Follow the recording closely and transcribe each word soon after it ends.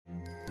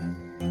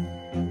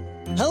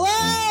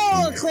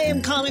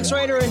acclaimed comics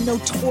writer and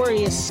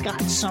notorious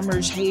Scott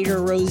Summers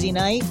hater, Rosie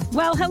Knight.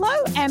 Well, hello,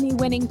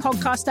 Emmy-winning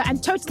podcaster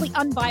and totally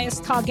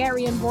unbiased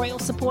Targaryen royal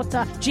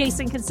supporter,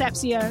 Jason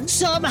Concepcion.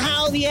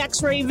 Somehow the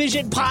X-Ray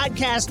Vision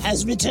podcast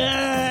has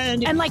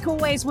returned. And like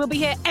always, we'll be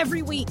here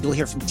every week. You'll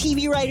hear from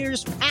TV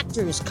writers,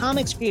 actors,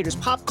 comics creators,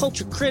 pop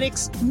culture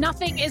critics.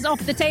 Nothing is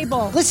off the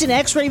table. Listen to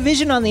X-Ray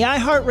Vision on the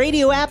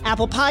iHeartRadio app,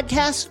 Apple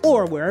Podcasts,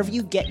 or wherever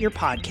you get your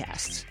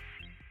podcasts.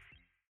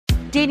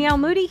 Danielle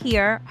Moody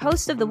here,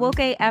 host of the Woke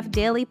AF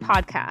Daily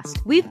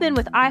podcast. We've been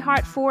with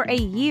iHeart for a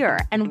year,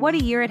 and what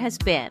a year it has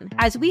been.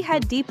 As we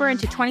head deeper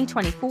into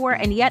 2024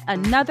 and yet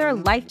another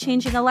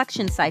life-changing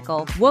election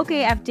cycle, Woke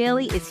AF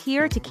Daily is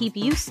here to keep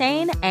you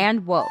sane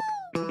and woke.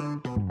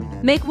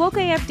 Make Woke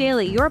AF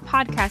Daily your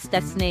podcast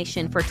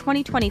destination for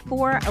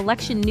 2024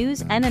 election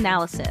news and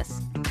analysis.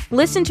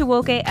 Listen to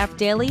Woke AF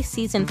Daily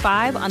Season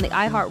 5 on the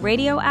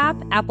iHeartRadio app,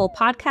 Apple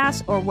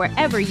Podcasts, or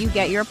wherever you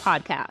get your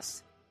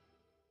podcasts.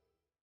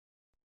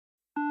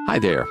 Hi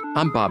there,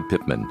 I'm Bob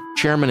Pittman,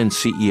 Chairman and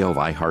CEO of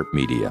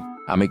iHeartMedia.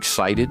 I'm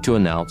excited to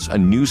announce a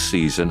new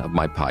season of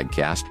my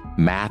podcast,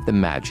 Math and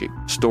Magic,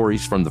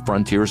 Stories from the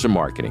Frontiers of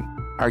Marketing.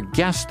 Our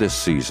guests this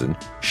season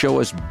show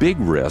us big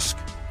risk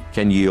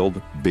can yield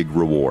big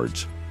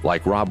rewards,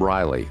 like Rob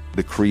Riley,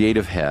 the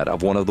creative head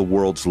of one of the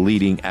world's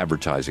leading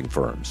advertising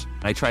firms.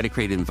 I try to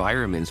create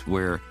environments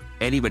where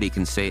anybody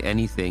can say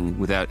anything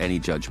without any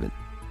judgment.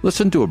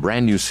 Listen to a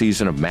brand new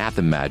season of Math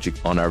and Magic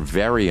on our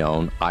very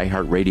own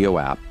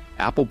iHeartRadio app,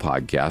 Apple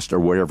Podcast, or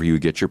wherever you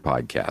get your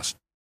podcast.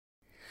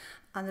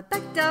 On the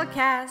Bechdel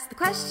cast, the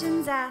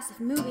questions asked if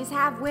movies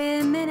have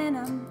women in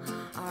them.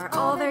 Are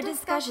all their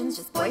discussions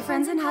just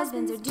boyfriends and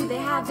husbands, or do they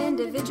have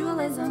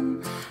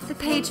individualism? The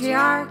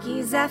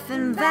patriarchy's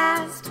effing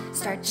vast.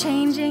 Start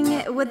changing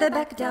it with the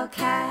Bechdel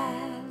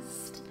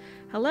cast.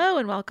 Hello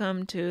and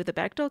welcome to the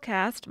Bechdel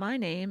cast. My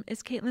name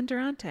is Caitlin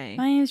Durante.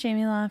 My name is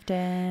Jamie Loftus.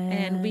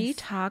 And we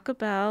talk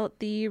about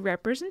the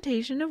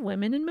representation of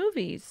women in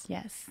movies.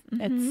 Yes,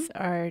 it's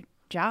our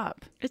job.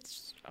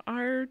 It's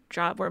our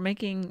job. We're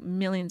making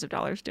millions of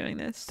dollars doing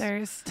this.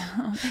 There's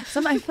I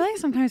feel like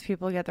sometimes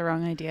people get the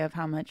wrong idea of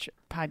how much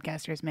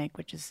podcasters make,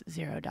 which is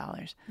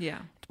 $0. Yeah,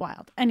 it's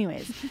wild.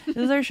 Anyways, this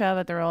is our show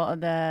about the role of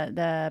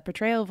the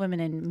portrayal of women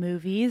in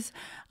movies.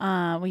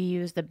 We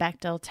use the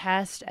Bechdel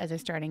test as a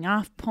starting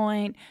off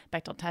point.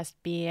 Bechdel test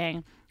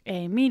being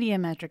a media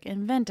metric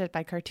invented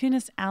by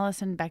cartoonist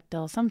Alison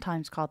Bechdel,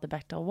 sometimes called the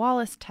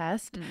Bechdel-Wallace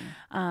test,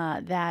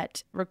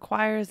 that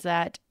requires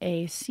that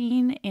a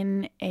scene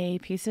in a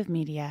piece of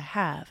media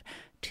have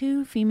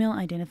two female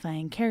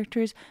identifying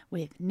characters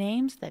with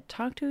names that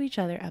talk to each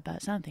other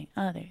about something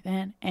other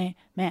than a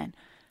man.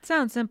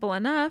 Sounds simple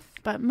enough.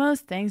 But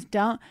most things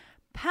don't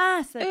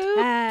pass the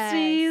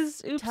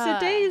test.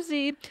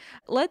 Oopsie-daisy.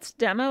 Let's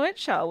demo it,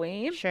 shall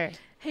we? Sure.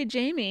 Hey,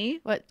 Jamie.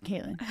 What,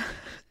 Caitlin?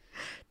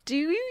 Do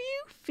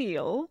you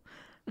feel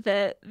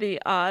that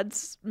the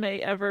odds may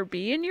ever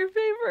be in your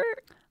favor?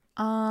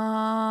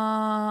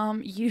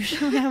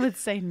 Usually I would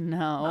say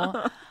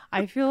no.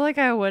 I feel like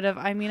I would have.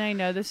 I mean, I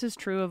know this is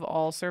true of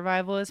all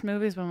survivalist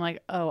movies, but I'm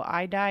like, oh,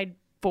 I died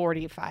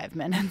 45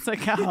 minutes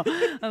ago.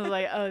 I was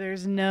like, oh,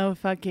 there's no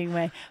fucking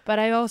way. But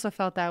I also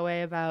felt that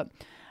way about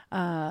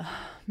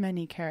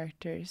many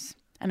characters.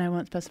 And I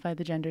won't specify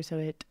the gender, so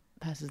it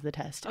passes the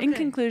test. Okay. In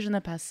conclusion,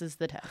 that passes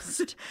the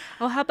test.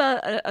 Well, how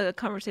about a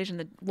conversation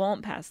that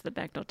won't pass the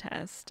Bechdel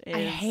test?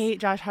 I hate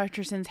Josh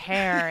Hutcherson's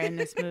hair in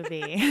this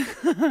movie.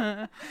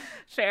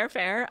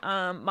 Fair.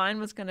 Mine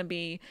was going to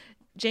be,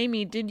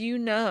 Jamie, did you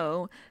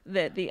know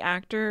that the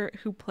actor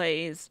who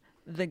plays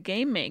the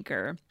game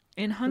maker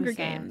in Hunger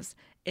Games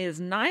is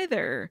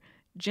neither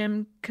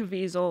Jim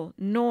Caviezel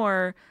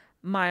nor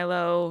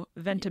Milo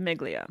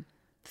Ventimiglia?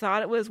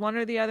 Thought it was one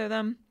or the other of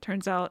them.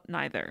 Turns out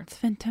neither. It's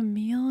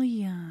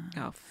Ventimiglia.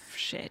 Oh,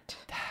 shit.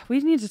 We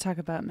need to talk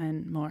about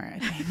men more, I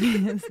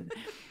think.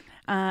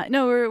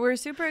 No, we're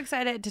super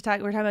excited to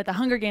talk. We're talking about the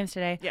Hunger Games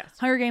today. Yes.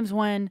 Hunger Games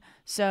won.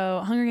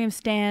 So Hunger Games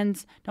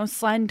stands. Don't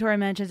slide into our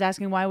mentions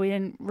asking why we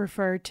didn't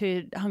refer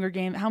to Hunger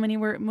Games. How many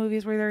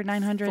movies were there?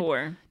 900?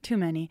 4. Too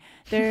many.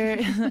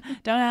 Don't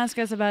ask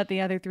us about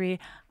the other 3.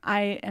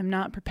 I am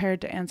not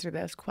prepared to answer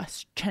those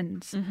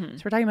questions. Mm-hmm.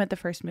 So we're talking about the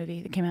first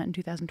movie that came out in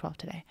 2012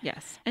 today.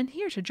 Yes. And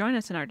here to join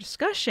us in our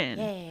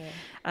discussion,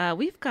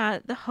 we've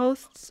got the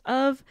hosts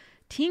of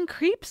Teen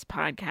Creeps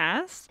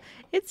podcast.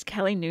 It's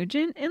Kelly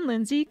Nugent and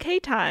Lindsay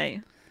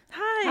Katai.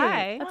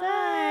 Hi.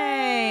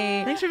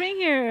 Hi. Thanks for being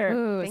here.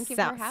 Ooh, thank you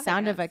for having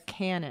sound us. of a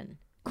cannon.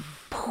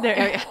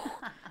 There.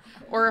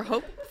 Or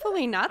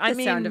hopefully not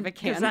the sound of a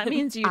cannon. Because that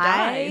means you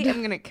I died. am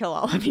going to kill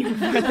all of you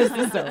before this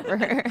is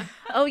over.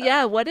 Oh,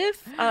 yeah. What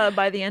if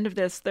by the end of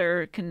this,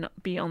 there can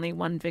be only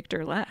one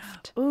victor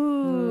left?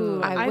 Ooh.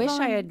 I wish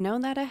I had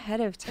known that ahead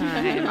of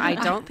time. I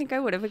don't think I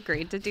would have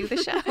agreed to do the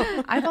show.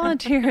 I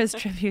volunteer as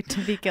tribute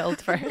to be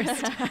killed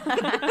first.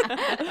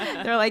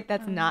 They're like,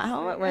 that's not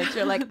how it works.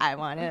 You're like, I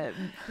want to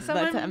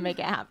let's make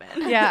it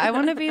happen. Yeah, I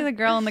want to be the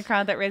girl in the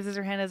crowd that raises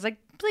her hand and is like,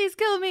 please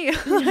kill me.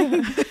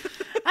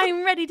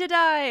 I'm ready to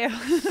die.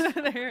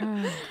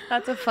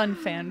 That's a fun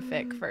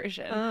fanfic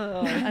version.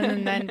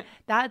 And then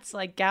that's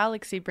like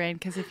galaxy brain,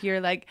 because if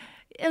you're like,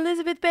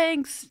 Elizabeth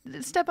Banks,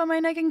 step on my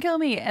neck and kill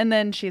me, and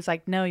then she's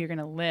like, no, you're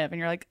gonna live, and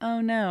you're like, oh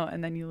no,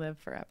 and then you live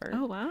forever.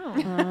 Oh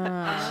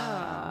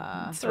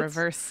wow. It's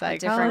reverse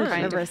psychology. Different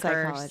kind Reverse of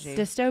psychology.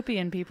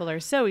 Dystopian people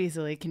are so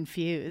easily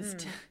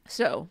confused.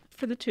 So,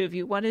 for the two of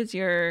you, what is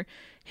your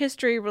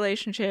history,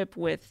 relationship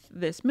with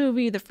this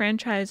movie, the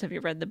franchise? Have you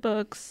read the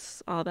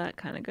books? All that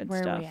kind of good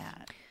Where stuff. are we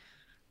at?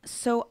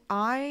 So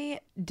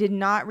I did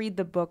not read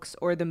the books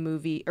or the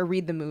movie, or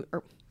read the movie.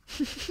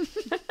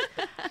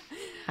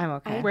 I'm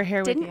okay. We're here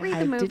with Didn't you. read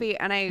the movie,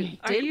 and I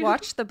did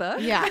watch the book.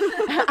 Yeah.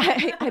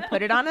 I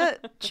put it on a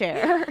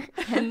chair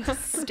and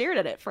stared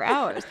at it for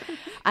hours.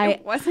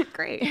 It wasn't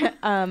great.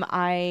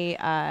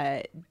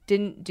 I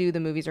didn't do the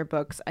movies or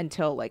books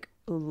until like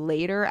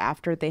later,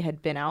 after they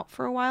had been out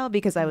for a while,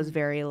 because I was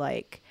very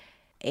like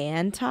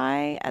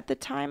anti at the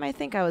time. I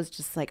think I was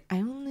just like, I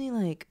only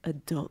like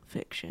adult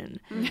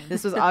fiction.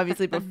 This was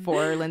obviously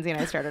before Lindsay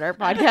and I started our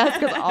podcast,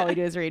 because all we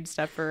do is read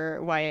stuff for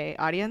YA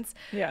audience.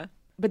 Yeah.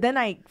 But then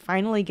I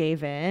finally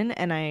gave in,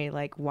 and I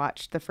like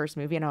watched the first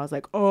movie, and I was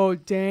like, oh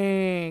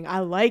dang, I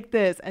like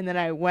this. And then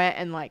I went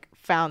and like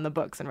found the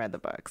books and read the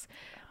books,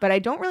 but I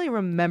don't really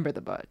remember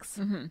the books.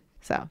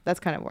 So that's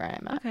kind of where I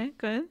am at. Okay,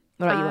 good.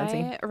 What about you,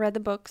 Lindsay? I read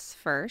the books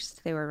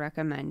first. They were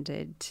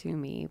recommended to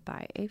me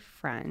by a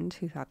friend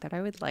who thought that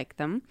I would like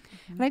them.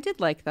 And I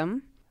did like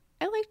them.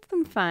 I liked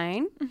them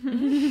fine.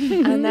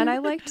 And then I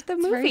liked the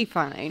movie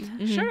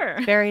fine. Sure.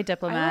 Very I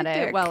diplomatic.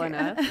 liked it well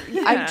enough.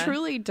 I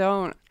truly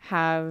don't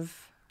have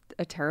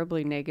a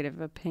terribly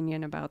negative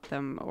opinion about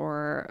them,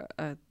 or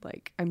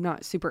like I'm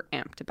not super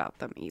amped about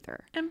them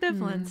either.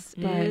 Ambivalence,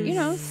 But is, you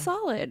know,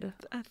 solid.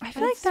 I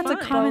feel like that's a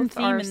fine. common Both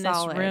theme are in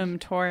solid. this room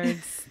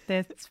towards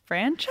this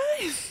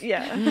franchise.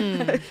 Yeah,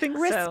 I think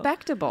so.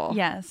 Respectable.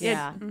 Yes.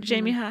 Yeah,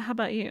 Jamie, how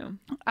about you?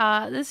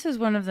 This is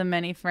one of the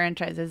many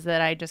franchises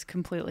that I just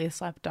completely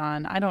slept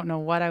on. I don't know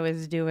what I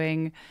was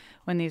doing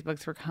when these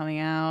books were coming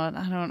out.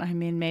 I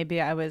mean, maybe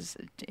I was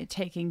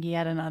taking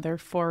yet another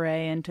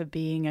foray into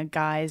being a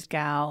guy's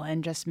gal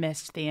and just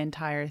missed the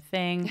entire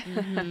thing.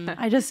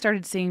 I just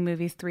started seeing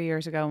movies 3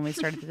 years ago when we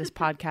started this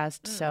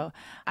podcast. So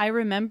I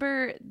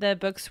remember the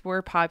books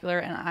were popular,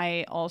 and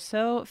I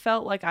also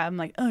felt like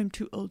I'm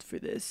too old for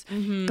this,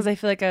 because I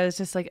feel like I was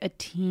just like a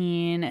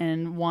teen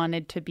and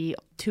wanted to be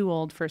too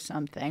old for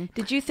something.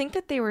 Did you think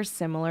that they were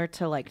similar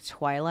to like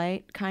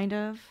Twilight, kind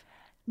of?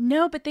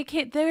 No, but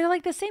they're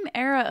like the same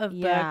era of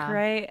Yeah. book,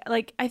 right?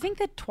 Like, I think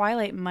that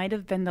Twilight might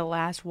have been the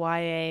last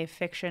YA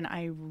fiction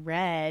I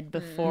read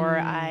before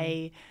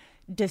I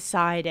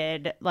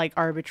decided, like,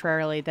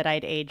 arbitrarily that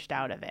I'd aged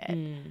out of it.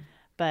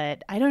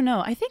 But I don't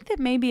know. I think that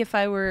maybe if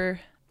I were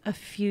a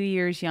few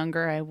years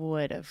younger, I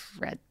would have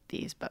read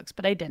these books,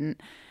 but I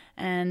didn't.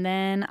 And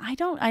then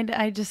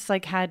I just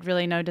like had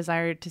really no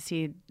desire to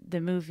see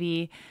the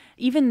movie,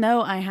 even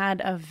though I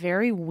had a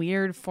very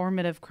weird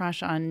formative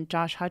crush on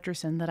Josh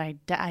Hutcherson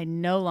that I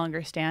no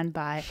longer stand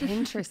by.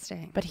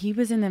 Interesting. But he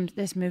was in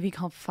this movie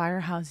called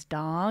Firehouse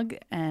Dog,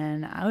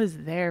 and I was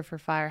there for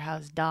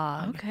Firehouse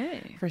Dog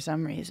for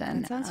some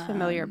reason. That sounds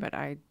familiar, but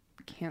I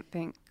can't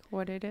think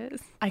what it is.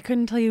 I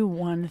couldn't tell you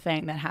one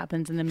thing that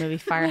happens in the movie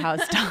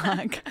Firehouse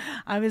Dog.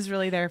 I was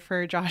really there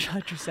for Josh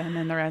Hutcherson,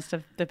 and the rest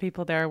of the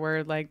people there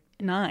were like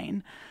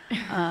 9.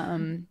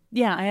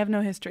 Yeah, I have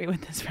no history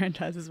with this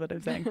franchise is what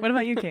I'm saying. What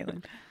about you,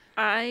 Caitlin?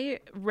 I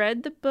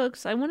read the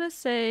books, I want to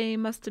say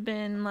must have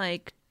been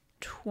like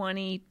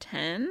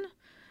 2010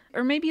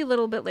 or maybe a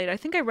little bit later. I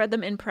think I read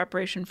them in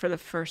preparation for the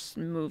first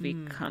movie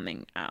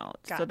coming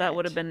out. So that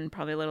would have been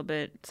probably a little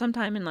bit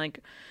sometime in like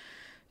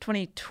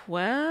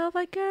 2012,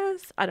 I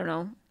guess. I don't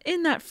know.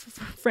 In that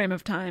frame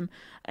of time.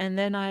 And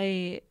then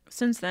I,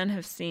 since then,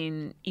 have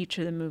seen each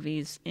of the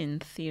movies in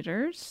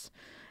theaters.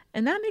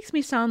 And that makes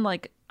me sound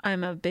like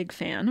I'm a big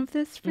fan of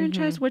this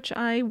franchise, which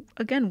I,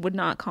 again, would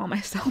not call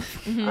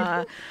myself.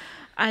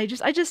 I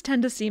just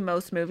tend to see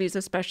most movies,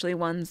 especially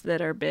ones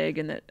that are big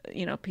and that,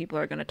 you know, people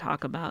are going to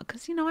talk about,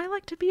 because, you know, I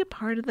like to be a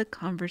part of the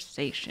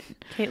conversation.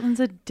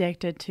 Caitlin's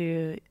addicted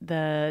to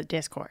the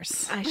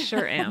discourse. I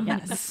sure am.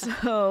 Yes.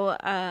 So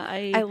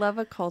I love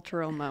a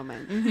cultural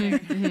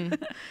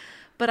moment.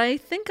 But I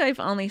think I've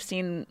only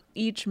seen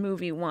each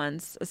movie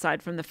once,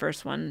 aside from the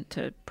first one,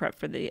 to prep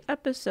for the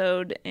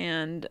episode.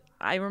 And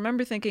I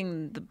remember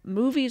thinking the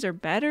movies are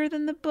better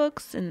than the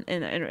books, and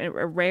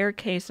a rare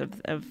case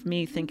of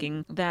me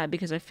thinking that,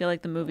 because I feel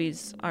like the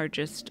movies are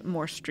just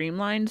more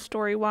streamlined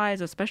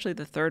story-wise, especially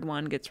the third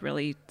one gets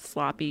really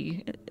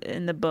sloppy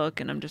in the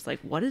book. And I'm just like,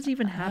 what is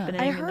even happening?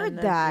 I And heard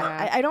then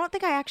that. I don't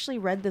think I actually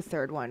read the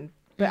third one,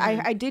 but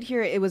I did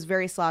hear it was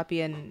very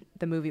sloppy and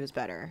the movie was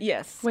better.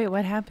 Yes. Wait,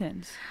 what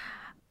happens?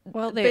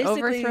 Well, they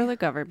Basically, overthrow the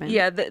government.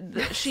 Yeah,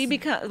 she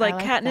becomes like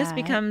like Katniss that.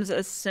 becomes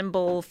a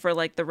symbol for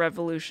like the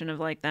revolution of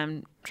like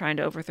them trying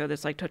to overthrow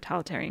this like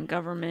totalitarian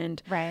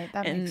government. Right,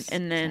 that makes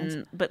and then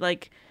sense. but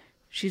like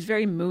she's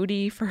very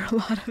moody for a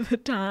lot of the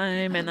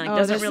time and like Oh,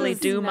 doesn't this really is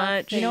do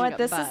much. You know what?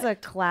 This is but- a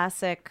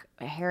classic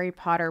Harry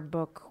Potter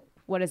book.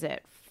 What is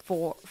it?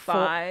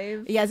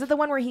 5. Yeah, is it the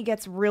one where he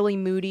gets really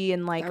moody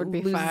and like That would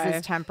be loses 5.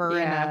 his temper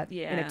Yeah.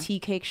 in a tea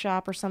cake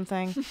shop or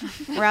something?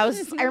 Where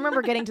I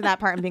remember getting to that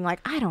part and being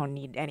like, I don't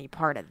need any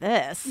part of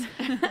this.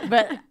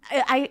 But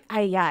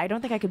I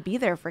don't think I could be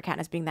there for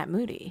Katniss being that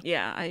moody.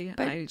 Yeah, I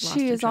lost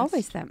she is interest.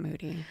 always that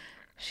moody.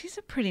 She's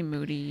a pretty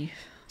moody.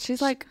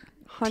 She's like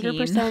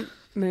 100%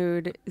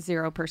 mood,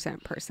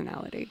 0%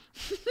 personality.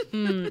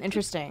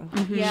 Interesting.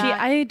 Yeah,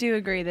 I do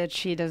agree that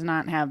she does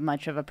not have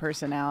much of a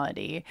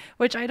personality,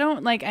 which I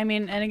don't like. I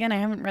mean, and again, I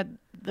haven't read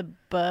the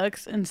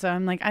books, and so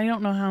I'm like, I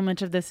don't know how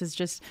much of this is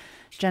just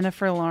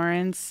Jennifer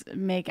Lawrence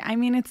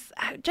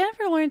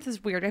Jennifer Lawrence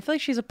is weird. I feel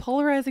like she's a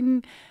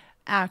polarizing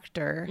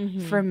actor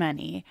for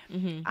many.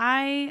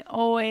 I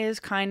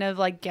always kind of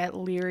like get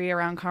leery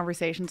around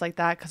conversations like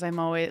that because I'm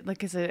always like,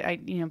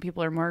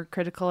 people are more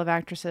critical of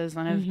actresses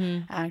than of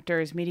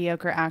actors.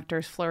 Mediocre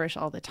actors flourish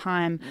all the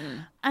time.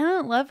 I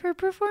don't love her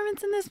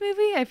performance in this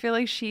movie. I feel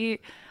like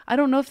I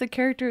don't know if the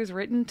character is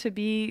written to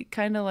be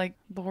kind of like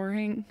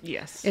boring.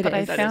 Yes, It but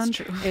is. I found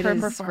true. It her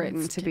is performance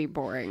written to be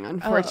boring,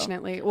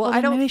 unfortunately. Well,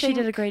 I don't maybe think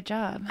she did a great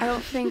job. I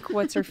don't think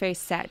what's her face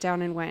sat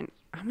down and went,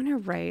 I'm gonna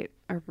write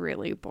a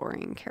really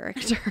boring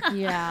character.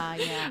 Yeah.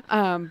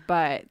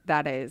 But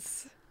that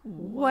is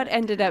what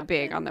ended up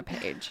being on the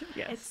page.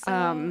 Yes.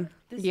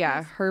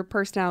 Her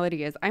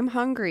personality is I'm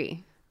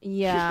hungry.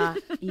 Yeah.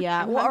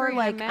 Yeah. I'm Or hungry,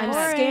 like, I'm I'm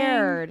mad.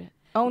 scared.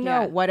 Oh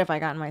no, Yeah. what have I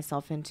gotten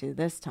myself into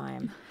this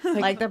time?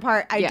 Like the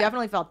part, I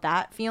definitely felt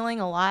that feeling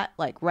a lot,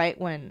 like right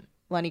when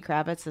Lenny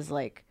Kravitz is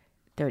like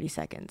 30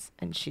 seconds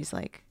and she's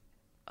like,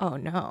 oh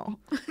no.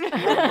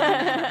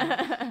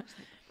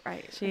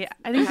 Right.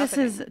 I think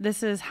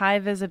this is high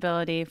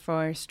visibility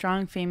for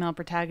strong female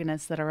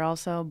protagonists that are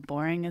also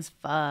boring as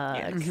fuck.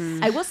 Yes.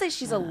 I will say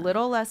she's a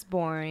little less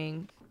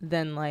boring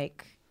than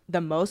like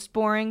the most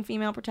boring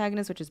female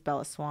protagonist, which is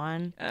Bella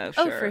Swan. Oh,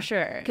 sure. Oh, for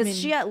sure. Because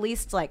she at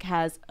least like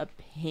has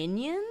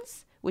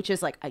opinions, which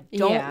is like, I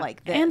don't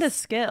like this. And a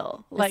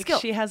skill. Like skill.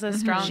 she has a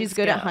strong She's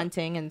good at skill.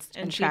 hunting and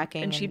And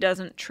tracking. and she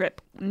doesn't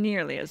trip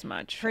nearly as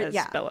much as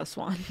Bella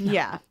Swan.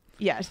 Yeah.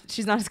 Yeah.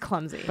 She's not as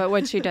clumsy. But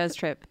when she does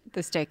trip,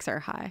 the stakes are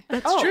high.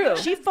 That's true.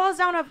 She falls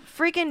down a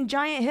freaking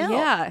giant hill.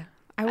 Yeah.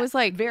 I was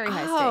like, Very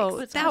high oh,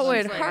 stakes. that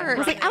would like hurt. I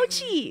was like,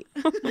 ouchie.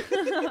 And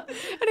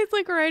it's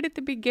like right at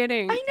the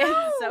beginning. I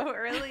know. So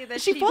early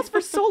that She falls for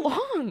so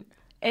long.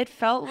 It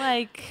felt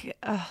like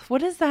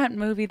what is that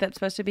movie that's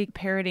supposed to be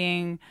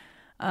parodying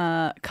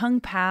Kung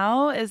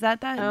Pao? Is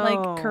that like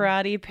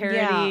karate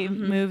parody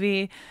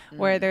movie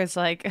where there's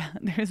a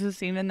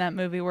scene in that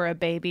movie where a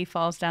baby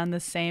falls down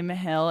the same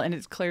hill and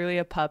it's clearly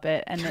a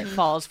puppet and it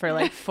falls for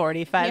like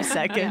 45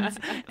 seconds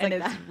and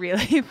it's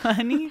really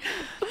funny.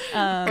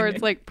 Or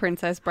it's like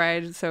Princess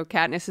Bride. So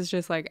Katniss is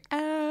just like,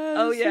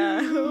 Oh, yeah.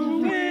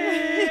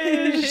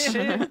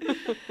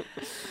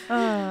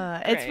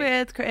 It's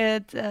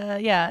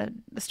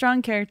a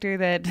strong character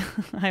that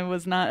I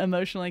was not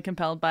emotionally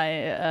compelled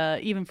by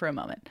even for a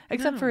moment,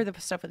 except for the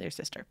stuff with your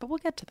sister. But we'll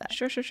get to that.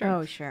 Sure.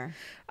 Oh, sure.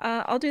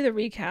 I'll do the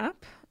recap,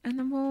 and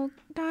then we'll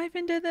dive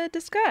into the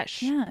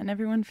discussion. Yeah, and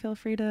everyone feel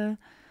free to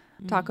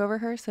talk over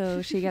her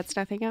so she gets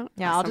nothing out.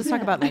 Yeah, I'll just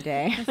talk about my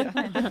day.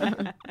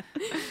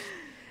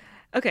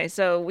 Okay,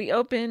 so we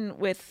open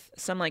with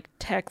some like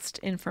text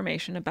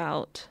information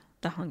about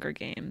the Hunger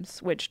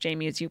Games, which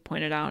Jamie, as you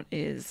pointed out,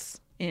 is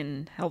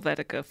in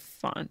Helvetica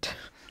font.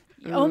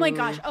 Oh my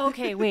gosh.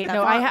 Okay, wait.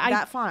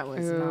 That font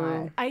was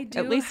not. I do.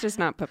 At least it's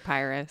not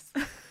papyrus.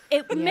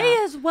 It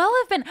may as well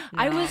have been.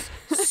 I was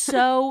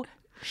so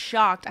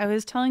shocked. I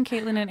was telling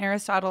Caitlin and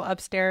Aristotle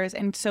upstairs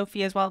and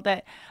Sophie as well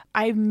that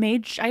I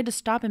had to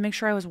stop and make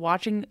sure I was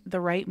watching the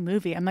right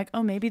movie. I'm like,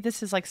 oh, maybe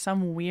this is like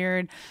some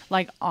weird,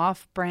 like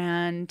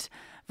off-brand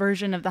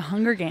version of the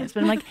Hunger Games.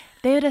 But I'm like,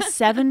 they had a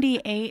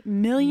 $78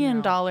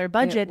 million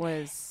budget.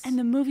 And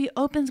the movie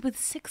opens with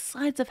 6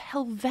 slides of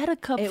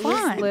Helvetica font. It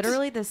was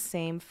literally the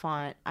same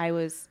font.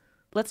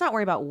 Let's not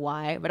worry about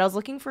why, but I was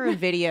looking for a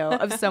video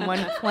of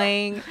someone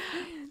playing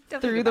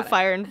Through the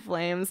Fire and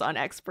Flames on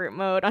expert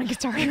mode on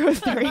Guitar Hero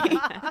 3.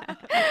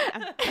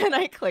 And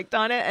I clicked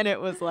on it and it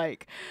was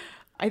like,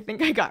 I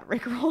think I got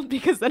rickrolled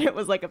because then it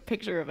was like a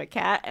picture of a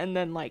cat and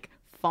then like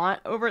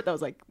font over it that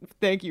was like,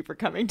 thank you for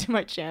coming to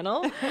my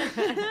channel.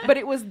 But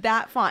it was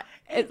that font.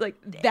 It's like,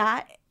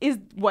 that is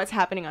what's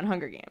happening on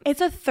Hunger Games. It's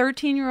a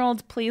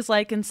 13-year-old please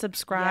like and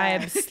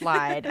subscribe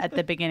slide at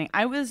the beginning.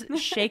 I was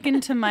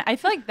shaken to I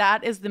feel like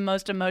that is the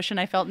most emotion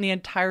I felt in the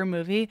entire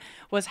movie,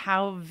 was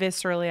how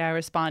viscerally I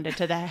responded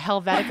to the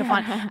Helvetica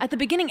font at the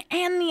beginning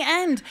and the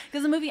end,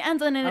 because the movie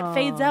ends and then it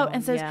fades out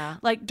and says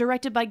like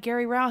directed by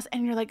Gary Rouse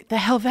and you're like, the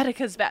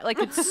Helvetica's back. Like,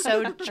 it's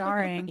so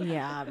jarring.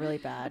 Yeah, really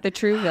bad. The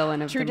true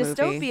villain of True the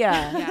movie.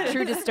 dystopia.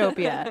 True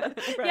dystopia.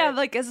 Yeah,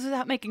 like it's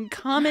without making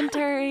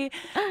commentary.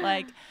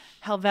 Like,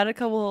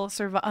 Helvetica will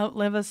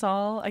outlive us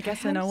all, I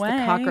guess, in a way.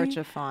 The cockroach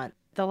of font.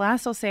 The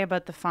last I'll say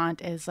about the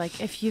font is,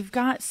 like, if you've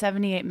got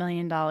 $78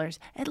 million,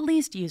 at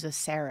least use a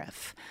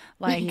serif.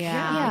 Like,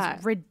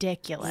 it's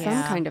ridiculous.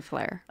 Some kind of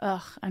flair.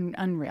 Ugh,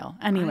 unreal.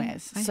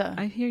 Anyways,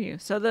 I hear you.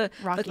 So the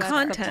Rocky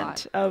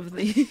content of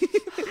the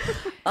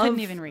couldn't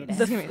even read it.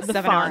 the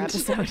 7-hour font.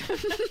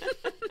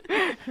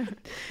 episode.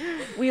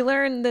 We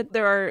learned that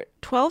there are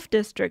 12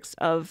 districts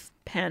of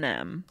Pan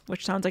Am,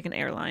 which sounds like an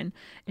airline,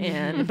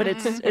 but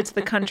it's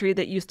the country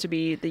that used to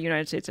be the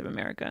United States of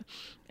America.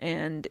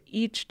 And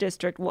each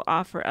district will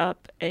offer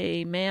up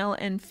a male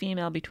and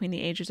female between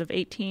the ages of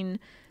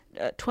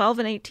 12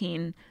 and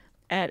 18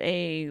 at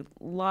a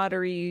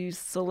lottery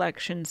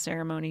selection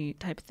ceremony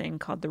type thing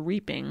called the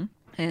reaping.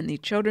 And the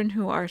children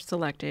who are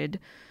selected,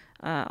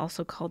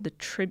 also called the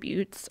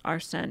tributes, are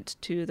sent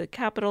to the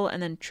capital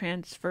and then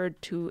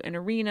transferred to an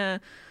arena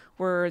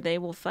where they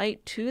will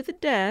fight to the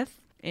death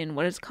in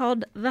what is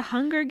called the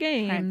Hunger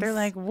Games. Right, they're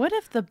like, what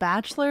if The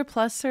Bachelor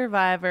plus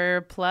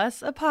Survivor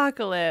plus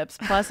Apocalypse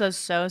plus a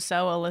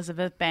so-so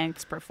Elizabeth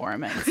Banks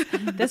performance?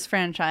 This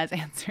franchise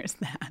answers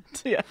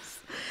that. Yes,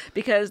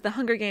 because the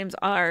Hunger Games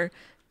are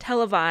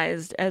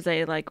televised as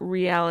a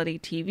reality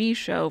TV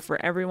show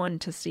for everyone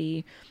to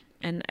see,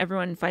 and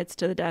everyone fights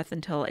to the death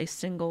until a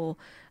single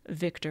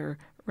victor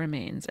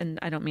remains. And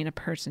I don't mean a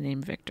person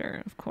named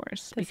Victor, of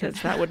course,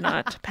 because that would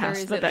not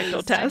pass the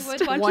Bechdel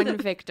test. One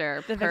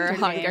victor per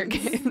Hunger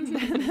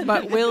Games.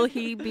 But will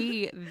he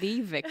be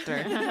the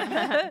victor?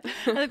 I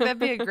think that'd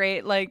be a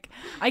great,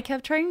 I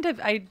kept trying to,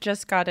 I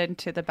just got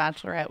into The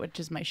Bachelorette, which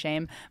is my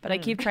shame, but I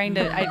kept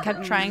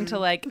trying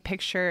to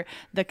picture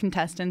the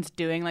contestants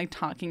doing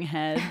talking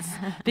heads,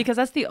 because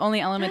that's the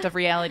only element of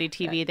reality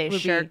TV they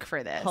shirk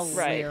for this.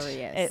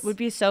 Hilarious. It would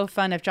be so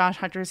fun if Josh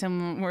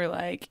Hutcherson were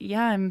like,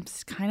 yeah, I'm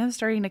kind of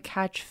starting to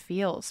catch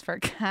feels for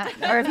Kat.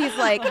 Or if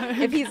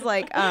he's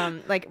like,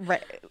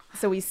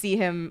 so we see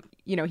him,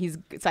 he's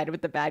sided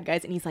with the bad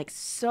guys, and he's like,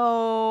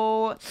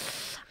 so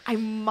I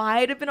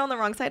might have been on the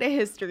wrong side of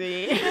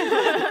history.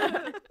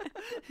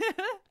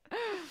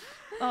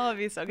 Oh, it'd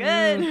be so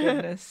good.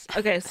 Goodness.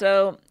 Okay,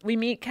 so we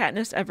meet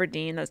Katniss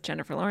Everdeen. That's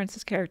Jennifer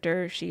Lawrence's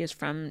character. She is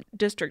from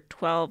District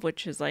 12,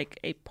 which is like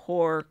a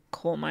poor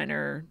coal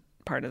miner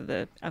part of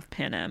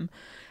Pan Am.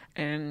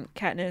 And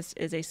Katniss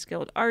is a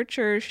skilled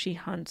archer. She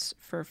hunts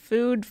for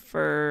food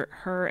for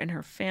her and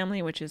her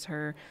family, which is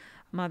her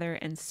mother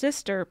and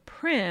sister,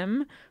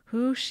 Prim,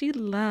 who she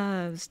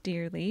loves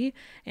dearly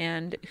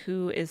and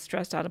who is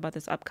stressed out about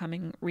this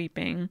upcoming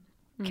reaping.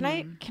 Can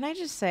I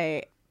just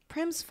say,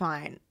 Prim's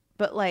fine,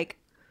 but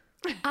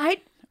I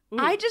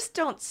just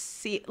don't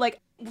see,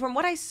 from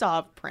what I saw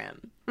of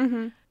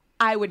Prim,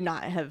 I would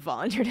not have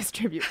volunteered as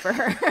tribute for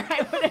her.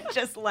 I would have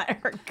just let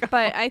her go.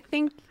 But I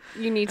think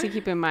you need to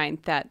keep in mind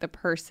that the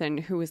person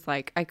who was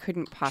like, I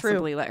couldn't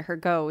possibly let her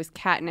go is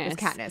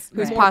Katniss.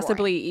 Who's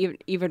possibly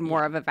even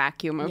more of a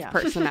vacuum of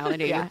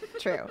personality. Yeah,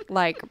 true.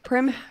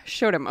 Prim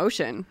showed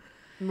emotion.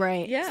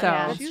 Right. Yeah.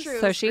 That's true.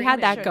 So she had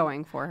that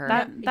going for her.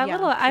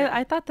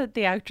 I thought that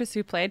the actress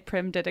who played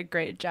Prim did a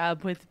great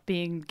job with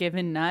being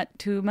given not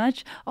too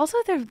much. Also,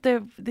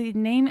 the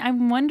name,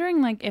 I'm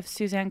wondering if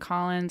Suzanne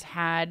Collins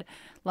had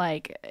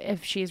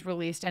if she's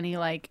released any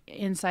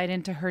insight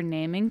into her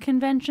naming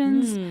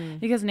conventions,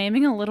 because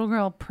naming a little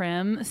girl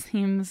Prim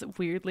seems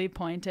weirdly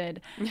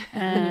pointed,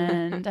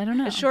 and I don't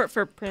know. It's short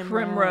for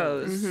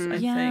Primrose, I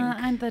think.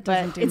 And that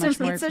doesn't do much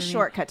more it's a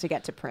shortcut to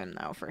get to Prim,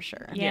 though, for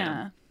sure.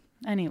 Yeah.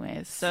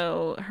 Anyways,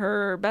 so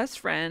her best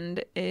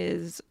friend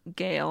is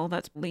Gail.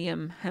 That's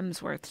Liam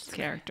Hemsworth's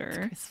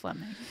character. Chris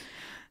Fleming.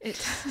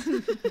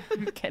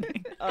 I'm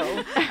kidding.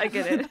 Oh, I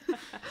get it.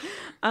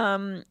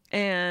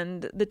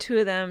 And the two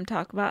of them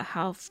talk about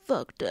how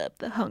fucked up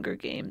the Hunger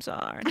Games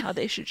are and how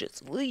they should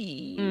just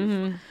leave.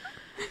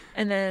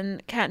 And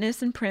then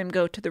Katniss and Prim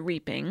go to the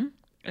reaping,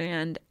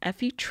 and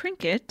Effie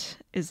Trinket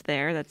is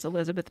there. That's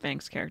Elizabeth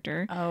Banks'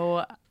 character.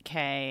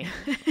 Okay,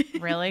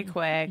 really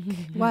quick.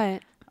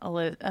 What?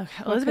 Elizabeth,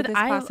 what could this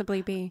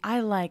possibly be?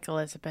 I like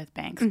Elizabeth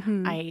Banks.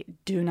 I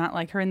do not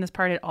like her in this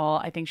part at all.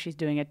 I think she's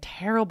doing a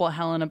terrible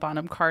Helena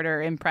Bonham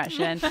Carter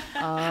impression.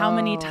 How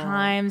many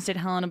times did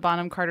Helena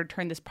Bonham Carter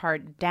turn this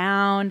part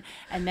down?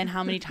 And then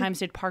how many times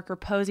did Parker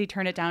Posey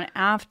turn it down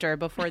after,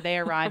 before they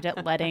arrived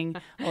at letting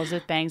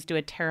Elizabeth Banks do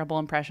a terrible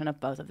impression of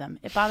both of them?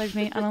 It bothers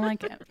me. I don't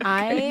like it.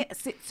 I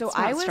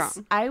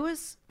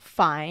was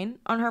fine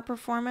on her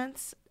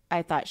performance.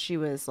 I thought she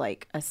was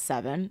a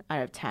 7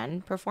 out of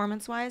 10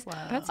 performance-wise.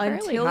 Wow. That's fairly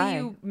until high.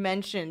 You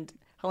mentioned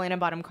Helena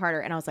Bonham Carter,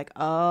 and I was like,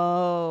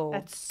 oh.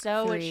 That's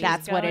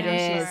what it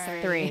is.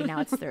 3.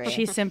 Now it's 3.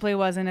 She simply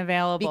wasn't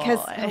available.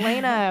 Because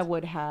Helena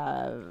would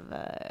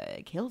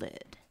have killed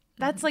it.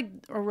 That's a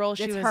role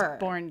she was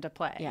born to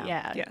play.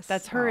 Yeah. Yes.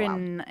 That's her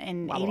in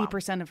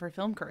 80% of her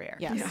film career.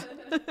 Yes.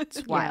 Yeah.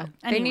 It's wild.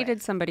 They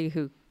needed somebody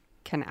who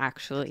can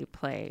actually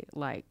play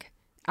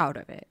out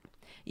of it.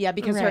 Yeah,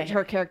 because Right.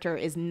 her character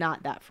is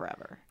not that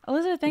forever.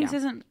 Elizabeth Banks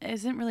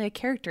isn't really a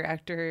character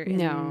actor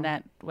in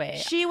that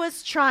way. She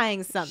was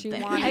trying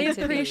something. I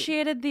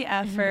appreciated the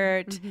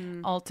effort.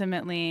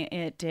 Ultimately,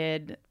 it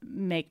did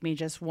make me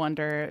just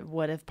wonder,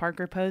 what if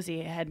Parker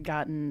Posey had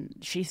gotten...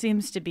 She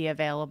seems to be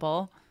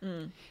available.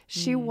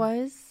 She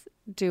was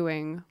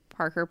doing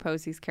Parker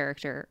Posey's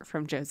character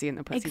from Josie and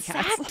the Pussycats.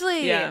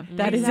 Exactly. Yeah.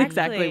 That is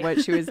exactly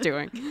what she was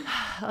doing.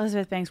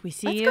 Elizabeth Banks, we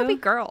see Let's you. go be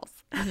girls.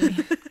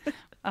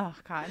 Oh,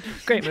 God.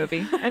 Great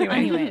movie.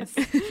 Anyways.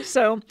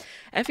 So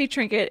Effie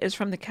Trinket is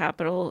from the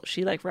Capitol.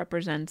 She like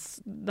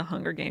represents the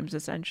Hunger Games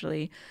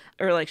essentially,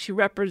 or like she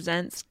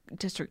represents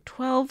District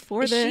 12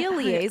 for Is she a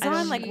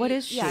liaison? Like, what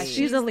is she? Yeah,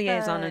 she's a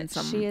liaison in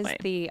some She is way.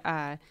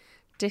 the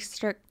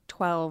District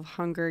 12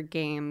 Hunger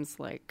Games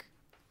like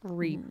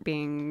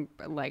reaping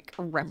like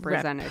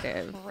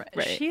representative.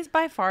 Right. She's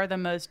by far the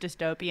most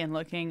dystopian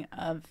looking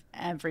of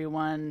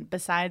everyone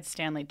besides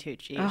Stanley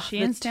Tucci. Oh, She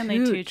the and Stanley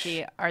Tooch.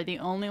 Tucci are the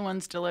only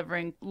ones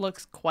delivering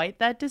looks quite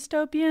that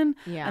dystopian.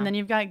 Yeah. And then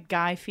you've got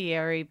Guy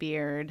Fieri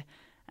beard,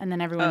 and then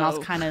everyone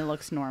else kind of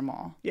looks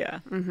normal.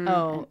 Yeah.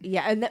 Oh,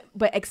 yeah. And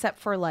but except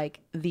for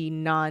like the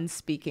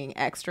non-speaking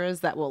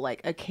extras that will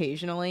like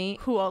occasionally.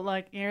 Who are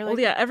like, you're like,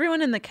 Well, yeah,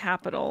 everyone in the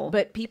Capitol.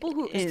 But people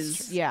who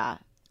Is-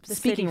 the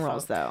speaking city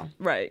roles folk. though.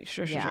 Right.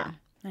 Sure. Yeah.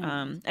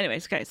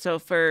 Anyways, okay. So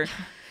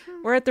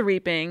we're at the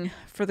reaping.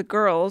 For the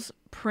girls,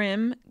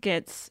 Prim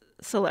gets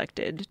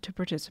selected to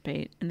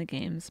participate in the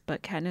games,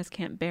 but Katniss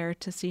can't bear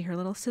to see her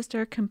little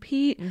sister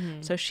compete,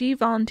 so she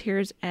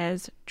volunteers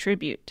as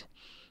tribute.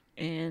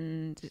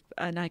 And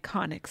an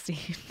iconic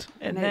scene.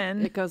 And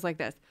then it goes like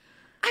this.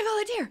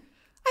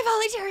 I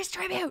volunteer as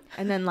tribute.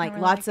 And then like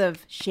lots of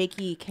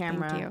shaky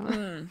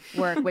camera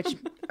work, which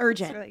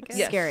urgent, really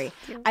good. scary.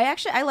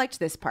 I liked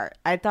this part.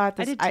 I thought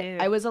this. did too.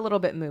 I was a little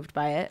bit moved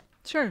by it.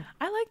 sure.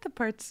 I like the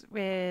parts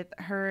with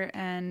her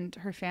and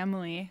her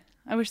family.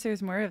 I wish there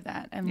was more of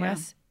that and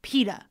less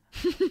PETA.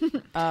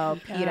 Oh,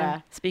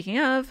 PETA. Speaking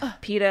of,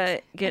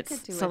 PETA could gets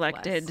do with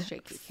selected less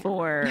shaky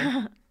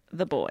for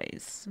the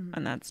boys,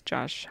 and that's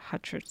Josh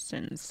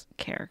Hutcherson's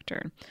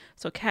character.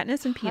 So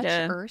Katniss and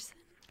PETA.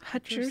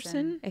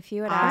 Hutcherson? If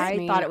you had I asked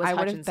me, thought it was I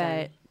would have Hutchinson.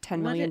 bet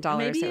 $10 million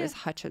Maybe it was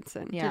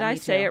Hutchinson. Yeah, Did I me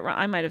say too. it wrong?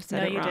 I might have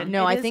said No, it you wrong. didn't.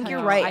 No, It I is think you're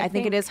Hutcherson. right. I I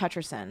think it think- is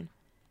Hutcherson.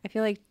 I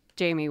feel like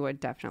Jamie would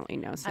definitely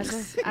know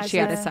since as she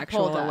had a a-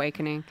 sexual hold up.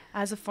 awakening.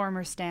 As a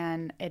former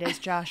Stan, it is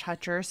Josh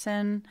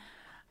Hutcherson,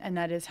 and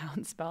that is how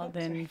it's spelled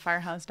in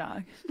Firehouse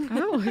Dog.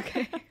 Oh,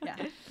 okay. Yeah.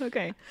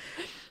 Okay.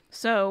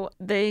 So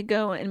they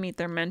go and meet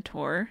their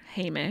mentor,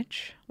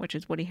 Haymitch, which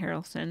is Woody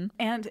Harrelson.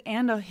 And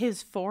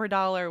his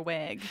 $4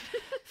 wig.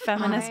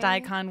 Feminist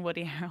icon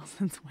Woody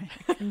Harrelson's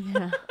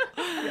wig.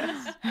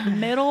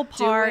 Middle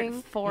part,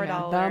 Doing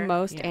 $4. The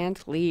most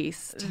and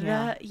least.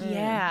 Yeah.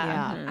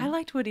 I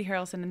liked Woody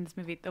Harrelson in this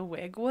movie. The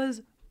wig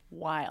was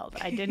wild.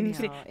 I didn't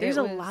see. There's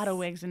a lot of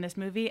wigs in this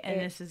movie, and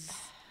this is.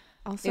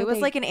 Also, It was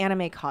they like an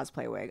anime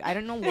cosplay wig. I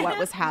don't know what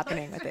was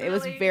happening with it. It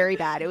was very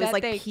bad. It was that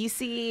like they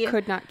PC.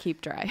 could not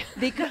keep dry.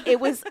 It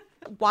was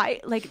why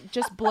like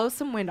just blow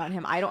some wind on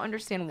him. I don't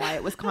understand why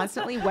it was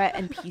constantly wet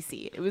and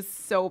PC. It was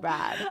so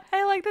bad.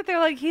 I like that they're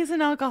like, he's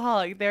an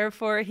alcoholic,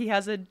 therefore he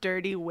has a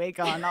dirty wig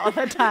on all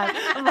the time.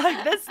 I'm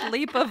like, this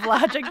leap of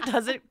logic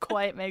doesn't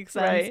quite make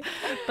sense. Right.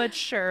 But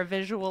sure,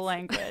 visual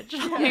language.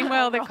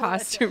 Meanwhile, the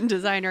costume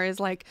designer is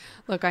like,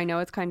 look, I know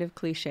it's kind of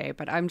cliche,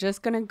 but I'm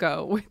just going to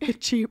go with the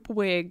cheap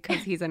wig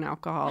because he's an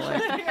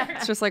alcoholic.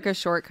 It's just like a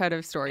shortcut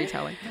of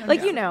storytelling.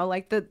 Like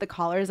like the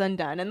collar's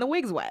undone and the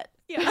wig's wet.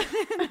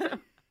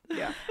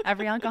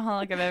 Every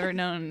alcoholic I've ever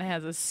known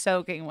has a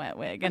soaking wet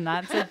wig, and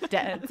that's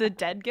it's a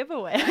dead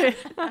giveaway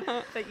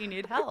that you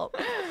need help.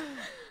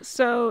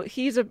 So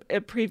he's a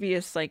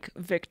previous like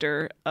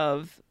victor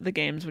of the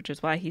games, which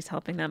is why he's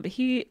helping them. But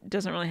he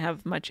doesn't really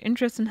have much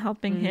interest in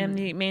helping him.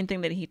 The main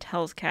thing that he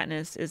tells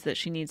Katniss is that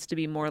she needs to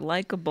be more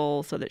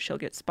likable so that she'll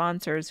get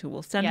sponsors who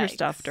will send her Yikes.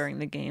 stuff during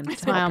the games to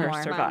Smile help her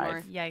more.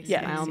 survive. Yikes,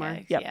 Yeah. yikes, Smile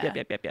yikes, Yep,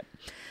 yeah. yep.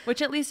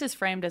 Which at least is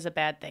framed as a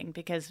bad thing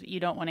because you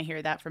don't want to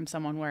hear that from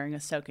someone wearing a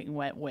soaking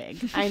wet wig.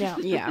 I know.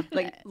 Yeah.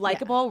 Like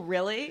likable,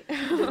 really?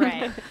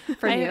 Right.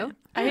 For you?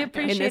 I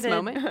appreciated in this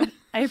moment?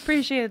 I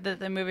appreciated that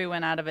the movie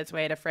went out of its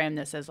way to frame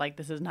this as like,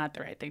 this is not the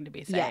right thing to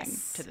be saying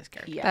Yes. to this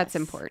character. Yes. That's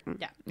important.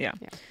 Yeah.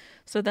 Yeah.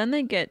 So then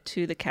they get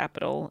to the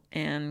Capitol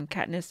and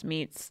Katniss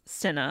meets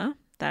Cinna.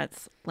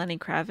 That's Lenny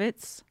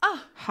Kravitz.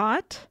 Oh.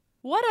 Hot.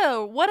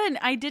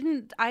 I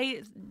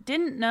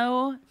didn't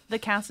know the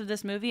cast of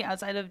this movie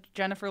outside of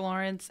Jennifer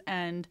Lawrence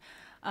and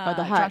the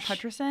Josh Hutch.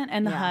 Hutcherson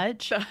and the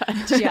Hutch.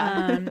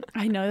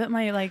 I know that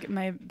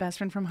my best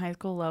friend from high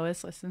school,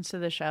 Lois, listens to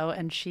the show,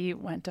 and she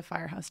went to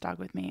Firehouse Dog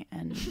with me,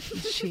 and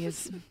she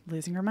is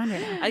losing her mind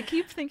right now. I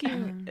keep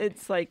thinking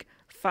it's like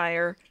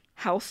Fire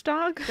House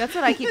Dog. That's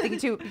what I keep thinking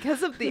too,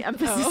 because of the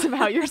emphasis of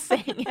how you're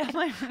saying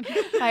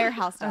it.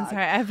 Firehouse Dog. I'm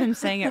sorry, I've been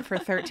saying it for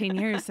 13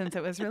 years since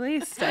it was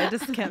released. I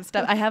just can't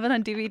stop. I have it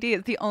on DVD.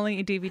 It's the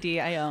only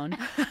DVD I own.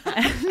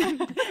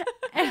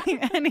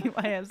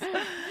 Anyways,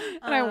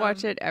 And I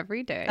watch it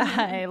every day.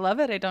 I love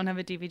it. I don't have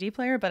a DVD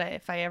player, but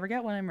if I ever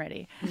get one, I'm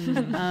ready.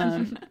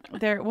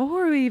 What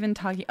were we even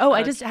talking? Oh,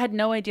 I just had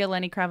no idea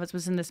Lenny Kravitz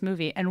was in this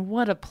movie, and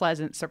what a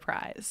pleasant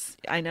surprise.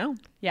 I know.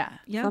 Yeah.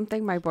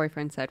 Something my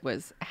boyfriend said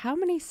was, how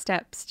many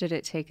steps did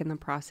it take in the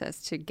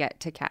process to get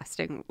to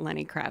casting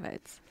Lenny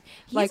Kravitz?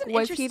 He's an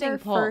was he their interesting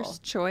pull.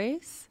 first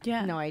choice?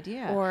 Yeah. No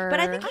idea. But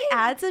I think he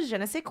adds a je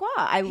ne sais quoi.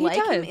 I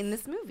like him in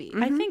this movie.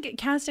 I think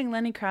casting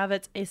Lenny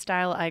Kravitz, a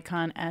style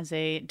icon, as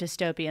a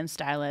dystopian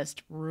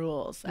stylist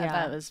rules. I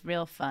thought it was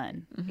real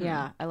fun.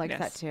 Yeah, I liked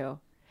that too.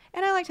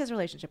 And I liked his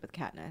relationship with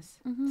Katniss.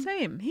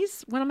 Same.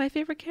 He's one of my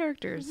favorite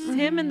characters.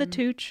 Him and the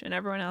Tooch, and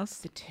everyone else.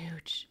 The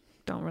Tooch.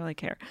 Don't really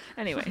care.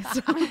 Anyways.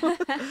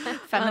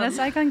 Feminist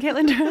icon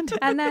Caitlin Durant.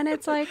 And then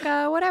it's like,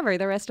 whatever,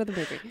 the rest of the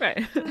movie.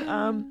 Right.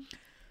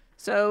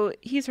 So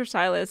he's her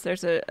stylist.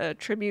 There's a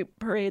tribute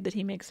parade that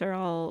he makes her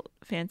all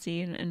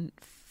fancy and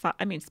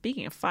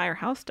speaking of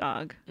Firehouse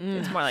Dog,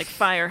 it's more like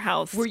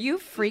Firehouse. Were you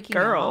freaking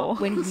girl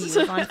out when he was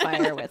on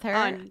fire with her?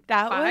 On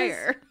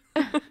fire.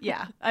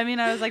 Yeah. I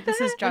mean, I was like,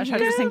 this is Josh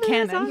Hutcherson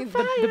canon.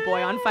 The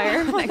boy on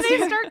fire. They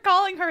start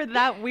calling her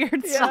that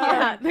weird song.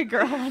 Yeah, the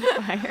girl on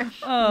fire.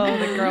 Oh,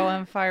 the girl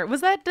on fire.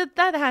 Was that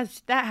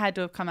had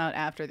to have come out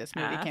after this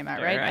movie came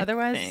out, right?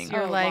 Otherwise,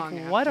 you're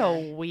like, what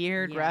a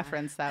weird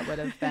reference that would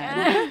have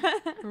been.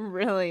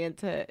 Really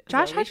into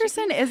Josh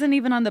Hutcherson isn't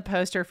even on the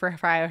poster for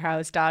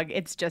Firehouse Dog.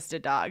 It's just a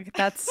dog.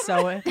 That's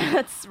so.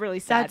 That's really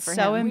sad. That's for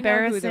so him.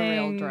 embarrassing. We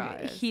know who the real draw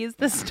is. He's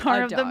the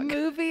star of the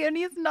movie, and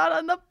he's not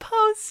on the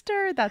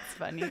poster. That's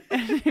funny.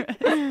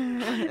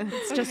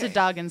 It's just a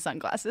dog in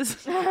sunglasses.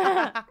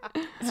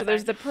 So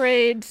there's the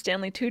parade.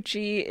 Stanley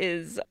Tucci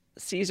is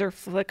Caesar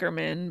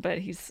Flickerman, but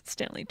he's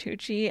Stanley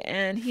Tucci,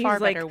 and he's Far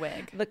like better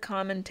wig. the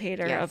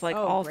commentator of like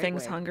all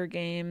things wig. Hunger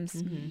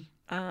Games.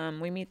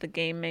 We meet the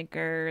game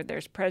maker.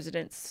 There's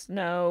President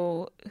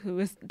Snow, who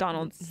is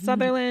Donald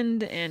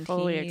Sutherland, and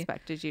Fully he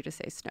expected you to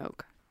say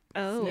Snoke.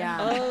 Oh,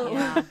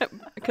 Yeah.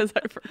 Because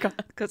I forgot.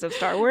 because of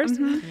Star Wars.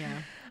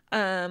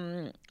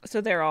 Yeah.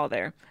 So they're all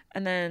there.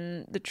 And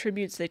then the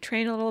tributes, they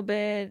train a little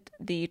bit.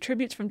 The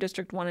tributes from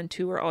District 1 and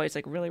 2 are always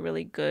like really,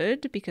 really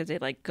good because they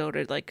like go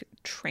to like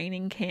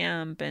training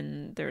camp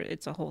and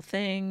it's a whole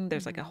thing.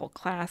 There's like a whole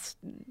class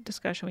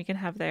discussion we can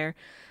have there.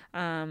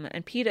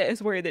 And PETA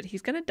is worried that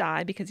he's going to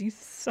die because he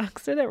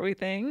sucks at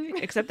everything,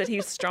 except that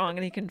he's strong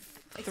and he can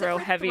throw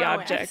heavy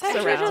objects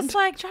You're around. just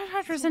like, Josh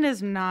Hutcherson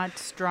is not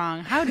strong.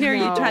 How dare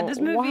you try this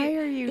movie? Why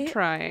are you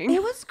trying?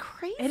 It was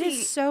crazy. It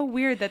is so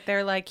weird that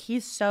they're like,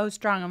 he's so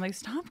strong. I'm like,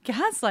 stop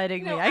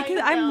gaslighting me.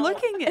 I'm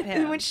looking at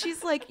him. And when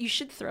she's like, you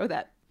should throw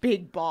that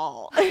big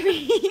ball, and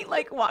he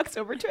like walks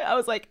over to it, I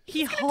was like,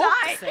 he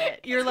hulks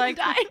it. You're like,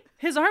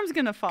 his arm's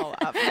gonna fall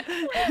off. But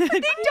they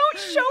don't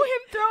show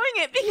him throwing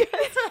it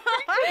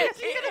because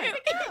he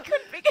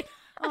couldn't pick it.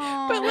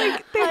 But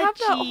like they have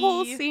that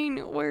whole scene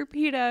where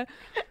PETA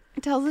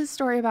tells a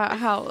story about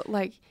how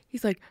like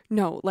he's like,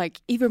 no,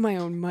 like even my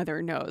own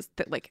mother knows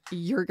that like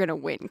you're gonna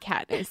win,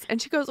 Katniss. And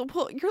she goes,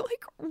 well, you're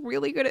like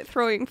really good at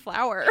throwing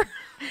flour.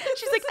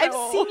 She's like,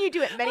 I've seen you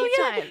do it many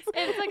times.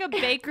 It's like a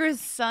baker's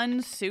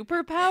son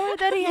superpower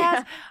that he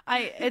has.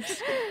 He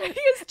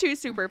has two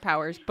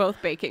superpowers, both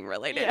baking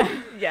related.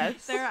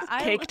 Yes.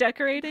 Cake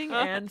decorating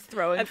and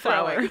throwing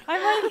flour.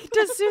 I'm like,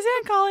 does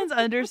Suzanne Collins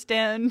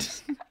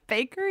understand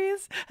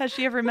bakeries? Has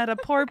she ever met a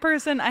poor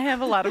person? I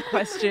have a lot of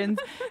questions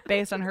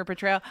based on her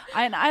portrayal.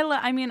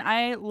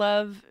 I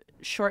love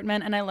short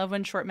men, and I love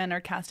when short men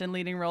are cast in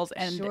leading roles,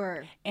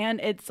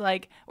 and it's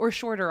like, or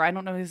shorter, I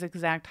don't know his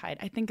exact height.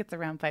 I think it's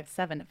around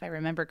 5'7" if I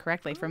remember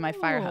correctly from my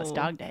Firehouse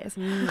Dog days.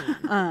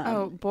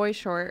 Boy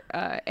short,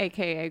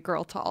 aka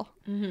girl tall.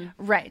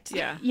 Right.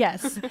 Yeah.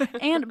 Yes.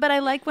 But I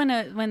like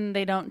when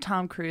they don't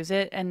Tom Cruise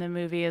it and the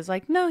movie is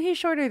like, no, he's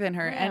shorter than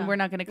her, and we're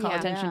not going to call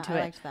attention to I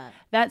it. liked that.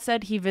 That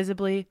said, he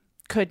visibly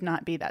could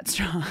not be that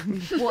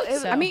strong. Well,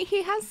 I mean,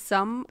 he has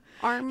some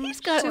arms.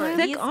 He's got to him.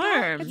 thick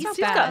arms. It's not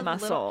He's bad. got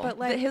muscle. But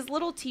like His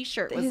little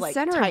T-shirt was his like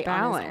center of tight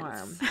balance on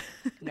his arm.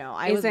 No,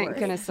 I was isn't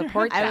going to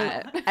support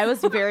that. I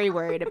was very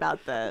worried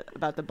about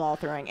the ball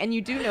throwing, and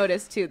you do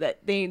notice too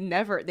that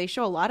they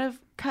show a lot of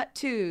cut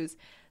tos,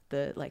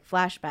 the like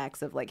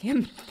flashbacks of like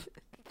him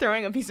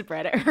throwing a piece of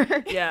bread at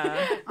her.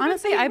 Yeah.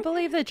 Honestly, I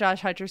believe that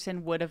Josh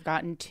Hutcherson would have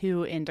gotten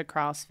too into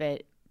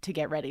CrossFit to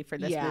get ready for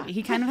this movie.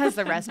 He kind of has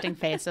the resting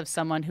face of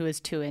someone who is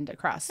too into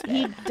CrossFit.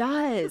 He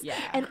does. Yeah.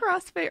 And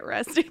CrossFit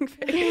resting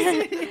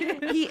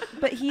face.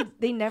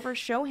 They never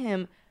show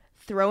him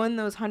throwing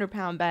those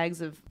 100-pound bags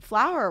of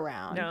flour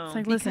around. No. It's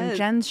like, listen,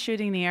 Jen's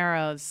shooting the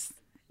arrows.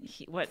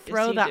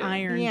 Throw the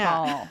iron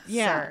ball,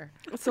 sir.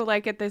 So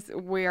like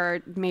we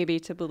are maybe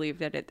to believe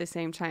that at the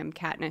same time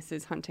Katniss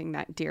is hunting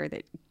that deer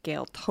that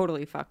Gale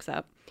totally fucks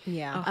up.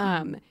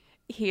 Yeah.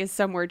 He is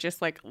somewhere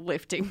just like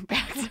lifting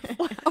bags of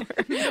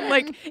flour.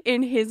 Like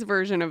in his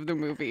version of the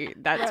movie,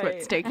 that's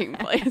what's taking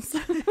place.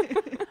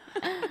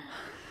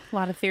 A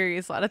lot of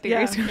theories. All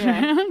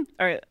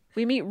right.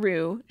 We meet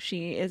Rue.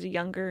 She is a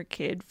younger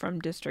kid from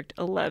District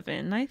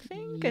 11, I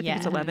think. I think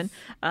it's 11.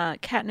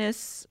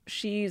 Katniss,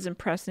 she's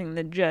impressing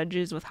the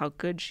judges with how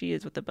good she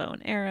is with the bow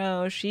and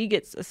arrow. She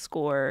gets a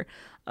score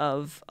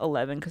of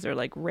 11 because they're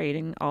like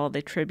rating all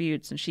the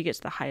tributes, and she gets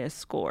the highest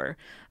score.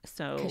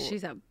 So Because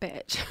she's a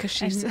bitch. Because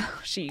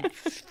she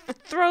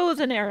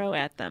throws an arrow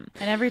at them.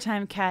 And every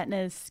time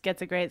Katniss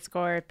gets a great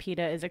score,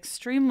 Peeta is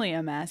extremely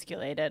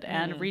emasculated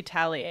and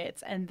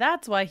retaliates. And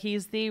that's why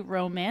he's the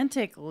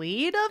romantic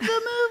lead of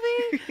the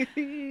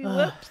movie.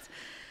 Whoops.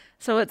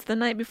 So it's the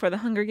night before the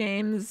Hunger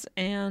Games,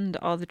 and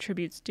all the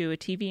tributes do a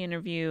TV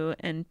interview.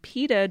 And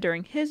Peeta,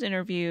 during his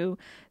interview,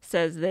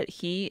 says that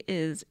he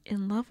is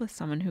in love with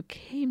someone who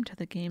came to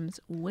the games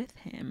with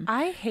him.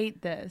 I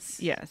hate this.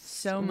 Yes.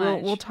 So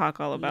much. We'll talk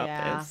all about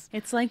this.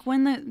 It's like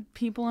when the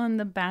people on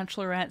The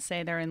Bachelorette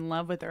say they're in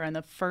love with her in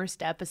the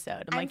first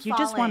episode. I'm like, you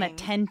just want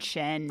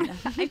attention.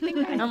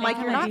 I'm like,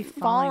 you're not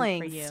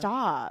falling.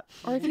 Stop.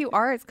 Or if you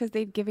are, it's because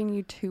they've given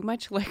you too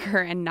much liquor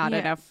and not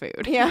enough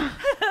food. Yeah.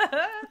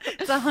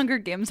 It's a Hunger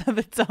Games of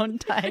its own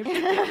type.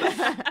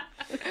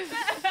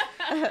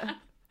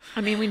 I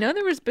mean, we know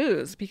there was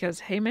booze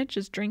because Haymitch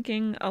is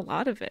drinking a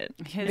lot of it.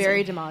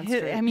 Very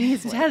demonstrative. I mean,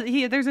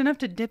 there's enough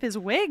to dip his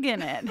wig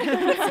in it.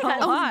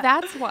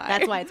 That's why.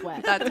 That's why it's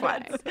wet. That's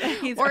why.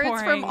 Or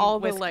it's from all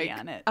the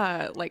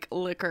like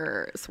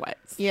liquor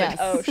sweats. Yes.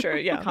 Oh, sure.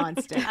 Yeah.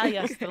 Constant.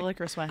 Yes, the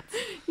liquor sweats.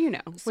 You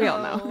know. We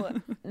all know.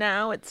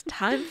 Now it's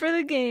time for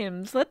the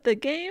games. Let the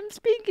games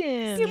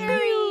begin.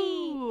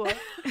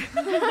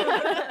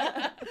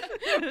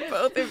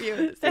 Both of you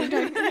at the same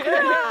time.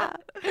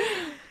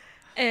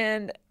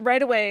 And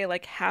right away,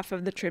 like half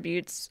of the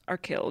tributes are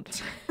killed.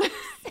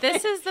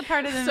 This is the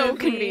part of the so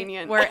movie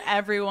convenient where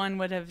everyone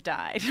would have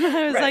died.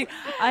 I was like,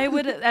 I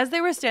would, as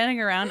they were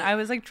standing around, I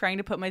was like trying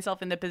to put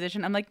myself in the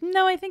position. I'm like,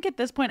 no, I think at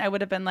this point I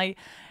would have been like,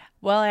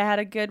 well, I had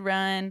a good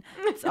run.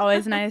 It's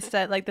always nice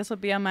that like this will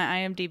be on my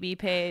IMDb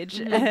page,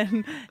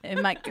 and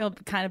it might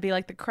kind of be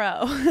like The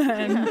Crow.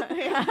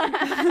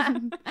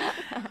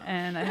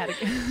 And I had a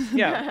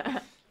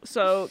good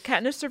So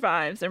Katniss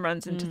survives and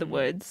runs into the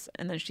woods,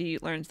 and then she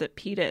learns that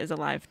Peeta is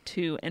alive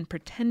too, and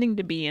pretending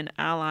to be an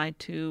ally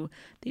to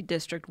the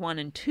District 1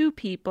 and 2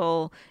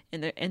 people,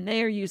 and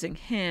they are using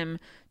him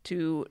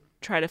to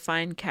try to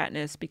find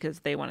Katniss because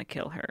they want to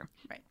kill her.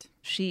 Right.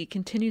 She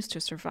continues to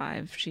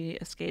survive. She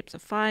escapes a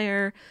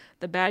fire.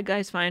 The bad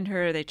guys find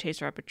her. They chase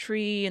her up a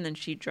tree, and then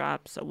she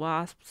drops a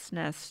wasp's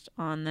nest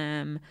on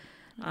them,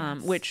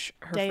 which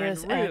her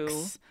Deus friend Rue...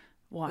 Ex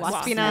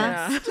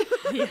Waspina.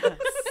 Yes.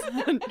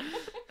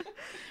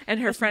 And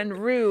her friend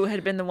Rue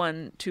had been the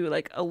one to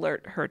like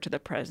alert her to the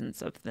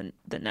presence of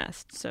the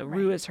nest. So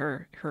Rue is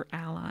her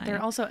ally.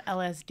 They're also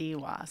LSD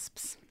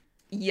wasps.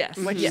 Yes.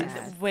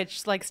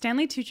 Which like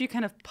Stanley Tucci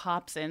kind of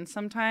pops in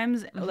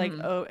sometimes, like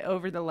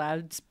over the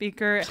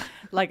loudspeaker,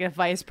 like a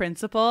vice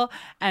principal,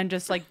 and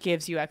just like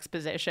gives you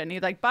exposition.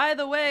 He's like, by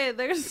the way,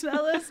 there's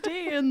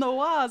LSD in the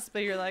wasp.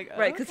 But you're like, okay.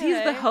 Right, because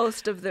he's the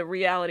host of the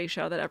reality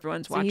show that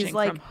everyone's watching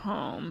from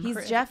home.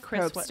 He's Jeff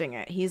Probsting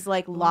it. He's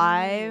like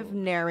live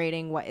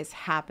narrating what is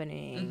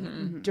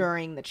happening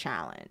during the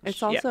challenge.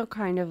 It's also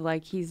kind of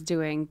like he's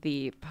doing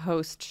the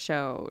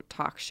post-show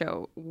talk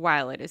show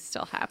while it is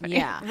still happening.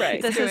 Yeah, right.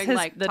 This doing is his,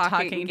 like the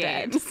talking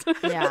games.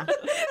 Yeah.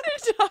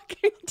 They're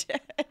talking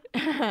dead.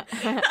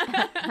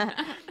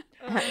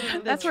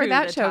 That's where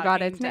that show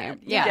got its name.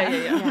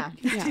 Yeah.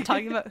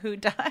 Talking about who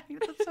died.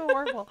 That's so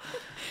horrible.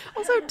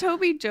 Also,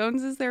 Toby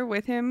Jones is there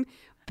with him.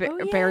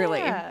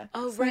 Barely.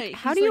 Oh, right.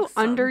 How do you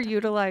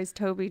underutilize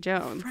Toby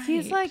Jones? Right.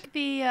 He's like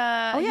the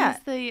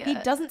he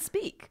doesn't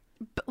speak.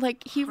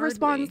 Like he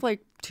responds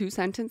like 2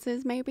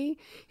 sentences maybe.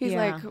 He's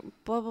like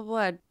blah blah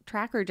blah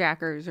tracker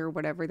jackers or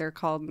whatever they're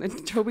called.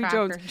 And Toby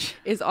Jones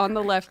is on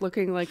the left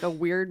looking like a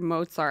weird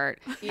Mozart,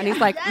 and he's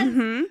like,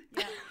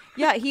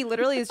 Yeah, he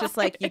literally is just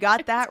like, you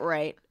got that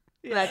right.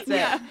 That's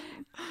it.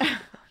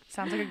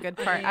 Sounds like a good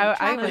part.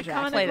 I would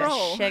play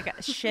the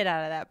shit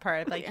out of that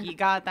part. Like, you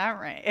got that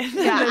right.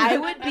 Yeah, I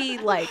would be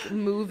like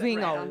moving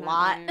a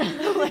lot.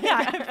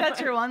 Yeah, if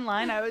that's your one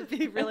line, I would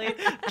be really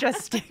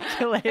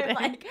gesticulating.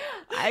 Like,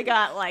 I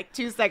got like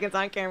 2 seconds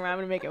on camera. I'm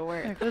gonna make it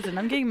work. Like, listen,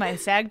 I'm getting my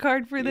SAG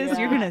card for this.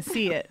 You're gonna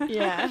see it.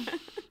 Yeah.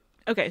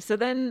 Okay, so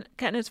then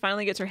Katniss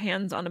finally gets her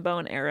hands on a bow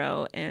and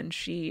arrow, and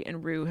she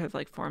and Rue have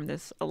like formed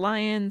this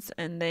alliance,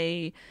 and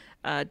they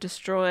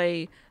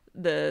destroy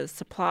the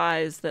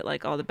supplies that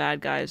like all the bad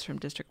guys from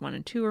District 1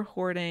 and 2 are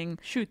hoarding.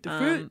 Shoot the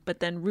fruit.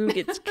 But then Rue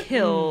gets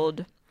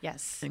killed.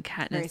 Yes. And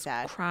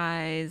Katniss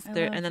cries.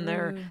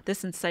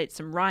 This incites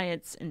some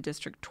riots in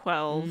District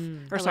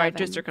 12,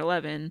 District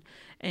 11.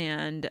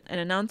 And an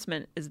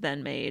announcement is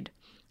then made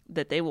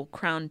that they will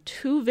crown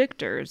 2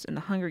 victors in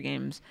the Hunger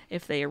Games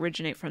if they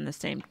originate from the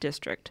same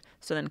district.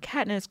 So then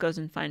Katniss goes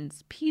and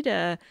finds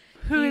Peeta,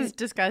 who has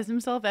disguised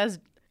himself as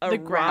a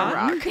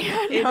rock.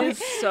 It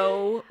is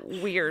so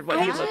weird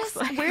what he looks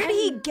like. Where did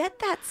he get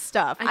that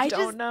stuff? I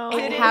don't know.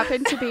 It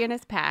happened to be in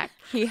his pack.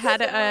 He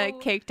had a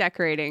cake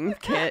decorating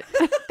kit.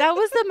 That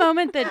was the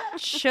moment that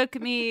shook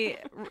me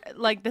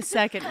like the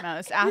second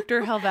most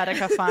after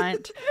Helvetica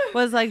Font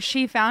was like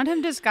she found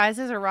him disguised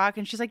as a rock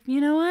and she's like, you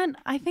know what?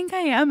 I think I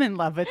am in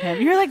love with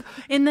him. You're like,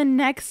 in the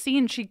next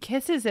scene she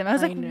kisses him. I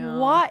was like,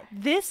 what?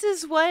 This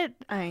is what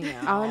I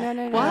know. Oh,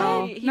 no.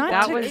 What? Not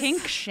that to was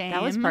kink shame.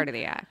 That was part of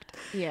the act.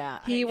 Yeah.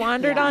 He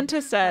wandered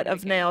onto set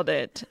of Nailed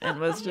It and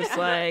was just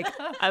like,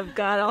 I've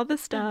got all the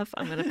stuff.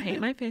 I'm going to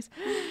paint my face.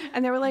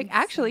 And they were like,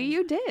 actually,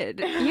 you did.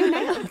 You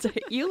nailed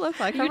it. You look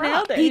like a rock.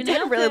 Nailed it. He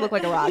did really look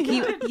like a rock.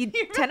 He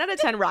 10 out of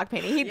 10 rock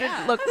painting. He did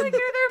look like,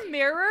 are there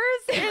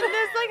mirrors in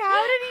this? Like,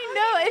 how did he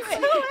know? It's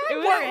so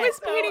What was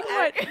painting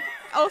what?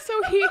 Also,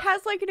 he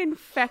has like an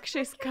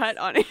infectious cut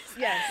on his.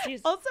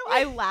 Yes. Also,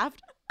 I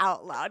laughed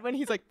out loud when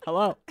he's like,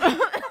 hello.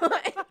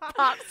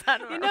 Pops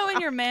on you know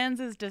when your man's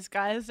is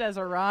disguised as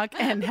a rock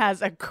and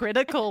has a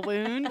critical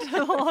wound?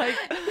 Like,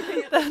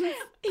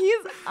 he's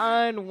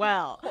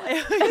unwell.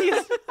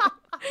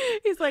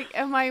 He's like,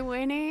 am I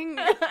winning?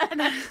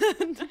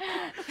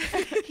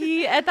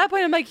 He at that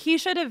point I'm like, he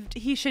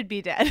should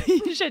be dead.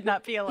 He should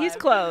not be alive. He's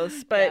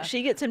close, but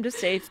she gets him to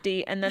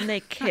safety and then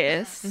they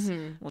kiss.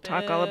 We'll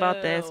talk all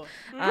about this.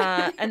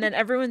 And then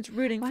everyone's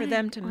rooting for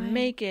them to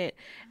make it.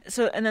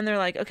 So, and then they're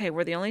like, okay,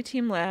 we're the only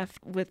team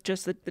left with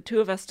just the two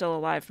of us still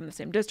alive from the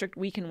same district.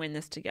 We can win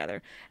this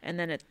together. And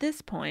then at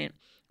this point,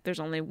 there's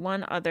only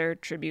one other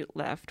tribute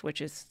left, which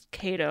is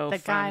Kato. The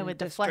guy with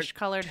the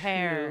flesh-colored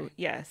hair.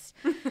 Yes.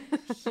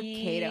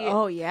 Kato.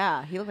 Oh,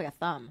 yeah. He looked like a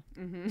thumb.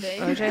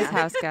 OJ's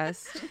house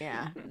guest.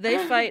 Yeah.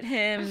 They fight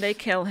him. They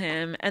kill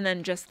him. And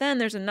then just then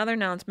there's another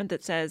announcement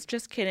that says,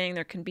 just kidding,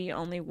 there can be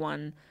only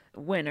one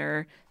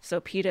winner. So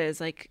PETA is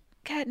like,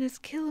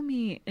 Katniss, kill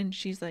me. And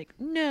she's like,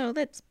 no,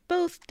 let's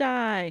both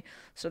die.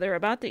 So they're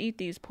about to eat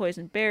these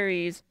poisoned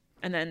berries.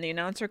 And then the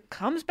announcer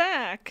comes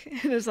back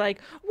and is like,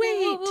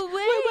 wait.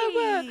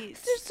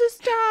 Just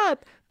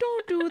stop.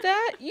 Don't do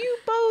that. You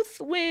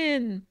both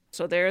win.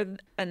 So they're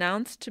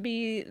announced to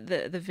be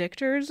the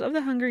victors of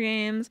the Hunger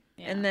Games.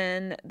 Yeah. And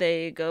then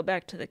they go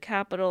back to the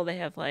Capitol. They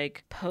have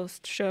like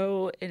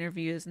post-show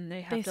interviews and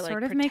they have to like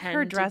sort of pretend make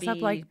her dress to up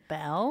be... like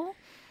Belle.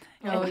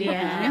 Oh,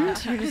 yeah.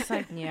 You're just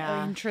like,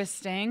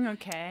 interesting.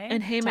 Okay.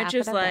 And Haymitch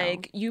is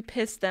like, you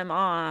pissed them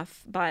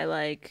off by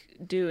like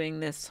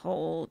doing this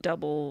whole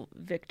double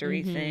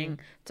victory thing.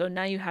 So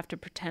now you have to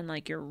pretend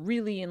like you're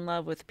really in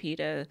love with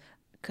PETA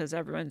because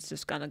everyone's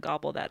just going to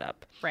gobble that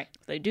up. Right.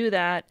 So they do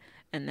that.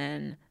 And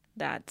then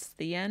that's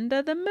the end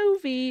of the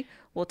movie.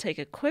 We'll take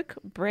a quick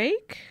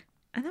break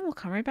and then we'll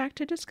come right back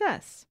to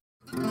discuss.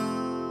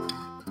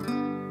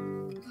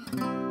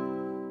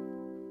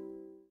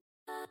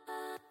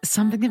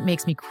 Something that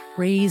makes me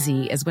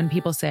crazy is when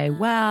people say,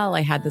 well,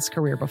 I had this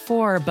career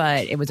before,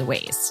 but it was a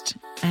waste.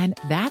 And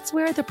that's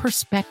where the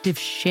perspective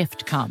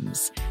shift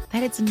comes,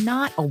 that it's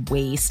not a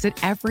waste,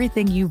 that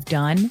everything you've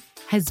done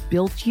has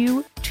built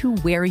you to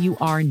where you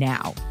are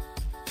now.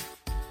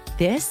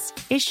 This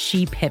is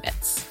She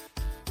Pivots,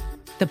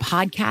 the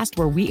podcast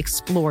where we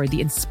explore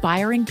the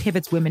inspiring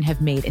pivots women have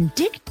made and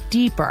dig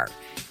deeper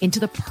into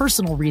the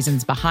personal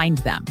reasons behind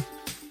them.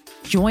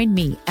 Join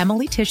me,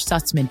 Emily Tish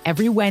Sussman,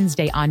 every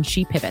Wednesday on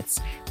She Pivots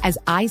as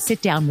I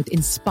sit down with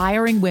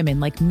inspiring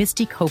women like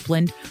Misty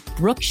Copeland,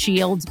 Brooke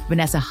Shields,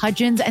 Vanessa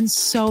Hudgens, and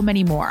so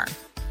many more.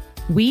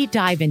 We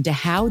dive into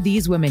how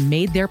these women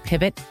made their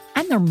pivot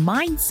and their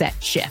mindset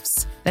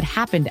shifts that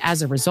happened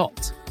as a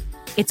result.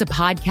 It's a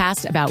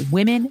podcast about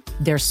women,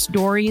 their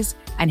stories,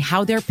 and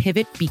how their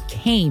pivot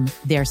became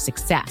their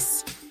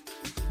success.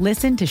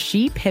 Listen to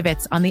She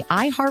Pivots on the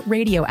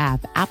iHeartRadio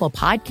app, Apple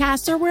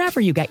Podcasts, or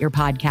wherever you get your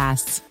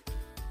podcasts.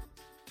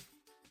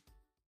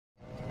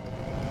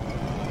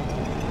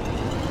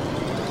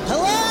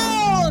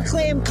 Hello,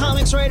 acclaimed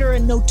comics writer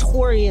and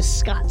notorious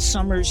Scott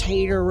Summers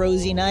hater,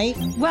 Rosie Knight.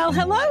 Well,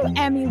 hello,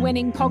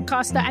 Emmy-winning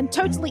podcaster and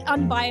totally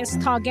unbiased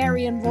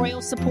Targaryen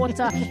royal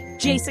supporter,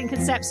 Jason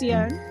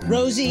Concepcion.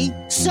 Rosie,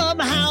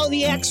 somehow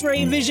the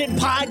X-Ray Vision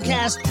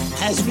podcast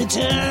has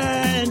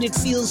returned. It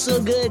feels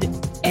so good.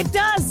 It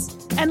does.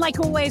 And like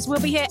always, we'll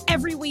be here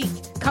every week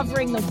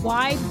covering the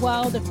wide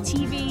world of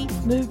TV,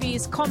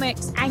 movies,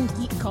 comics, and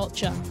geek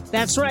culture.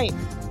 That's right.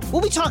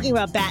 We'll be talking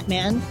about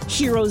Batman,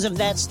 heroes of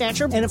that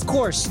stature, and of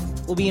course,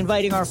 we'll be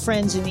inviting our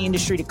friends in the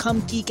industry to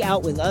come geek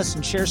out with us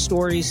and share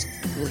stories.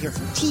 We'll hear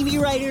from TV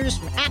writers,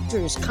 from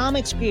actors,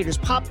 comics creators,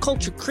 pop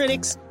culture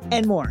critics,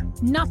 and more.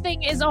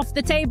 Nothing is off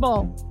the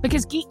table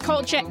because geek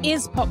culture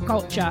is pop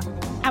culture,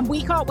 and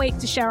we can't wait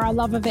to share our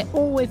love of it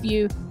all with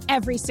you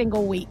every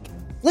single week.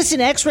 Listen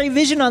to X-Ray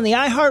Vision on the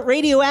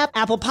iHeartRadio app,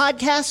 Apple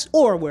Podcasts,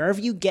 or wherever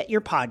you get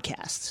your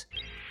podcasts.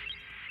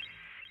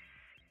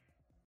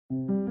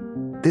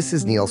 This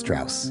is Neil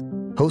Strauss,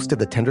 host of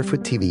the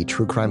Tenderfoot TV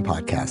true crime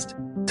podcast,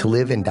 To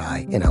Live and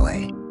Die in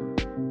LA.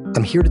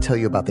 I'm here to tell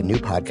you about the new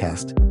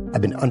podcast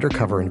I've been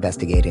undercover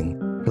investigating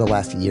for the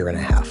last year and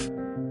a half.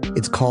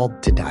 It's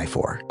called To Die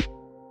For.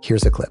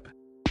 Here's a clip.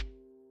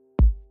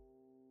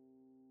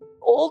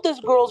 Old all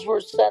these girls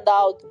were sent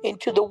out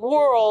into the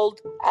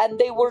world and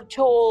they were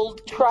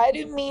told, try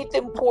to meet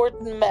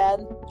important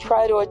men,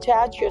 try to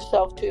attach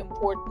yourself to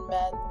important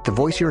men. The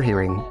voice you're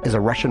hearing is a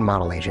Russian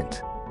model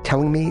agent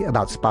telling me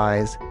about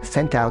spies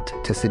sent out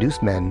to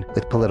seduce men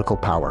with political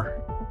power.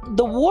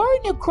 The war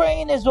in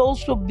Ukraine is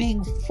also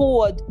being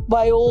fought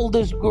by all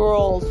these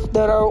girls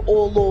that are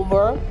all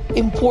over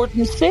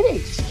important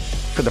cities.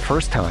 For the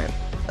first time,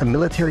 a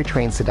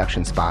military-trained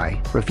seduction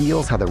spy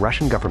reveals how the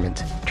Russian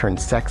government turned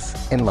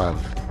sex and love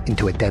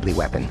into a deadly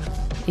weapon.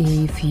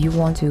 If you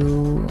want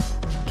to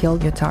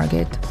kill your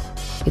target,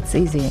 it's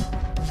easy.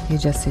 You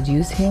just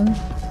seduce him,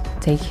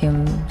 take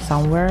him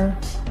somewhere,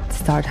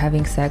 start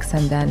having sex,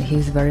 and then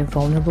he's very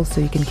vulnerable, so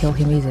you can kill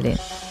him easily.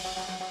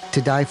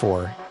 To Die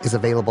For is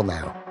available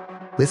now.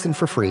 Listen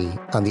for free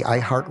on the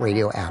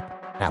iHeartRadio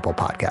app, Apple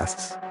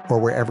Podcasts, or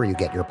wherever you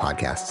get your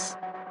podcasts.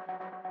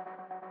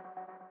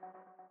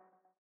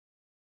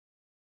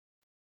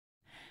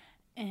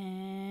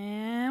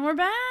 And we're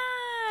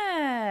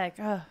back.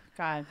 Oh,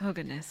 God. Oh,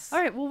 goodness. All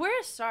right, well,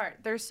 where to start?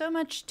 There's so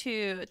much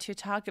to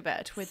talk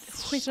about with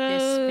this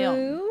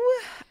film.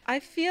 I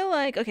feel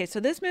like, okay, so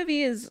this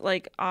movie is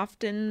like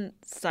often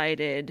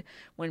cited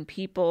when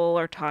people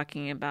are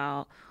talking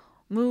about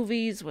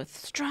movies with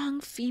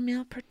strong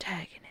female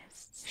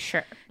protagonists.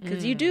 Sure.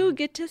 Because you do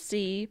get to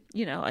see,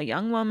 you know, a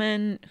young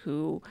woman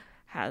who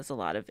has a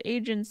lot of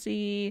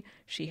agency.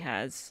 She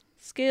has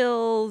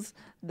skills.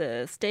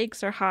 The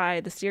stakes are high.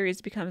 The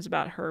series becomes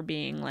about her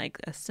being like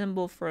a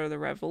symbol for the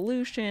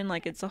revolution.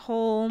 Like it's a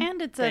whole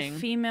And it's thing. a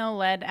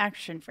female-led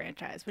action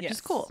franchise, which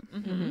is cool.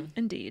 Mm-hmm.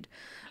 Indeed.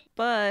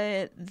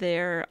 But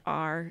there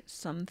are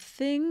some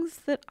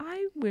things that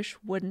I wish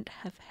wouldn't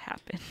have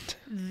happened.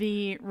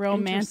 The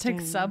romantic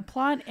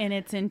subplot in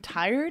its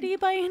entirety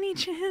by any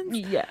chance?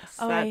 Yes,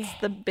 that's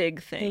the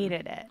big thing.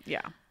 Hated it.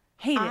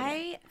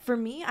 Yeah. For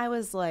me, I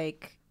was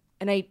like,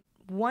 and I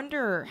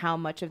wonder how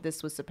much of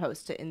this was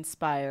supposed to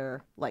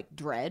inspire like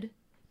dread.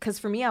 Because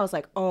for me, I was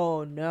like,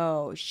 oh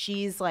no,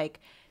 she's like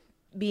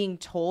being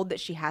told that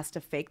she has to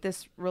fake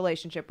this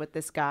relationship with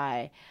this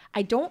guy.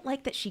 I don't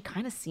like that she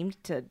kind of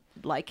seemed to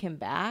like him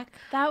back.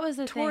 That was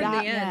the Toward thing. the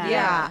end.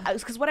 Yeah.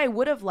 Because what I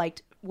would have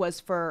liked was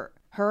for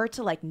her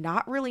to like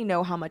not really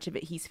know how much of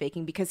it he's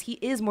faking, because he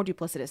is more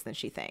duplicitous than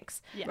she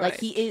thinks. Yeah. Like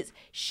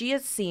she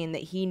has seen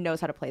that he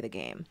knows how to play the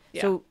game.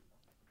 Yeah. So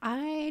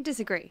I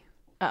disagree.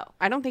 Oh,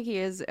 I don't think he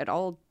is at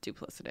all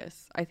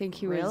duplicitous. I think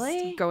he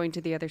was going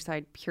to the other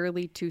side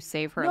purely to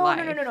save her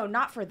life. No,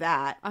 not for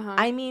that.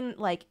 I mean,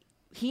 like,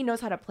 he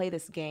knows how to play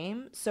this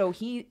game, so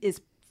he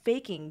is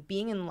faking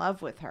being in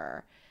love with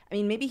her. I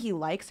mean, maybe he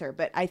likes her,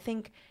 but I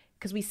think,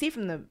 because we see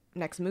from the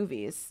next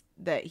movies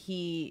that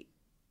he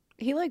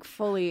like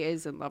fully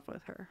is in love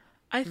with her.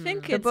 I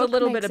think The it's a book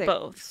little bit makes of it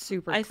both.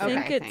 super I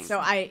think clear, it's so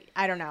I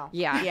don't know.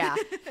 Yeah.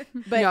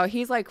 But no,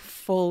 he's like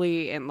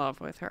fully in love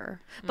with her.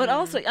 But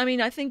also, I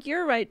mean, I think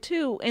you're right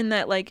too, in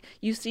that like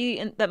you see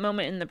in that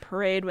moment in the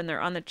parade when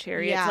they're on the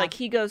chariots, Yeah. like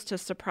he goes to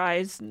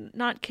surprise,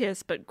 not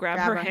kiss, but grab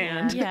her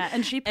hand. Yeah,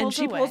 and she pulls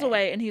pulls away.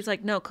 away, and he's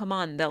like, "No, come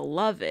on, they'll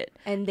love it."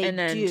 And they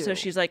then do. so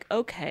she's like,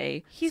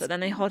 "Okay." So then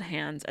they hold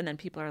hands, and then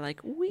people are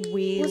like,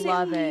 we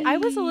love it. I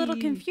was a little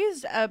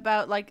confused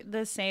about like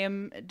the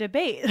same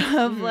debate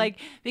of like,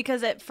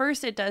 because at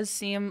first it does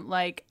seem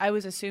like I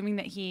was assuming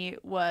that he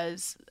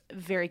was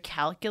very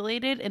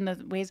calculated in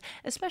the ways,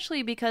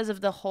 especially because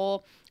of the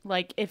whole,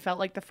 like, it felt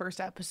like the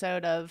first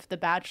episode of The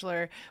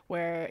Bachelor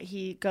where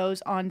he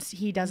goes on,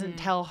 he doesn't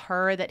tell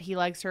her that he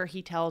likes her,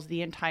 he tells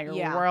the entire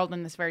world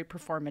in this very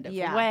performative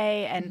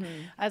way. And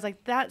I was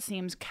like, that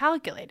seems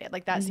calculated.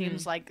 Like, that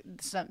seems like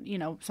some, you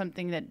know,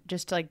 something that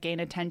just to like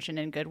gain attention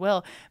and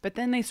goodwill. But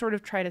then they sort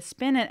of try to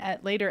spin it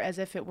at later as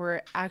if it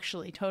were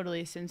actually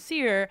totally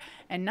sincere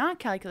and not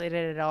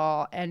calculated at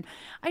all. And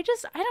I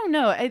don't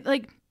know.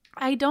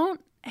 I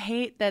don't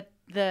hate that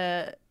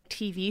the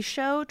TV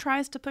show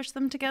tries to push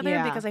them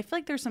together because I feel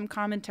like there's some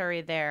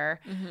commentary there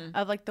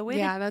of like the way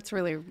that's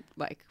really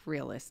like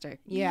realistic.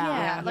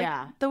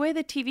 The way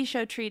the TV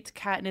show treats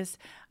Katniss,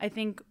 I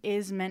think,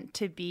 is meant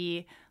to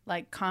be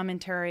like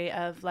commentary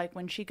of like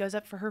when she goes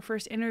up for her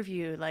first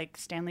interview, like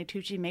Stanley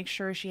Tucci makes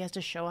sure she has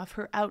to show off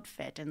her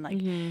outfit and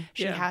like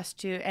she has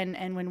to,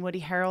 and when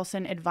Woody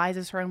Harrelson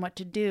advises her on what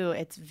to do,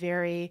 it's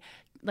very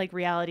like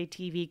reality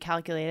TV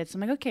calculated. So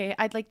I'm like, okay,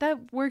 I'd like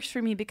that works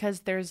for me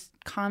because there's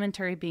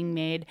commentary being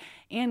made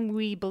and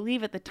we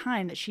believe at the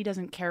time that she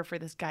doesn't care for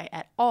this guy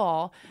at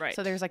all. Right.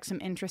 So there's like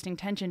some interesting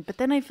tension. But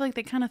then I feel like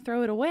they kind of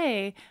throw it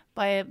away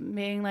by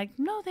being like,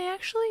 no, they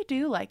actually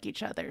do like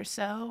each other.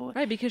 So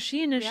right, because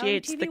she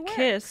initiates the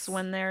kiss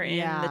when they're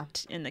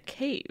in the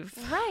cave.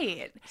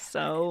 Right.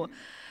 So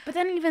but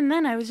then even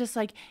then I was just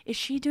like, is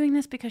she doing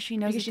this because she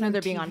knows they're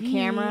being on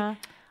camera?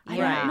 I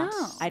don't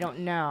know. I don't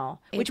know.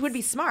 Which would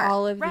be smart.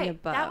 All of the Right.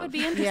 above. That would be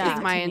interesting. Is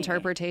my to me.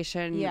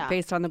 interpretation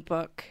based on the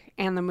book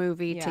and the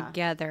movie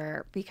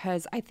together.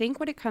 Because I think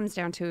what it comes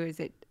down to is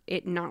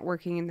it not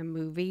working in the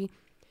movie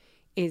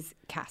is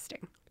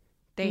casting.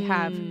 They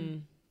have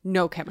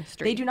no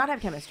chemistry. They do not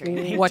have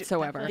chemistry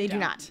whatsoever. They do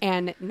not.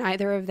 And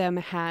neither of them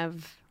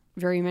have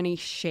very many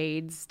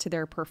shades to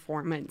their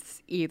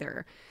performance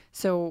either.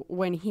 So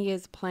when he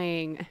is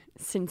playing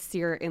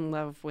sincere in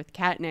love with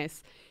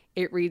Katniss,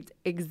 it reads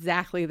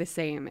exactly the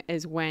same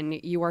as when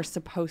you are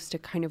supposed to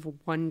kind of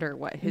wonder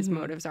what his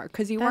motives are.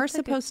 Because you are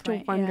supposed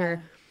to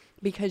wonder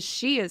because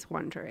she is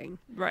wondering.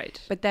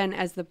 Right. But then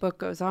as the book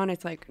goes on,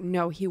 it's like,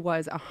 no, he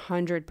was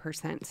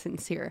 100%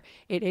 sincere.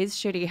 It is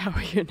shitty how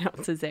he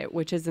announces it,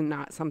 which is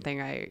not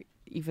something I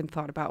even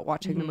thought about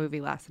watching the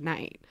movie last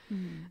night.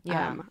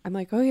 Yeah. I'm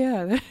like, oh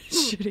yeah,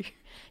 that's shitty.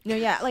 No,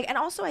 yeah, like, and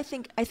also I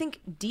think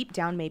deep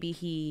down maybe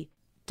he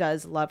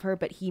does love her,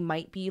 but he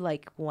might be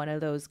like one of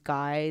those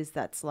guys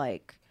that's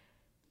like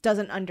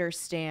doesn't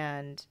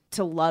understand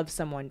to love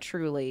someone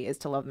truly is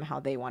to love them how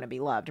they want to be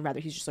loved, and rather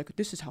he's just like,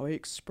 this is how I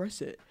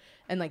express it,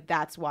 and like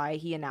that's why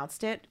he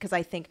announced it. Because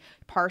I think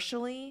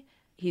partially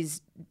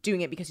he's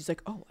doing it because he's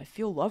like, oh, I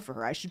feel love for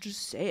her, I should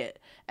just say it,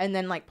 and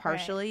then like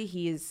partially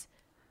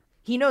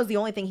he knows the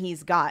only thing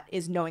he's got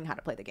is knowing how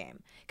to play the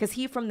game. Because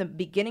he, from the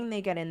beginning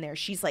they get in there,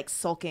 she's like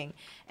sulking.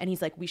 And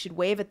he's like, we should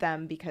wave at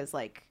them because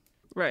like,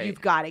 you've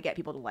got to get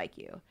people to like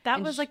you.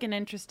 That was like an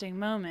interesting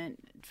moment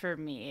for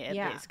me, at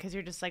least. Because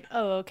you're just like,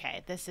 oh,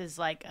 okay, this is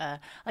like a,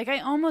 like I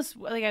almost,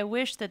 like I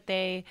wish that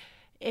they,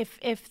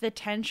 if the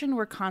tension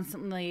were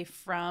constantly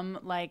from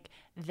like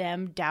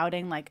them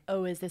doubting like,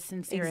 oh, is this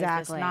sincere? Is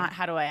this not?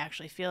 How do I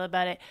actually feel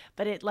about it?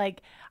 But it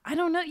like, I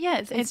don't know. Yeah,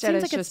 it seems like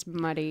it's just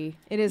muddy.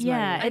 It is muddy.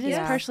 Yeah, it is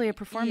partially a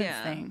performance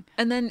thing.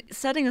 And then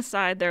setting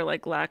aside their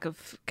like lack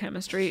of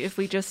chemistry, if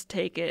we just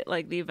take it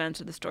like the events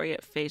of the story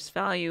at face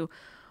value,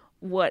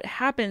 what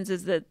happens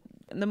is that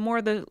the more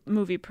the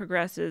movie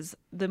progresses,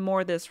 the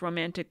more this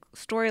romantic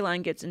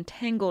storyline gets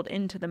entangled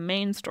into the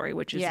main story,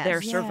 which is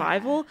their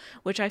survival,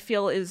 which I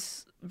feel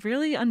is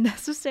really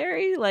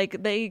unnecessary.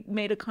 Like they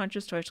made a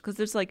conscious choice because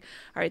there's like,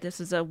 all right,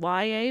 this is a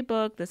YA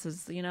book. This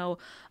is, you know,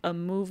 a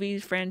movie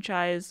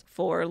franchise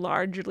for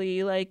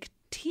largely like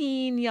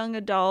teen, young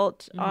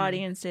adult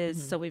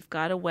audiences. So we've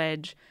got to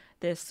wedge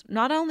this,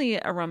 not only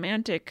a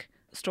romantic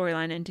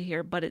storyline into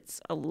here, but it's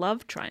a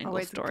love triangle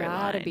storyline. It's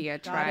gotta be a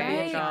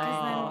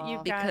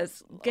triangle.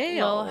 Because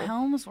Gale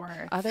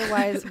Helmsworth.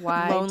 Otherwise,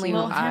 why do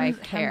I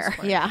care?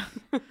 Yeah.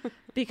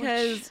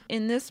 Because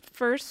in this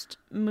first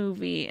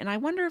movie, and I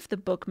wonder if the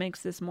book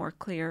makes this more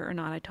clear or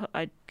not,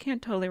 I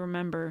can't totally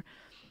remember,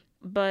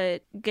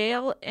 but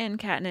Gale and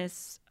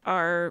Katniss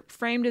are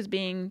framed as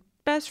being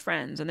best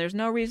friends, and there's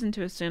no reason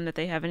to assume that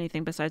they have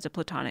anything besides a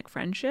platonic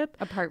friendship.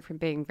 Apart from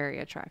being very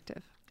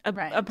attractive.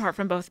 Apart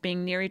from both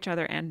being near each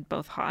other and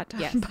both hot.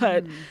 Yes.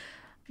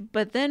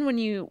 But then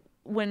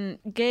when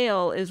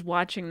Gale is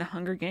watching the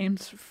Hunger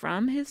Games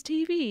from his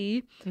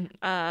TV,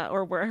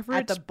 or wherever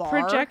at it's the bar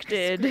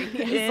projected,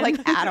 it's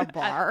like at a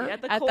bar,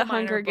 at the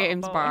Hunger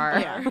Games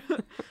bar.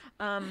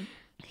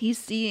 He's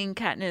seeing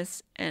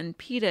Katniss and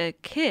Peeta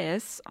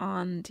kiss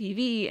on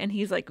TV, and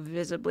he's like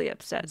visibly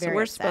upset. Very so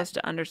we're upset. supposed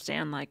to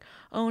understand like,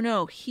 oh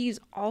no, he's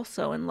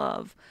also in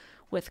love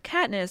with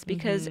Katniss,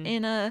 because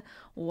in a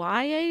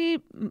YA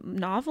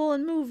novel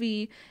and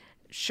movie,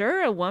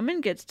 sure, a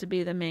woman gets to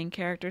be the main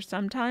character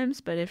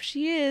sometimes, but if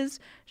she is,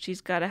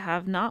 she's got to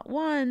have not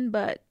one,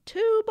 but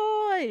two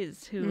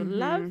boys who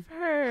love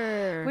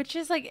her. Which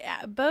is like,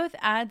 both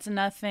adds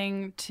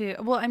nothing to,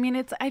 well, I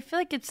mean, I feel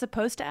like it's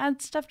supposed to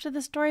add stuff to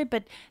the story,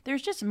 but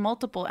there's just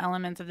multiple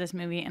elements of this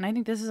movie, and I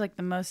think this is like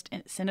the most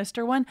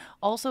sinister one.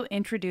 Also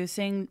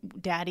introducing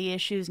daddy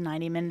issues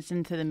 90 minutes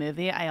into the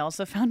movie, I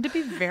also found to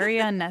be very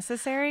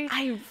unnecessary.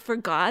 I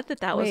forgot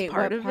that was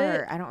part of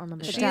it. I don't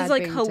remember. She's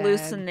like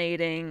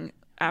hallucinating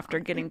after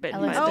getting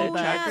bitten by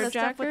the the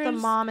stuff with the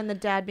mom and the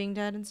dad being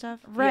dead and stuff.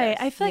 Right. Yes.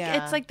 I feel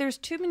like it's like there's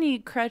too many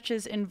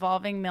crutches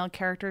involving male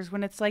characters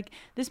when it's like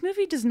this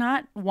movie does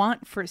not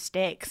want for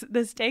stakes.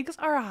 The stakes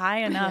are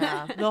high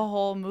enough the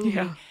whole movie.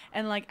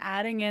 And like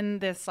adding in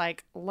this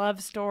like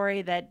love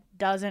story that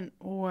doesn't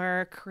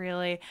work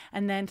really,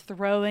 and then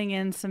throwing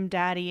in some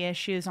daddy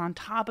issues on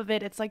top of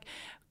it. It's like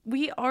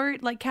we are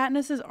like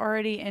Katniss is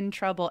already in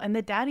trouble, and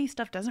the daddy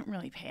stuff doesn't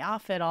really pay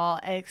off at all,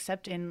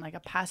 except in like a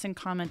passing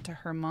comment to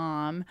her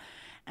mom.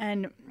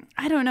 And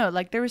I don't know,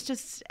 like there was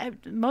just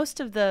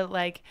most of the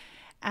like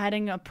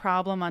adding a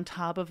problem on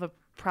top of a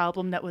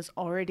problem that was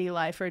already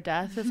life or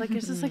death. It's like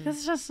it's just like this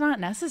is just not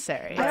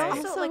necessary.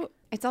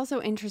 It's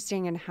also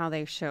interesting in how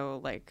they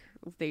show like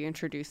they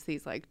introduce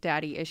these like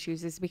daddy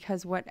issues is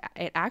because what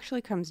it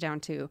actually comes down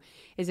to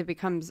is it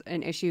becomes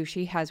an issue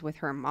she has with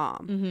her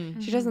mom.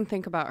 She doesn't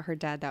think about her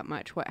dad that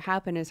much. What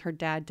happened is her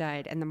dad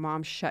died and the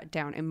mom shut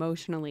down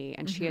emotionally,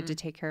 and she had to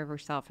take care of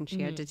herself, and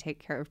she had to take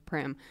care of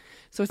Prim.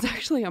 So it's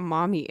actually a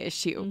mommy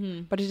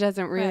issue, but it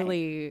doesn't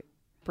really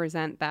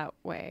present that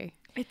way.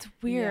 It's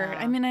weird.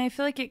 I mean, I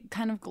feel like it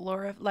kind of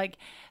like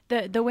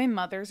the way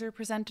mothers are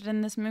presented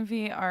in this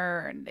movie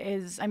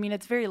is I mean,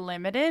 it's very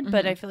limited,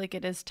 but I feel like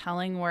it is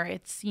telling where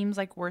it seems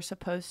like we're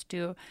supposed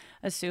to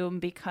assume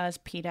because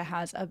Peeta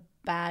has a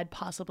bad,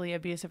 possibly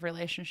abusive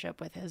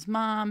relationship with his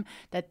mom,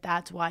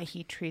 that's why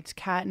he treats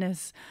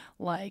Katniss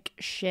like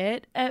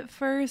shit at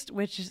first,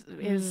 which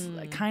is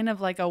kind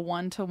of like a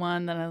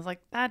one-to-one that I was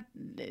like, that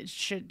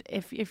should,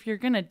 if you're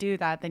gonna do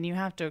that, then you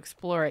have to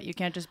explore it. You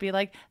can't just be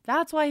like,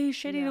 that's why he's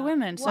shitty to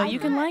women, so you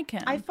can like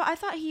him. I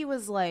thought he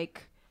was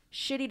like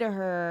shitty to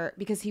her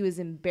because he was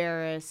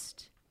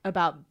embarrassed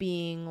about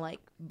being like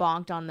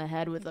bonked on the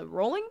head with a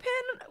rolling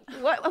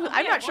pin.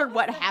 I'm not sure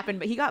what happened,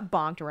 but he got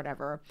bonked or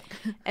whatever.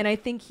 And I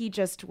think he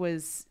just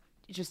was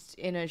just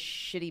in a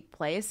shitty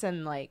place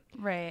and like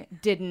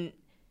didn't.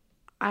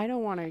 I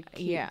don't want to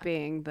keep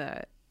being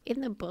the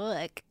in the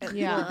book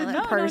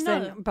No,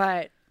 person,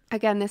 but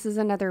again, this is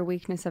another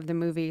weakness of the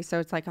movie. So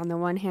it's like on the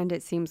one hand,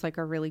 it seems like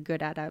a really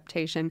good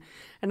adaptation.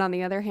 And on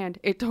the other hand,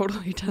 it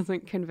totally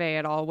doesn't convey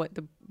at all what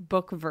the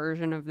book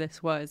version of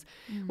this was,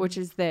 which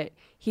is that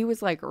he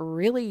was like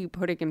really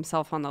putting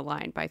himself on the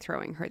line by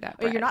throwing her that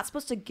bread. You're not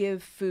supposed to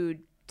give food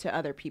to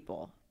other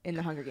people in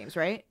the Hunger Games,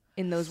 right?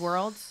 In those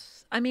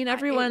worlds. I mean,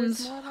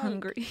 everyone's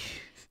hungry.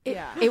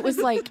 It was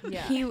like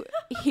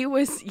he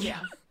was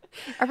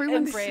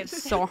everyone's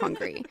so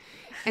hungry.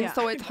 And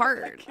so it's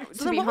hard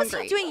So to be then what was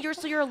hungry. he doing?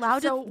 So you're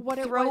allowed to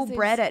throw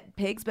bread at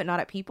pigs, but not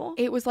at people?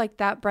 It was like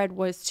that bread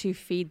was to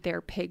feed their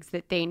pigs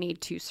that they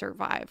need to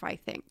survive, I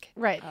think.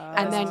 Right.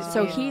 And then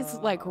so he's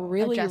like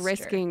really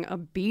risking a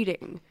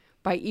beating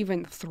by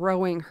even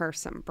throwing her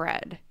some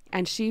bread.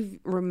 And she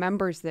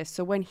remembers this.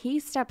 So when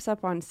he steps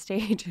up on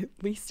stage, at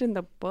least in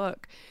the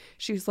book,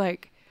 she's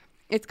like,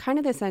 it's kind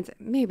of the sense,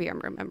 maybe I'm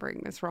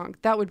remembering this wrong.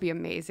 That would be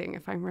amazing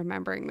if I'm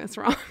remembering this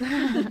wrong.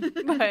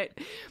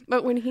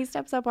 But when he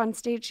steps up on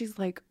stage, she's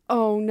like,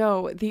 oh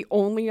no, the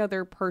only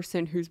other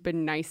person who's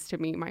been nice to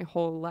me my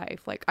whole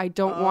life. Like, I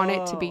don't want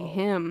it to be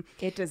him.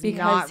 It does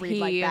not read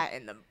like that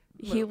in the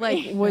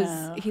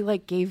movie. He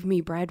like gave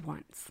me bread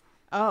once.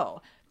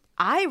 Oh,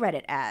 I read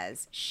it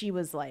as she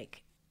was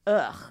like,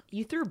 ugh,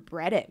 you threw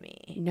bread at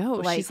me.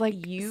 No, she's like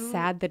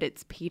sad that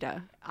it's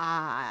pita.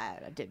 I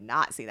did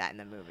not see that in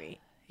the movie.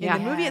 In the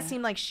movie, it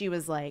seemed like she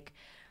was like,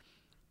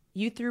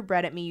 you threw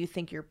bread at me, you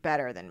think you're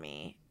better than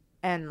me.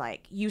 And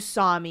like, you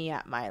saw me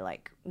at my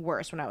like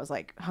worst when I was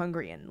like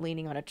hungry and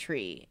leaning on a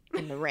tree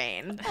in the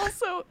rain.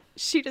 Also,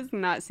 she does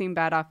not seem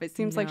bad off. It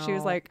seems like she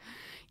was like,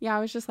 yeah,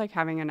 I was just like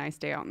having a nice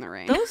day out in the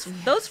rain.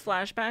 Those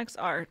flashbacks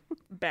are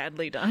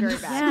badly done. Very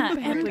bad.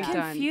 Yeah, and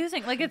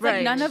confusing. Like, it's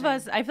like none of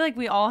us, I feel like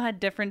we all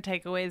had different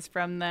takeaways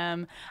from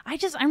them.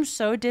 I'm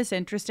so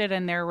disinterested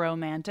in their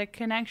romantic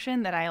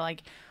connection that I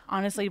like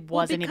honestly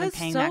wasn't even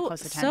paying that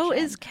close attention. So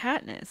is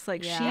Katniss.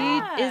 Like,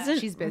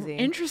 she's busy,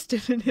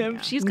 interested in him.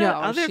 Yeah. She's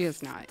got other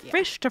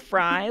fish to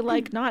fry,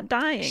 like not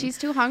dying. She's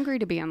too hungry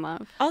to be in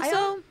love.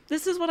 Also,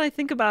 this is what I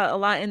think about a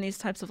lot in these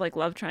types of like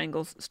love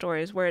triangle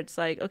stories, where it's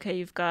like, okay,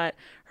 you've got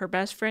her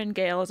best friend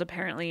Gail is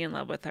apparently in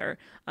love with her.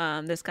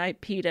 This guy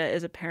Peta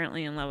is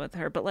apparently in love with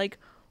her. But like,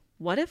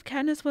 what if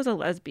Katniss was a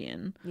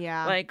lesbian?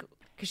 Yeah. Like,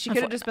 because she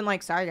could have just been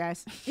like, sorry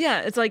guys. Yeah,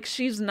 it's like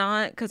she's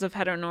not because of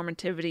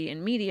heteronormativity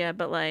in media,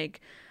 but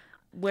like,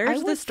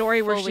 where's the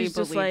story where she's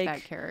just like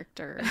that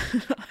character?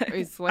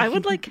 I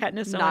would like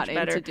Katniss so much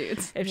better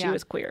dudes. if she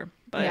was queer.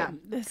 But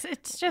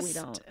it's just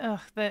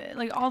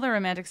like all the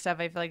romantic stuff.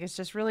 I feel like it's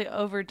just really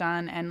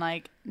overdone and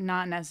like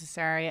not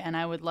necessary. And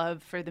I would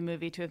love for the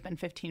movie to have been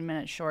 15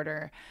 minutes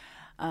shorter.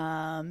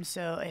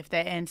 So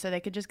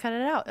they could just cut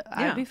it out.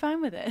 I'd be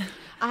fine with it.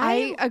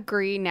 I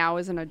agree now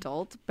as an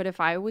adult, but if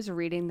I was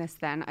reading this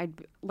then,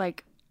 I'd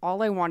like.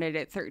 All I wanted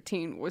at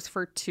 13 was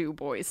for two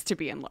boys to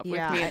be in love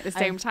with me at the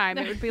same time.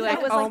 It would be like,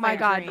 oh my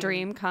God,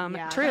 dream come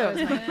true. That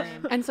was my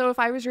dream. And so if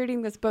I was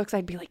reading this book,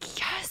 I'd be like,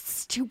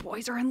 yes, two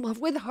boys are in love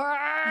with her.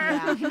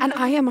 And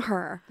I am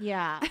her.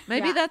 Yeah.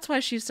 Maybe that's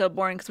why she's so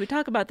boring, because we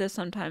talk about this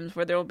sometimes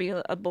where there will be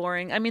a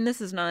boring, I mean,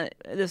 this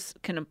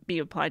can be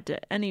applied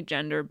to any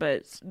gender,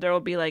 but there will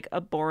be like a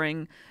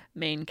boring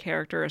main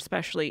character,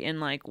 especially in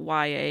like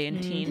YA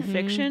and teen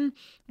fiction,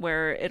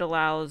 where it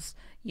allows,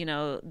 you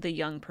know, the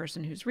young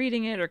person who's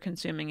reading it or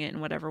consuming it in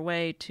whatever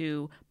way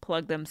to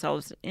plug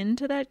themselves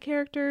into that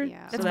character.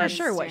 Yeah. That's for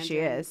sure what she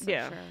is.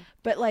 Yeah. Sure.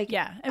 But like,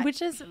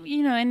 which is,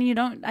 you know, and you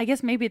don't, I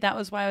guess maybe that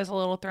was why I was a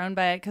little thrown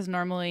by it, because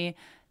normally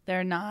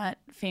they're not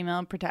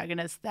female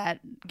protagonists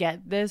that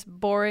get this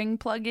boring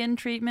plug-in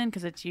treatment,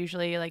 because it's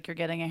usually like you're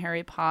getting a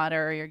Harry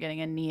Potter or you're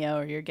getting a Neo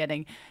or you're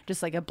getting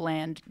just like a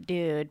bland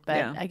dude.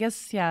 But I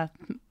guess,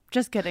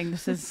 just kidding.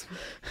 This is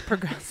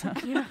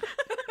progressive.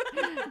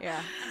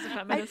 Yeah.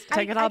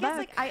 Take it all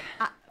back.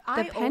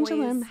 The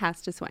pendulum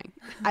has to swing.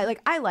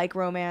 I like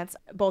romance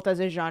both as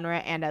a genre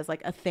and as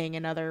like a thing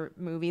in other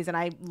movies, and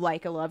I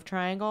like a love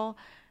triangle.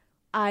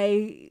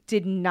 I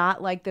did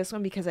not like this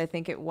one because I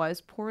think it was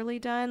poorly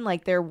done.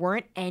 Like, there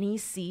weren't any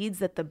seeds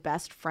that the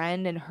best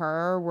friend and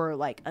her were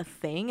like a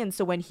thing, and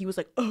so when he was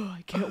like, "Oh,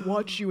 I can't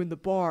watch you in the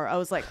bar," I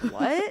was like,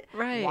 "What?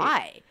 Right?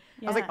 Why?"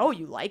 I was like, "Oh,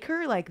 you like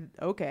her? Like,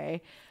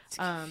 okay." It's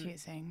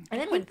confusing.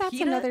 And then I think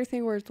that's another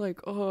thing where it's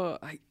like, oh,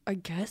 I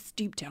guess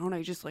deep down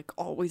I just like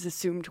always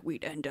assumed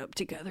we'd end up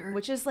together,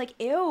 which is like,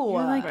 ew.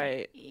 Like,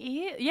 right?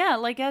 Yeah,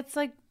 like it's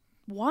like,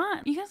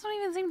 want? You guys don't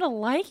even seem to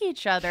like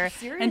each other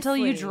until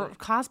you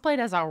cosplayed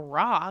as a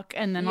rock,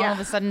 and then all of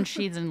a sudden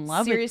she's in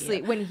love with you.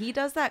 Seriously, when he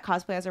does that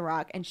cosplay as a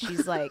rock and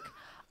she's like,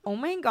 oh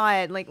my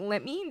God, like,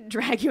 let me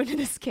drag you into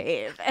this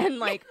cave. And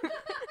like,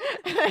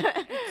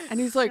 and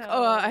he's like,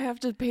 oh, I have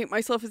to paint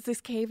myself as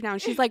this cave now.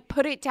 And she's like,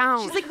 put it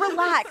down. She's like,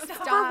 relax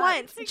for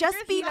once.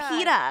 Just be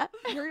PETA.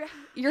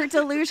 You're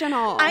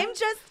delusional. I'm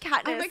just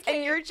Katniss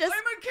and you're just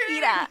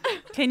PETA.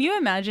 Can you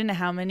imagine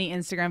how many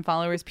Instagram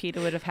followers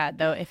PETA would have had,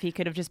 though, if he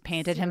could have just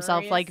painted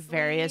himself like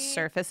various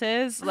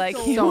surfaces? Like,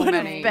 he would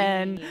have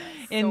been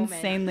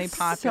insanely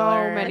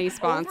popular. So many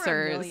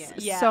sponsors.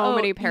 Yeah. So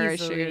many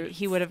parachutes. Easily.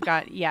 He would have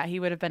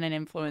been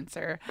an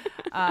influencer.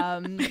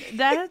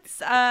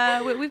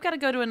 We've got to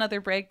go to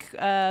another break.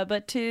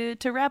 But to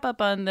wrap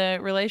up on the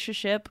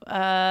relationship,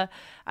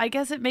 I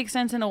guess it makes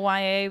sense in a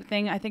YA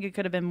thing. I think it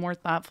could have been more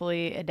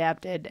thoughtfully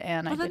adapted,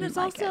 and I didn't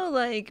like it. Also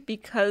like,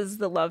 because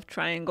the love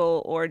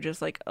triangle or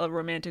just like a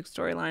romantic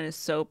storyline is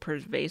so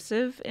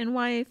pervasive in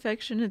YA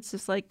fiction, it's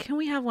just like, can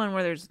we have one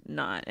where there's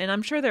not? And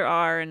I'm sure there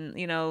are, and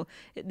you know,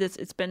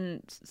 it's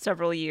been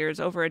several years,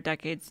 over a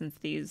decade since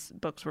these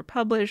books were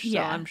published, so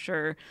I'm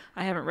sure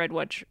I haven't read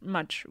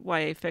much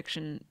YA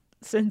fiction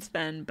since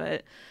then,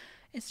 but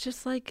it's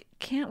just like,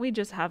 can't we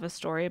just have a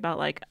story about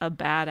like a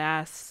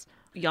badass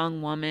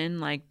young woman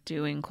like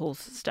doing cool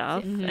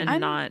stuff and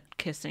not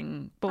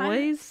kissing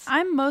boys?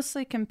 I'm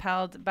mostly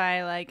compelled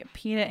by like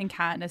PETA and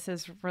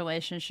Katniss's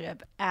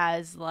relationship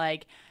as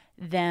like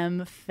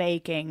them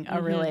faking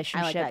a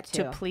relationship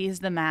to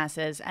please the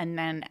masses, and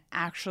then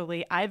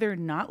actually either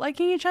not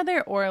liking each other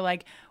or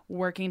like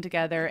working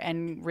together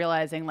and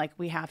realizing like,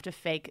 we have to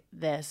fake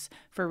this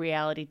for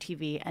reality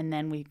TV, and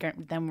then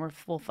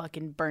we'll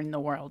fucking burn the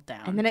world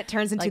down. And then it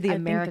turns into like, the I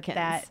Americans.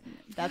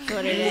 That's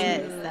what it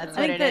is. That's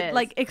what I think it is.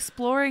 Like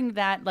exploring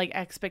that like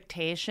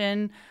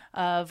expectation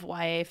of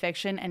YA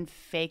fiction and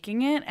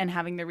faking it and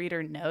having the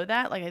reader know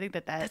that, like, I think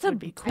that would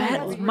be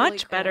cool.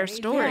 Much better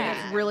story.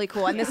 Yeah, it's really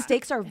cool. And the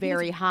stakes are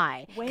very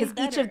high because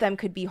each of them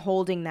could be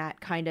holding that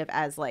kind of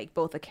as like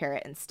both a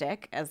carrot and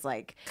stick, as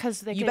like,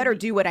 you better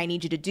do what I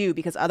need you to do,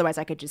 because otherwise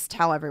I could just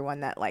tell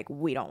everyone that like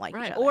we don't like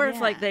each other. Or if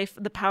like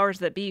the powers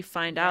that be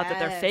find out that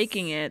they're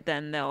faking it,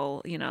 then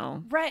they'll, you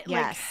know,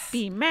 like,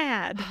 be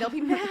mad. They'll be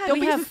mad. They'll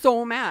be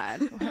so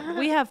mad.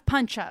 We have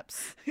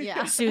punch-ups,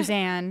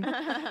 Suzanne.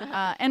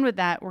 And with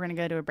that, we're going to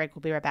go to a break.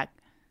 We'll be right back.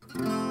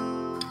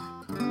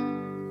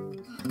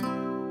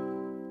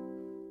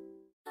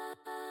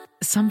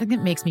 Something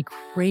that makes me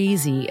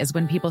crazy is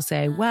when people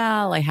say,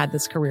 well, I had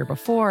this career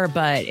before,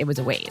 but it was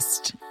a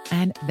waste.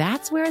 And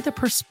that's where the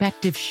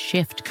perspective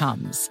shift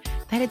comes,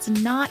 that it's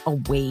not a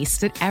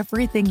waste, that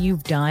everything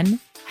you've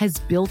done has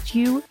built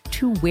you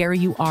to where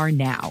you are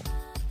now.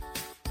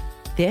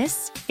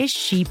 This is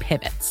She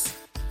Pivots,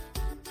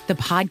 the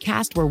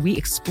podcast where we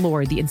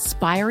explore the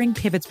inspiring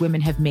pivots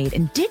women have made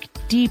and dig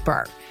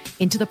deeper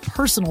into the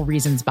personal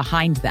reasons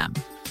behind them.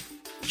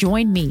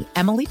 Join me,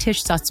 Emily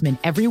Tish Sussman,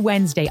 every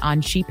Wednesday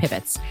on She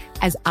Pivots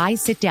as I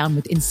sit down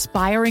with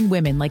inspiring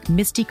women like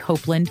Misty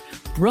Copeland,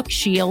 Brooke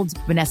Shields,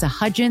 Vanessa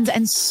Hudgens,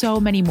 and so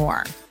many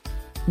more.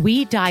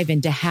 We dive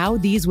into how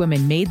these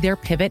women made their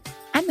pivot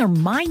and their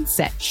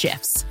mindset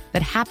shifts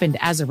that happened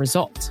as a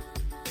result.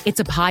 It's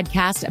a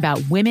podcast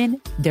about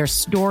women, their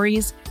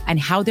stories, and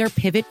how their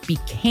pivot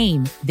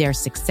became their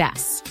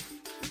success.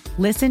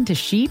 Listen to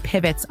She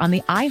Pivots on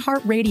the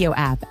iHeartRadio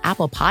app,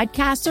 Apple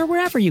Podcasts, or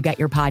wherever you get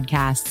your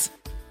podcasts.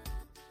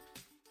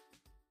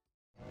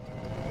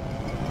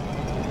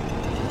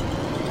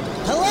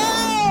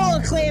 Hello,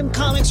 acclaimed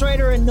comics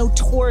writer and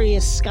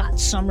notorious Scott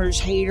Summers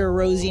hater,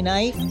 Rosie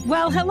Knight.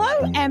 Well,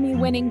 hello,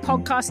 Emmy-winning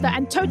podcaster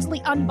and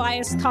totally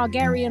unbiased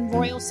Targaryen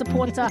royal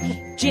supporter,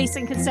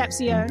 Jason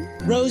Concepcion.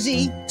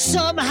 Rosie,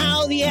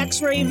 somehow the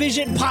X-Ray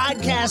Vision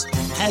podcast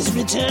has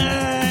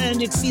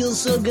returned. It feels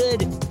so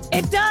good.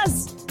 It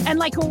does. And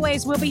like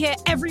always, we'll be here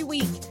every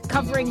week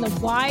covering the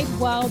wide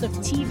world of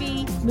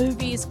TV,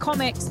 movies,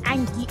 comics,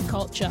 and geek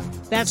culture.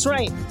 That's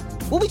right.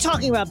 We'll be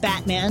talking about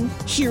Batman,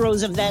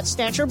 heroes of that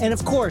stature, and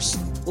of course,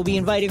 we'll be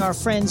inviting our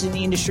friends in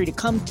the industry to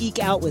come geek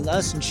out with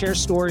us and share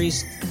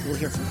stories. We'll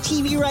hear from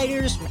TV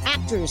writers, from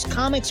actors,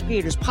 comics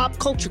creators, pop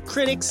culture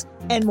critics,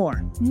 and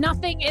more.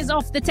 Nothing is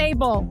off the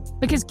table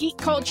because geek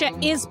culture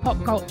is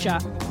pop culture,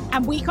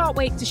 and we can't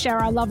wait to share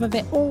our love of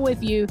it all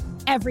with you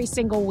every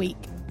single week.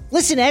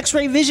 Listen to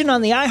X-Ray Vision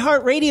on the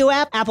iHeartRadio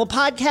app, Apple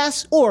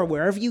Podcasts, or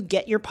wherever you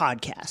get your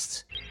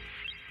podcasts.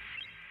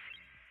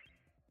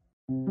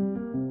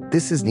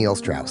 This is Neil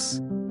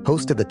Strauss,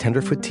 host of the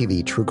Tenderfoot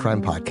TV true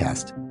crime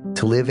podcast,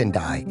 To Live and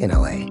Die in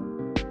LA.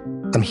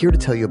 I'm here to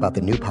tell you about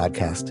the new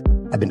podcast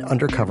I've been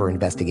undercover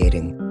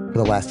investigating for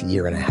the last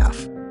year and a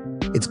half.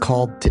 It's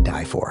called To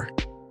Die For.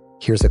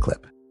 Here's a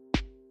clip.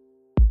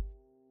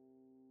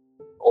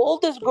 All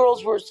these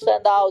girls were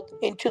sent out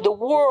into the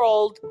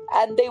world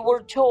and they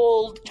were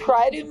told,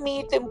 try to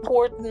meet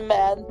important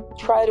men,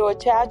 try to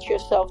attach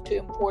yourself to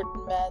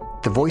important men.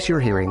 The voice you're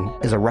hearing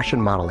is a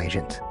Russian model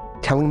agent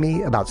telling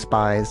me about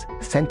spies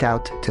sent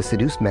out to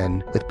seduce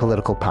men with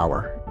political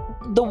power.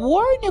 The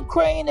war in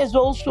Ukraine is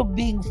also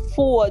being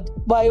fought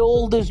by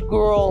all these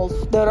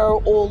girls that are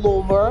all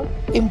over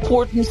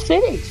important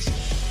cities.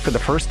 For the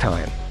first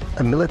time,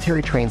 a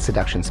military-trained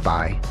seduction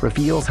spy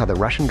reveals how the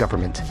Russian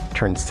government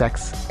turned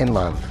sex and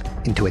love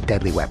into a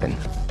deadly weapon.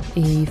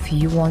 If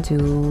you want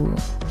to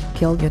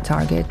kill your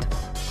target,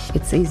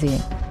 it's easy.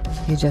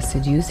 You just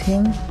seduce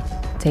him,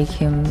 take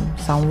him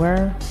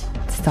somewhere,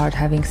 start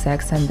having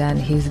sex, and then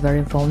he's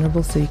very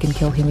vulnerable, so you can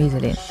kill him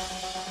easily.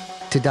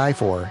 To Die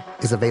For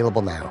is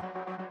available now.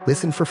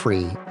 Listen for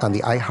free on the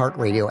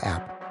iHeartRadio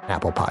app,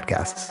 Apple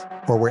Podcasts,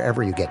 or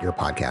wherever you get your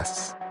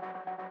podcasts.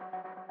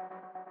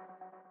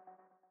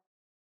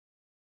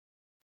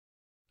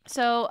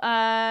 So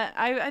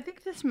I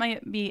think this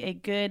might be a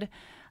good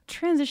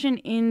transition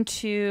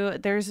into,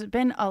 there's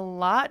been a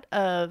lot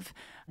of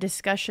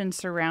discussion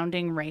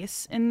surrounding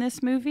race in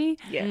this movie.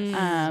 Yes.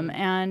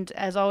 And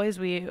as always,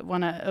 we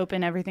want to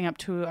open everything up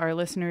to our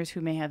listeners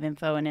who may have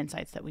info and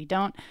insights that we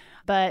don't.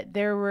 But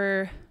there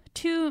were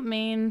two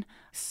main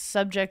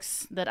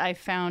subjects that I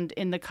found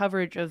in the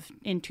coverage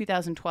in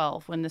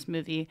 2012 when this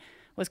movie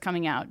was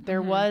coming out.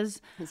 There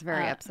was... It's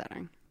very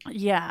upsetting.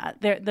 Yeah.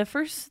 The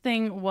first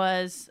thing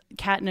was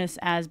Katniss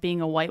as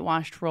being a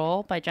whitewashed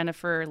role by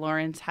Jennifer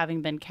Lawrence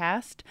having been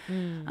cast.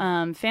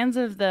 Fans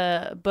of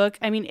the book,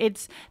 I mean,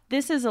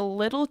 this is a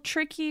little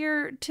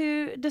trickier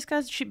to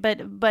discuss,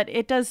 but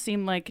it does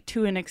seem like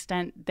to an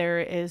extent there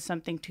is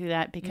something to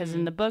that because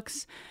in the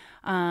books,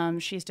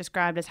 she's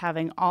described as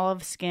having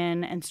olive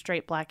skin and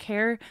straight black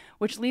hair,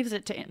 which leaves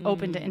it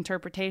open to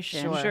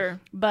interpretation. Sure.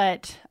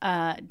 But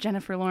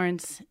Jennifer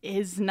Lawrence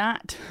is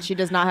not. She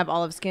does not have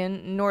olive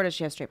skin, nor does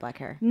she have straight black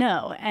hair.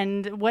 No,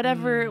 and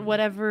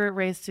whatever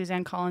race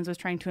Suzanne Collins was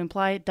trying to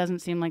imply, it doesn't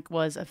seem like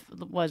was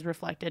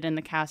reflected in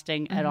the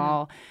casting at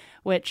all,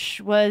 which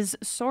was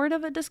sort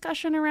of a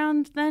discussion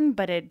around then,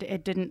 but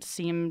it didn't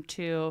seem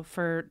to,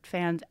 for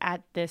fans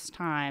at this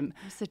time,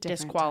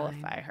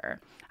 disqualify her.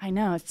 I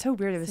know, it's so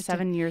weird. It was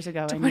 7 years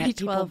ago.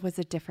 2012 was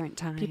a different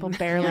time. People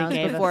barely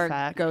gave before a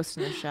fuck. Ghost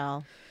in the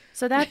Shell.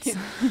 So that's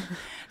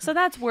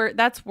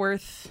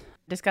worth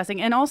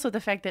discussing, and also the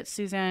fact that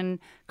Suzanne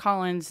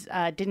Collins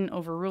didn't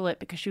overrule it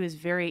because she was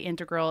very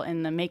integral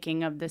in the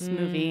making of this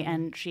movie,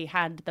 and she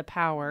had the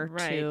power to.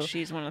 Right,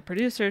 she's one of the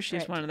producers.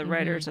 She's one of the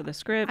writers of the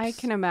scripts. I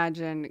can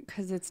imagine,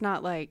 because it's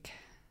not like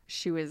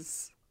she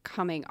was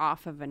coming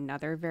off of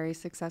another very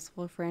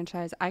successful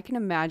franchise. I can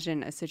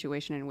imagine a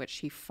situation in which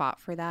she fought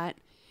for that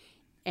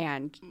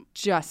and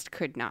just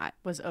could not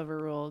was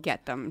overruled,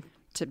 get them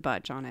to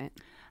budge on it.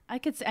 I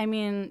could say, I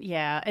mean,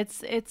 yeah,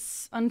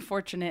 it's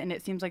unfortunate, and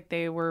it seems like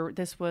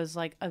this was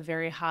like a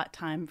very hot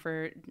time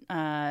for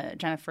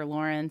Jennifer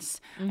Lawrence.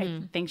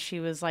 I think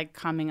she was like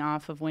coming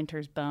off of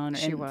Winter's Bone.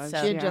 She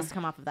had just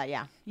come off of that,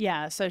 yeah.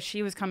 Yeah, so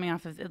she was coming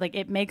off of, like,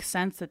 it makes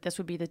sense that this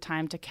would be the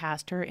time to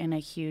cast her in a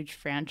huge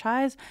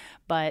franchise,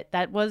 but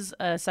that was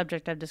a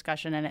subject of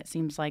discussion, and it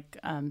seems like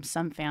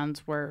some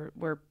fans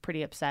were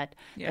pretty upset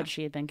that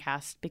she had been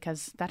cast,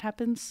 because that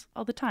happens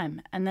all the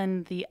time. And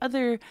then the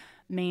other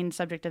main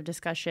subject of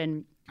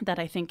discussion that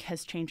I think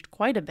has changed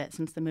quite a bit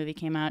since the movie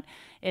came out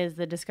is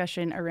the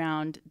discussion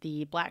around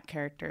the black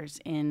characters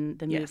in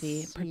the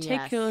movie,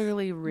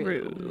 particularly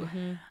Rue.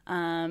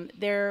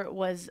 There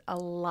was a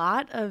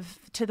lot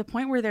to the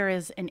point where there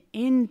is an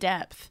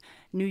in-depth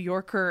New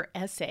Yorker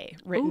essay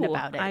written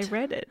about it. I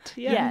read it.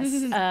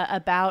 Yes,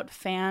 about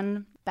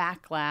fan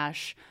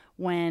backlash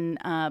when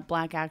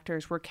black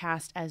actors were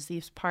cast as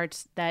these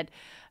parts that,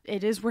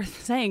 it is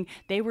worth saying,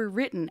 they were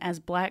written as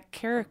black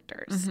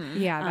characters.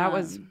 Yeah, that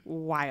was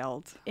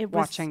wild.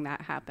 Watching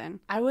that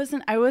happen. I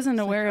wasn't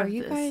aware of Are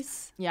you this.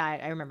 guys? Yeah,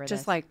 I remember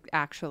just this. like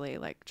actually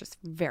like just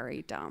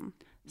very dumb.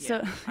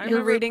 So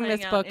you're reading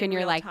this book and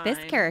you're like, this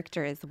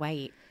character is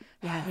white.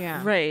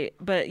 Yeah. Right.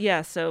 But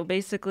yeah, so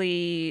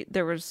basically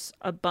there was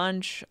a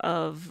bunch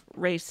of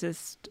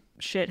racist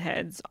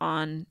shitheads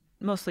on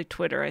mostly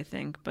Twitter, I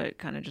think, but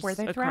kind of just Where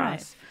they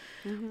across.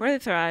 thrive. Where they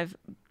thrive,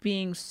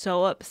 being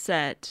so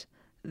upset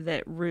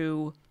that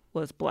Rue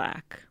was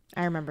black.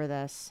 I remember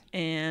this.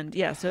 And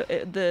yeah, so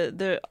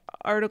the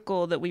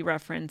article that we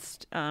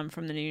referenced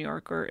from the New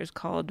Yorker is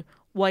called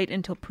White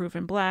Until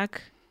Proven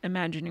Black,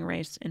 Imagining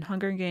Race in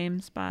Hunger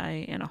Games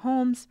by Anna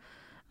Holmes.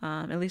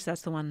 At least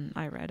that's the one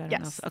I read. I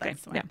don't know. Okay,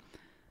 yeah.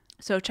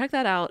 So check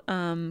that out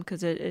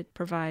because it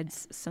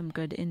provides some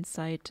good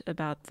insight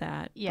about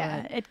that.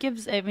 Yeah, it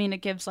gives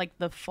like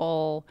the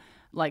full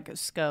like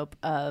scope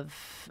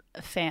of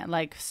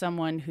like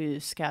someone who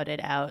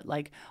scouted out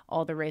like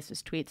all the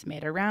racist tweets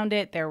made around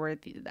it. There were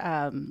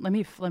let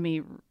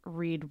me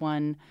read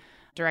one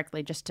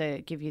directly just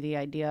to give you the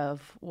idea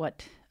of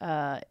what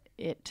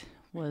it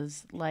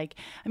was like.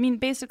 I mean,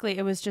 basically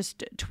it was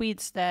just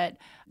tweets that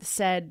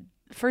said,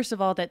 first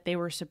of all, that they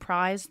were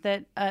surprised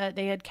that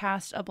they had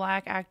cast a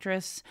black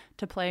actress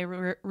to play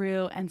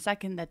Rue, and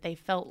second, that they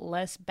felt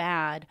less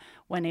bad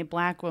when a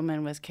black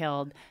woman was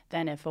killed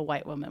than if a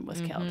white woman was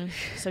killed.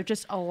 So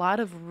just a lot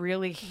of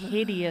really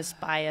hideous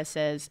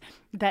biases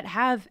that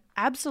have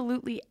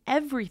absolutely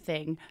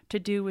everything to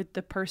do with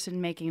the person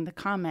making the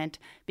comment,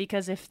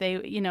 because if they,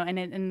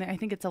 and I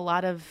think it's a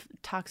lot of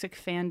toxic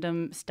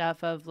fandom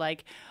stuff of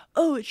like,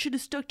 oh, it should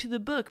have stuck to the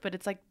book, but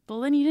it's like,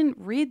 well, then you didn't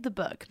read the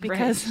book,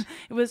 because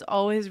it was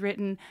always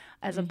written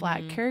as a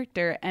black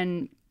character.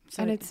 And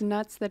so it's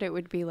nuts that it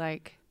would be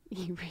like,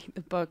 you read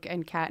the book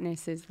and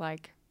Katniss is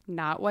like,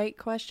 not white,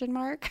 question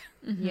mark.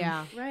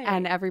 Yeah. Right.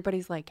 And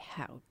everybody's like,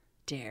 how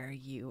dare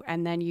you?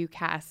 And then you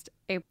cast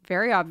a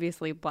very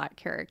obviously black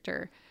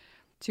character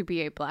to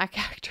be a black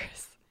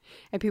actress.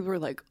 And people were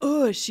like,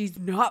 oh, she's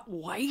not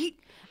white?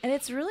 And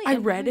it's really... I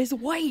read as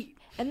white.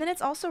 And then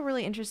it's also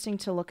really interesting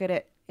to look at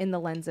it in the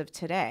lens of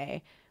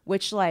today,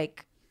 which,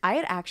 like, I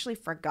had actually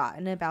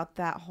forgotten about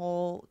that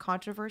whole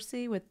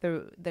controversy with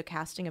the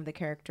casting of the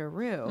character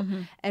Rue.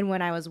 And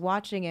when I was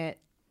watching it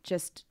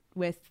just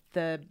with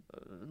the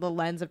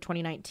lens of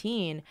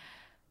 2019,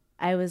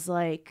 I was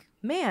like,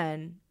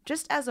 man,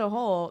 just as a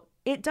whole,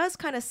 it does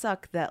kind of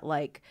suck that,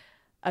 like,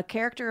 a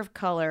character of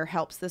color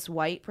helps this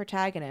white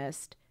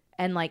protagonist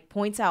and, like,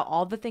 points out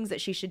all the things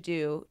that she should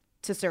do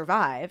to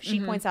survive. She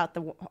points out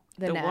the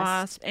nest.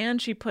 Wasp,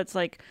 and she puts,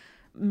 like,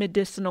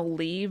 medicinal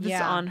leaves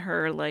on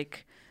her,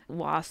 like,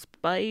 wasp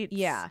bites.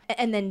 Yeah.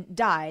 And then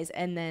dies,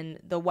 and then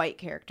the white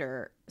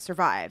character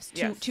survives.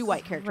 Two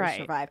white characters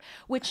survive,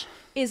 which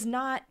is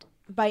not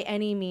by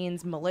any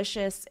means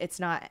malicious. It's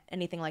not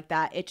anything like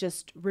that. It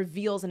just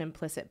reveals an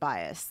implicit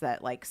bias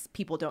that, like,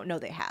 people don't know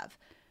they have,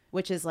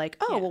 which is like,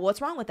 oh, well,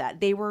 what's wrong with that?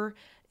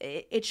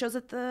 It shows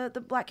that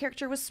the black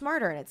character was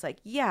smarter, and it's like,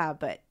 yeah,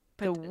 but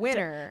the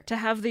winner to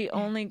have the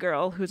only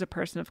girl who's a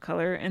person of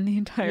color in the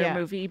entire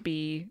movie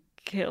be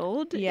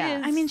killed.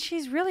 I mean,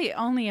 she's really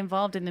only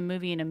involved in the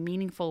movie in a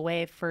meaningful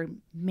way for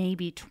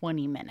maybe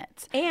 20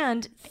 minutes,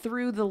 and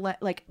through the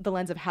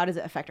lens of how does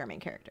it affect our main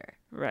character.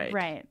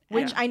 Right.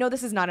 Which I know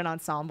this is not an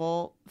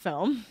ensemble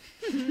film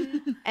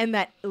and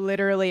that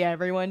literally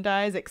everyone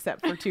dies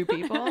except for two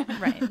people.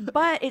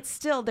 But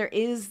there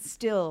is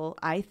still,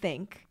 I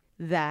think,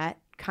 that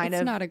kind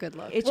it's of not a good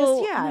look. It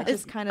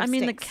just kind of the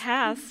stinks.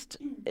 cast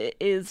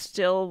is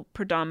still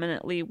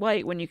predominantly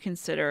white when you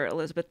consider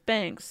Elizabeth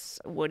Banks,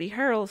 Woody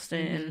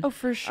Harrelson, oh,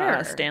 for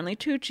sure, Stanley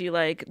Tucci,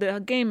 like the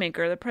Game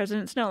Maker, the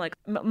President Snow. Like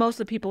most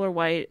of the people are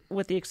white,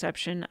 with the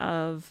exception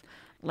of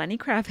Lenny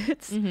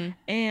Kravitz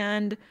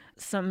and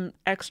some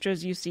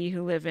extras you see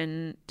who live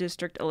in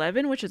District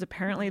 11, which is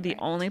apparently the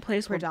only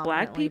place where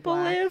black people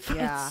live.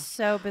 Yeah. It's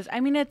so bizarre.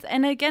 I mean,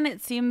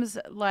 it seems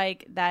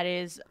like that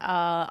is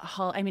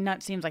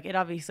it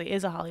obviously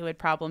is a Hollywood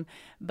problem,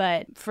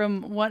 but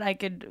from what I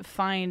could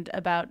find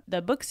about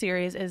the book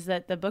series is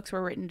that the books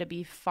were written to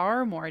be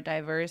far more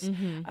diverse.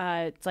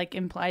 It's like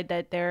implied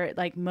that they're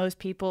like most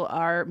people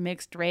are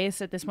mixed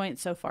race at this point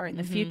so far in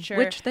the future,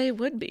 which they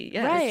would be.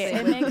 Yes.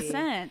 Right. It makes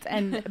sense.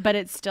 But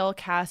it's still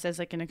cast as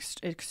like an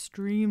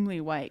extremely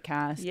white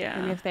cast. Yeah.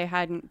 And if they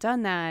hadn't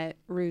done that,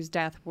 Rue's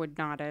death would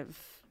not have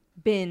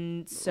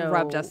been so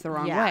rubbed us the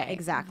wrong way.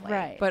 Exactly.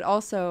 Right. But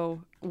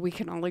also, we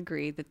can all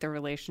agree that the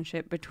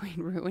relationship between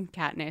Rue and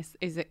Katniss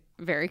is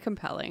very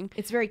compelling.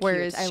 It's very cute.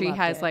 Whereas she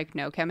has it. like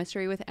no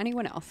chemistry with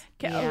anyone else.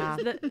 Yeah.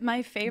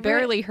 My favorite,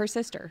 barely her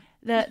sister.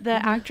 The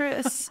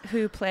actress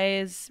who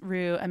plays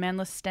Rue,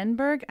 Amanda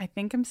Stenberg. I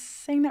think I'm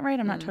saying that right.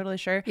 I'm not totally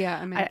sure.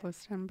 Yeah, Amanda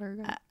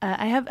Stenberg.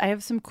 I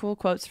have some cool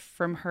quotes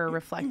from her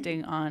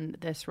reflecting on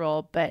this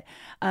role, but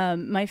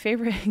my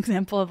favorite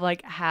example of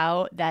like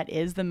how that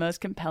is the most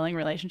compelling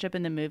relationship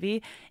in the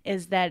movie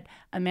is that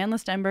Amanda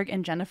Stenberg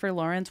and Jennifer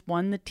Lawrence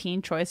won the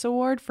Teen Choice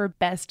Award for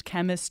Best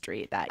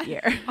Chemistry that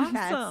year.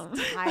 Awesome.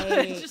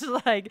 It's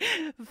just like,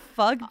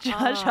 fuck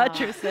Josh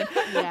Hutcherson.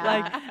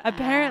 Like,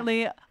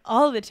 apparently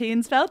all the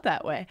teens felt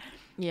that way.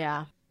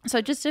 Yeah. So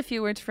just a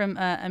few words from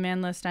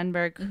Amanda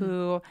Stenberg,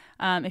 who,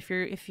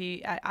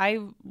 I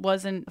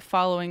wasn't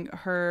following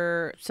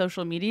her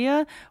social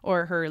media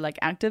or her like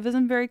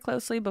activism very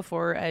closely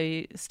before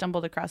I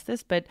stumbled across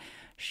this, but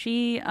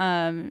she,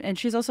 and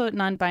she's also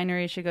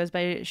non-binary. She goes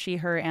by she,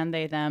 her, and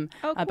they, them,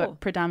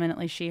 but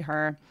predominantly she,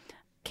 her.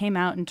 Came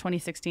out in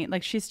 2016.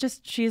 Like she's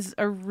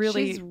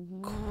really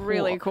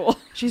cool.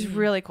 She's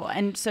really cool.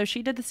 And so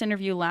she did this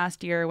interview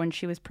last year when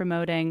she was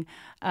promoting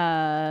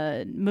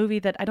a movie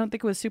that I don't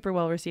think was super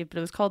well received, but it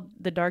was called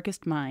The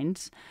Darkest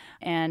Minds.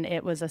 And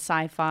it was a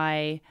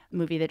sci-fi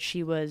movie that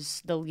she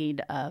was the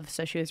lead of.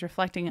 So she was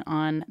reflecting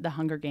on the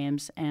Hunger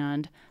Games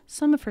and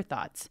some of her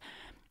thoughts.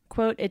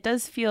 Quote, "It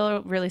does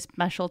feel really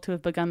special to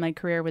have begun my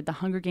career with the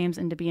Hunger Games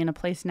and to be in a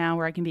place now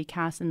where I can be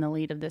cast in the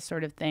lead of this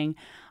sort of thing.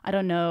 I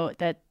don't know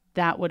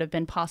that would have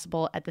been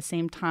possible at the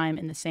same time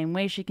in the same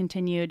way," she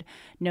continued,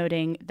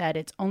 noting that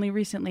it's only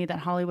recently that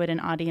Hollywood and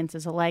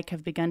audiences alike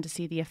have begun to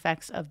see the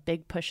effects of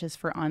big pushes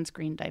for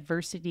on-screen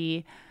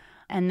diversity.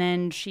 And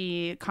then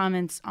she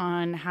comments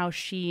on how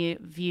she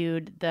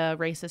viewed the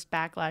racist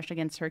backlash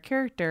against her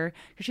character,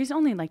 because she's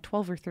only like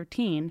 12 or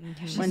 13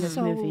 when this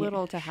so movie...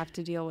 little to have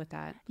to deal with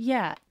that.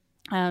 Yeah.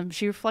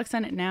 She reflects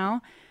on it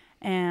now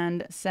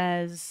and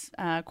says,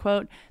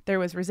 quote, "There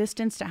was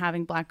resistance to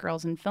having black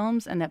girls in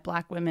films and that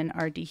black women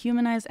are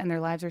dehumanized and their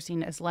lives are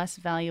seen as less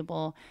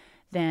valuable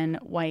than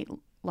white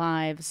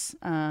lives.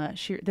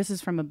 This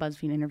is from a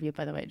BuzzFeed interview,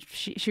 by the way.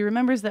 She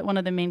remembers that one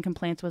of the main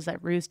complaints was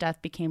that Rue's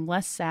death became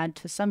less sad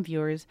to some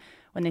viewers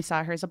when they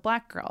saw her as a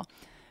Black girl.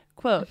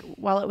 Quote,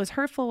 "While it was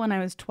hurtful when I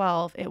was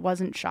 12, it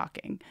wasn't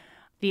shocking.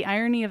 The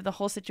irony of the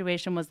whole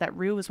situation was that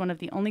Rue was one of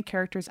the only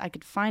characters I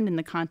could find in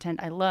the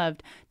content I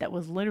loved that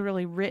was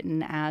literally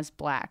written as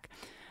Black."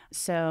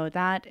 So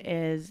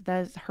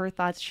that's her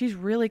thoughts. She's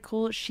really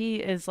cool. She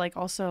is like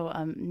also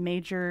a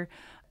major...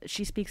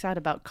 She speaks out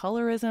about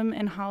colorism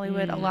in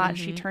Hollywood a lot.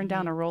 She turned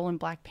down a role in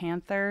Black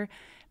Panther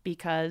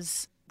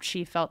because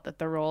she felt that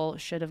the role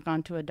should have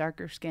gone to a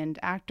darker skinned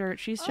actor.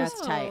 She's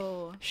just tight.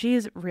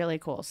 She's really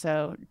cool.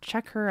 So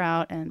check her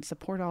out and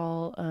support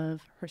all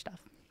of her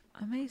stuff.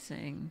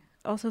 Amazing.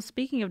 Also,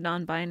 speaking of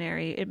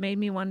non-binary, it made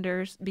me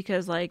wonder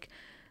because like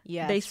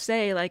they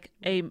say like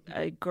a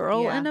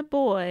girl and a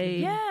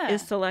boy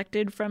is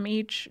selected from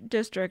each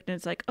district, and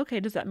it's like, okay,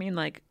 does that mean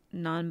like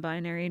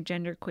non-binary,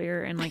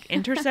 genderqueer, and like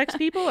intersex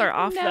people are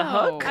off the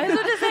hook? I was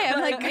about to say, I'm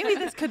like, maybe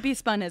this could be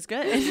spun as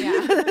good.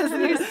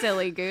 You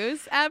silly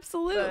goose.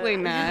 Absolutely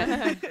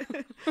not.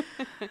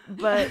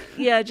 But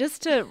yeah,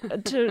 just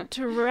to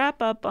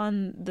wrap up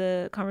on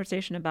the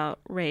conversation about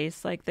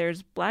race, like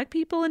there's Black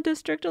people in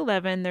District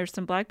 11, there's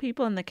some Black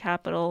people in the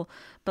Capitol,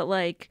 but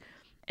like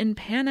in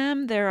Pan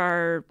Am there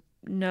are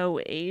no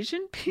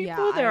Asian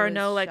people. There are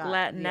no like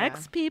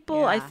Latinx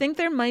people. I think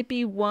there might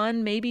be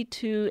one, maybe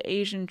two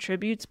Asian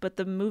tributes, but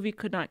the movie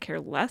could not care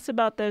less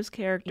about those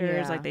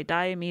characters. Like they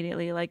die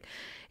immediately. Like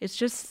it's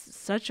just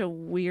such a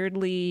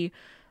weirdly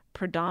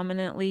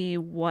predominantly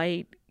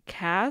white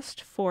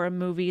cast for a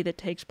movie that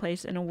takes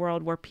place in a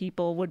world where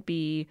people would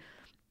be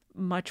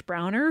much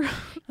browner.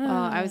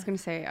 I was going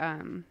to say,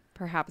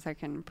 perhaps I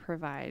can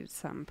provide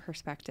some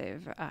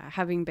perspective,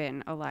 having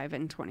been alive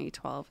in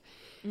 2012.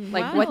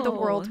 Like what the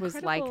world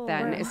was like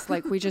then is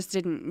like we just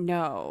didn't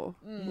know.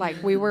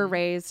 Like we were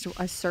raised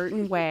a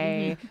certain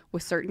way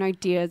with certain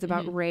ideas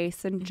about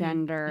race and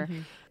gender.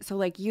 So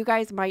like you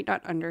guys might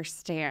not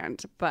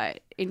understand,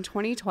 but in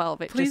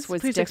 2012 it just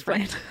was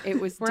different. Explain.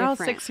 It was We're all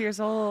different. 6 years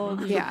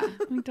old. Yeah.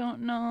 We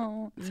don't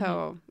know.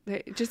 So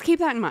just keep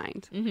that in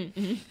mind.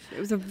 It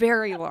was a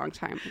very long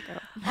time ago.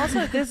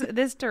 Also,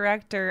 this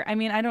director, I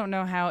mean, I don't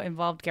know how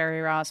involved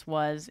Gary Ross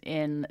was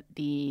in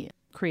the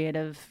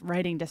creative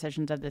writing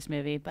decisions of this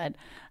movie, but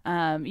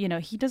you know,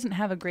 he doesn't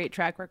have a great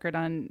track record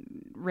on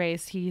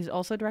race. He's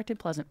also directed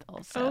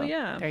Pleasantville. So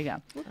there you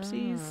go.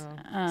 Whoopsies.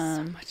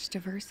 So much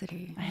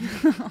diversity. I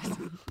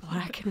know.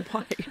 Black and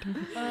white.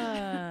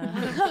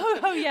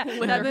 Oh yeah,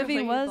 that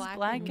movie was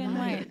black and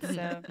white.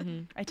 So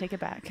I take it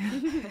back.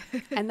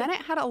 And then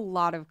it had a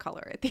lot of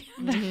color at the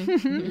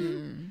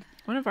end.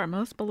 One of our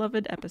most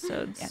beloved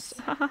episodes. Yes.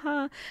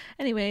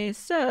 Anyway,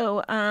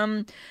 so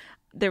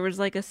there was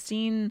like a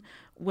scene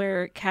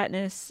where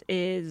Katniss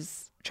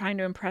is trying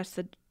to impress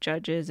the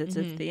judges. It's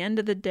at the end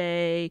of the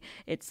day.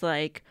 It's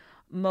like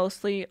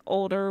mostly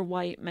older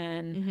white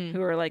men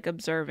who are like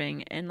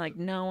observing, and like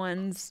no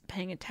one's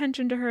paying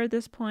attention to her at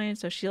this point.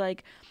 So she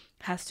like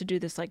has to do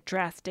this like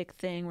drastic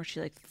thing where she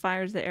like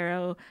fires the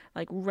arrow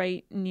like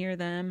right near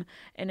them.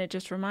 And it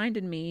just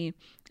reminded me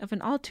of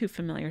an all too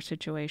familiar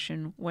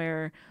situation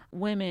where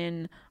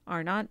women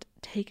are not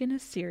taken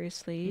as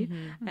seriously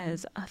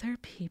as other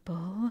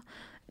people,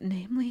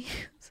 namely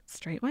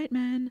straight white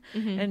men.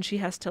 And she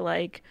has to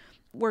like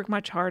work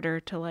much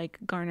harder to like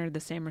garner the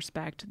same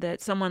respect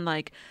that someone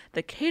like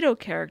the Kato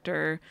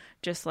character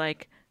just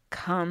like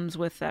comes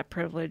with that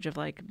privilege of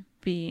like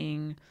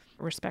being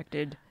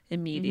respected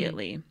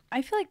immediately.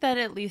 I feel like that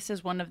at least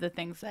is one of the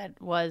things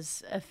that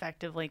was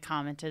effectively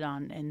commented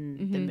on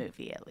in the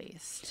movie, at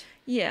least.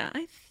 Yeah,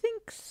 I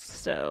think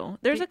so.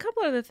 There's a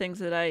couple other things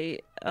that I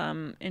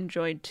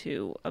enjoyed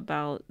too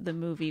about the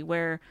movie,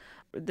 where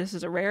this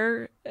is a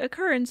rare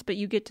occurrence, but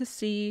you get to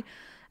see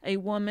a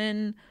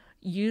woman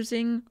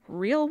using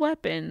real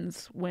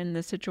weapons when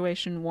the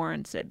situation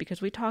warrants it,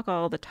 because we talk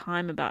all the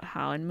time about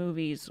how in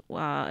movies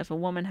if a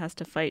woman has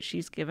to fight,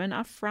 she's given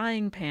a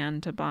frying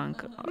pan to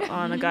bonk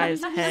on a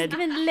guy's head.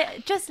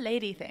 Just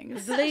lady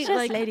things. Just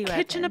like lady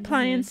kitchen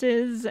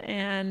appliances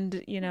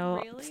and you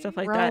know stuff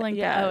like Rolling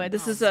that. Yeah, it's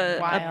this is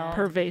a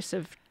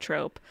pervasive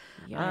trope.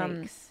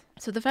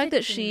 So the fact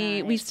that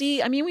we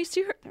see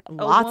her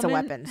lots of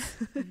weapons.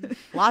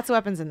 Lots of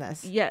weapons in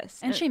this.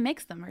 Yes. And she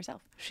makes them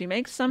herself. She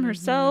makes some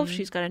herself.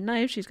 She's got a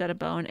knife. She's got a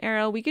bow and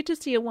arrow. We get to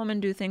see a woman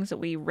do things that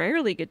we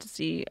rarely get to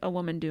see a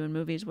woman do in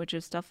movies, which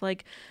is stuff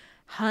like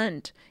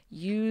hunt,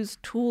 use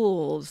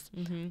tools,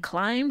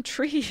 climb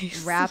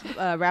trees, wrap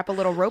a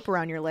little rope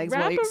around your legs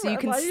so you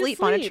can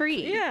sleep on a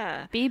tree.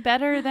 Yeah, be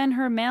better than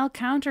her male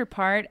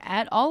counterpart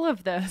at all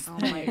of those. Oh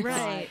my god!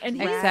 Right,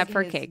 and except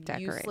for cake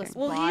decorating.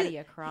 Body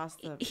across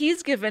the.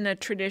 He's given a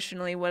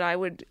traditionally what I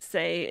would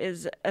say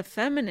is a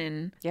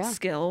feminine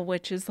skill,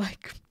 which is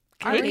like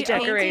cake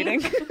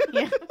decorating.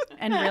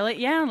 And really,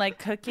 like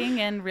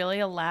cooking and really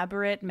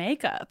elaborate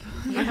makeup.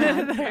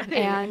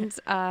 And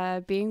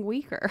being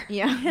weaker.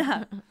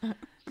 Yeah.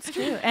 It's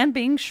true. And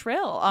being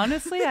shrill.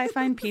 Honestly, I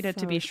find Peeta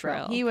to be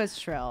shrill. He was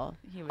shrill.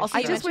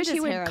 I just wish he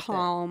would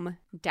calm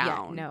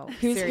down. Yeah, no,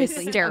 He's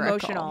seriously,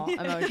 hysterical.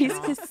 Emotional. He's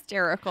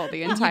hysterical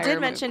the entire You did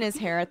movie. mention his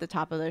hair at the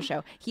top of the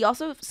show. He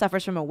also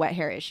suffers from a wet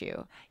hair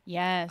issue.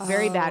 Yes.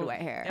 Very bad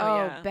wet hair.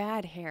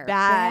 Bad hair.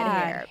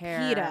 Bad hair.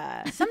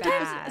 PETA.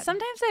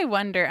 Sometimes I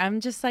wonder, I'm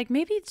just like,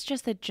 maybe it's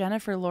just that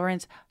Jennifer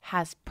Lawrence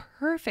has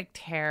perfect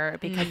hair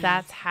because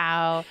that's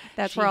how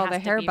That's she where all has the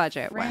to hair be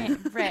budget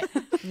went. Right.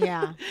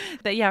 Yeah.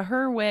 That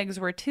her wigs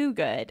were too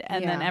good,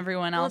 and then Yeah.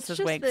 everyone Well, it's else's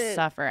just wigs that-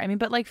 suffer. I mean,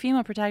 but like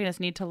female protagonists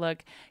need to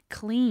look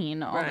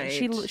clean. Right.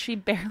 She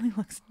barely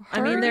looks.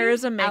 I mean, there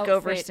is a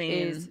makeover Outfit scene.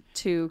 is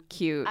too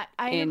cute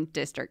in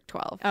District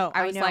 12. Oh,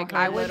 I was know. like, Her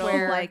I would little,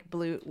 wear like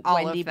blue all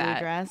Wendy of blue that.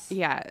 dress.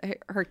 Yeah,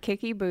 her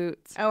kicky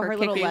boots. Oh, her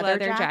little kicky leather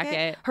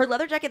jacket. Her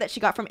leather jacket that she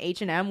got from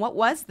H&M. What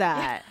was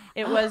that?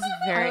 It was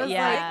very I was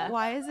like,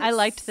 why is it I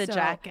liked the so-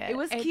 jacket. It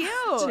was It's cute.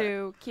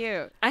 too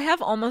cute. I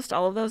have almost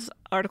all of those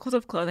articles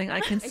of clothing I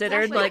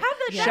considered Exactly. like I have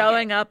the jacket.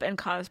 showing up and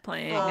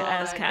cosplaying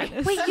as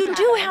Katniss. Wait, you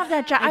do have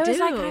that jacket? I was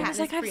do.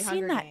 like, I've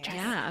seen that jacket.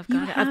 Yeah, I've You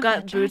got it. have I've got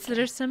that boots jacket.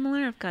 that are similar.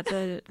 I've got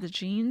the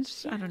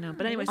jeans. I don't know,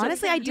 but anyway.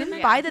 Honestly, I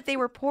didn't buy that they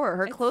were poor.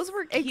 Her clothes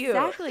were cute.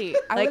 Exactly.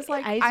 I was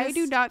like, I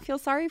do not feel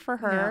sorry for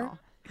her.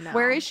 No.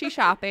 Where is she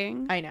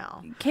shopping? I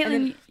know.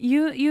 Caitlin,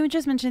 you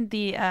just mentioned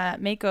the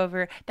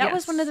makeover. That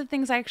was one of the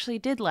things I actually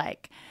did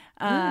like.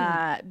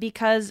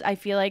 Because I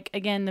feel like,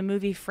 again, the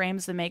movie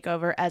frames the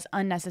makeover as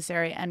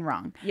unnecessary and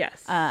wrong.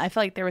 Yes. I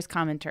feel like there was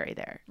commentary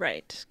there.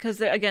 Right.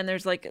 Because, again,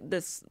 there's like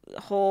this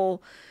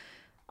whole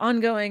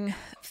ongoing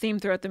theme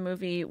throughout the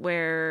movie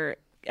where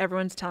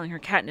everyone's telling her,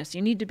 Katniss,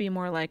 you need to be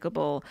more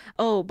likable.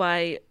 Oh,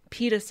 by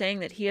PETA saying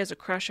that he has a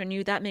crush on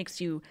you, that makes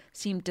you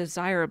seem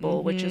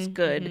desirable, which is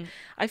good.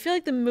 I feel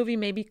like the movie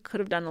maybe could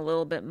have done a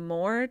little bit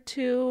more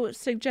to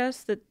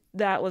suggest that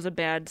that was a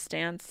bad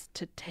stance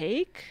to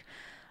take.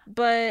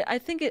 But I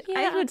think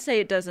I would say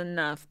it does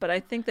enough. But I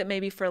think that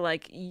maybe for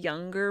like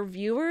younger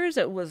viewers,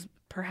 it was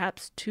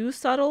perhaps too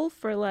subtle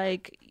for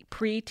like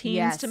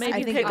preteens to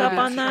maybe pick up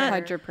on that.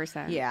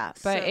 100%. Yeah.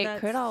 But So it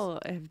could all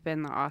have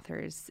been the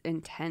author's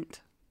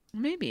intent.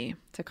 Maybe.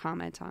 To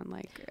comment on,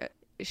 like,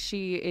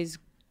 she is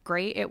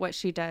great at what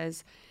she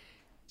does.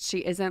 She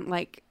isn't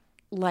like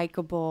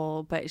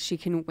likable, but she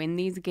can win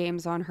these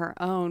games on her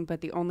own. But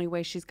the only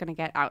way she's going to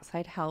get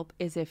outside help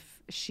is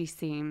if she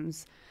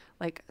seems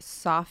like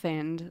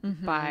softened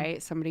by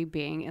somebody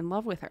being in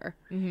love with her.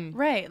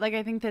 Right. Like,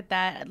 I think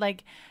that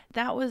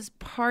was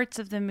parts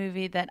of the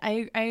movie that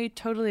I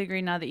totally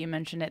agree now that you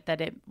mention it,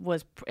 that it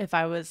was, if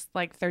I was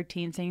like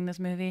 13 seeing this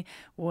movie,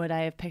 would I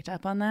have picked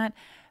up on that?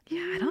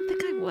 Yeah, I don't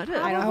think I would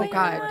have. Oh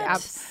God,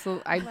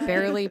 absolutely. I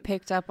barely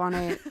picked up on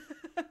it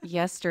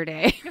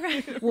yesterday.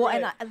 Well,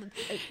 and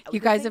you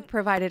guys have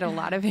provided a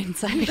lot of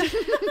insight.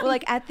 well,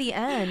 like at the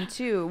end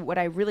too, what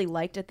I really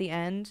liked at the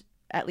end,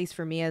 at least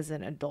for me as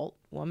an adult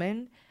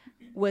woman,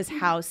 was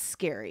how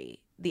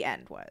scary the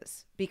end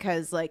was,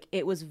 because like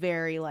it was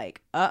very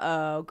like,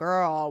 uh-oh,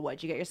 girl,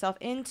 what'd you get yourself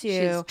into?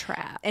 She's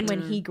trapped. And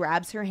when he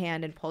grabs her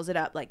hand and pulls it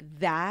up like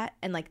that,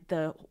 and like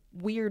the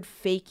weird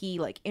fakey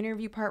like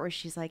interview part where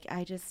she's like,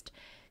 I just,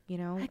 you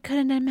know, I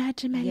couldn't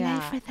imagine my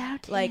life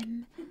without like,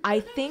 him. I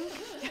think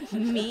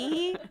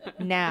me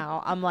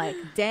now, I'm like,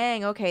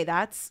 dang, okay,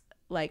 that's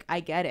like, I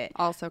get it.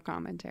 Also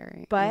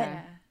commentary. But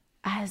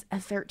as a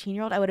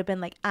 13-year-old, I would have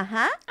been like,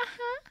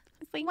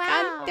 It's like,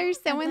 God, they're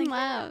so in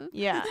love.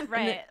 yeah,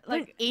 Right.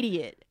 like an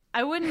idiot.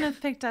 I wouldn't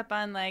have picked up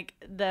on like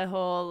the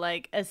whole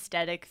like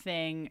aesthetic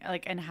thing,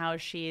 like, and how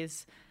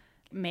she's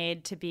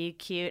made to be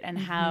cute, and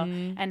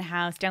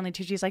how Stanley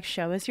Tucci's like,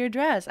 show us your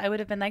dress. I would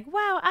have been like,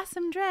 wow,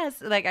 awesome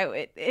dress. Like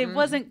it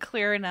wasn't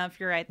clear enough.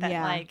 You're right that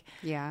like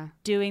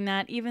doing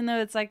that, even though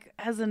it's like,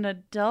 as an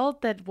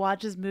adult that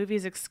watches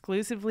movies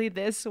exclusively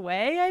this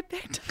way, I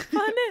picked up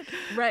on it.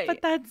 Right.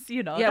 But that's,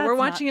 you know, yeah, that's we're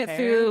watching not it fair.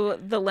 through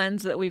the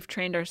lens that we've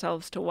trained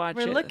ourselves to watch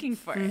We're it looking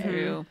for it.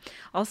 through.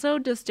 Also,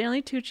 does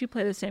Stanley Tucci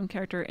play the same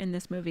character in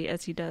this movie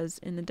as he does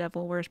in The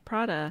Devil Wears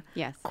Prada?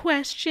 Yes.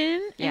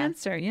 Question, Yes.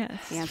 answer,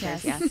 yes. The answer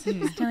is yes.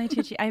 Stanley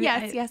Tucci.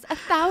 Yes,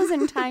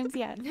 1,000 times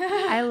yes.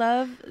 I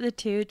love the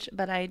Tooch,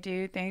 but I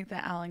do think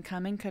that Alan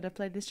Cumming could have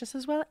played this just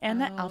as well,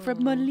 and that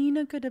Alfred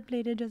Molina could have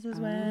played it just as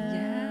well.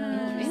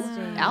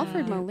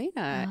 Alfred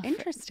Molina.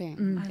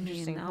 Interesting. I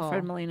mean,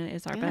 Alfred Molina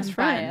is our Yeah, best I'm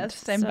friend.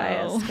 biased. I'm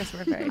biased because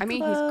we're very I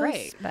mean, close, he's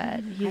great,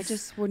 but I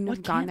just wouldn't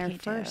have gone there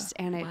first,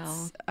 and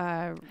it's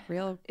a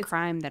real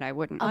crime that I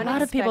wouldn't. A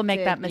lot of people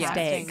make that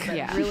Unexpected mistake.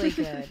 casting, but really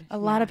good. A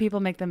lot of people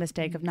make the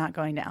mistake of not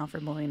going to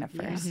Alfred Molina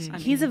first. Yes. I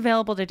He's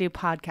available to do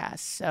podcasts,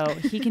 so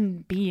he can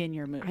be in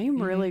your movie. I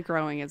am really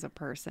growing as a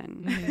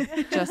person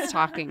just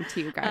talking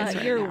to you guys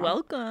right You're now.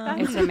 welcome.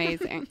 It's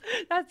amazing.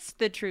 That's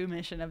the true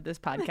mission of this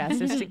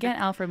podcast, is to get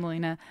Alfred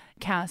Molina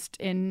cast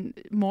in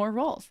more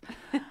roles.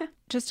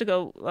 just to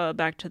go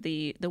back to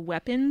the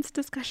weapons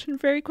discussion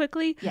very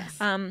quickly. Yes.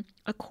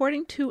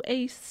 According to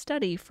a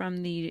study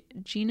from the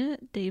Gina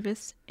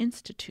Davis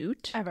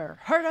Institute. Ever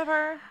heard of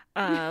her?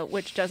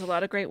 Which does a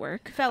lot of great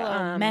work.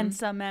 Fellow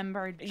Mensa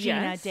member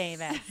Gina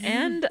Davis.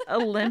 And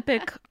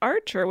Olympic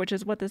archer, which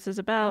is what this is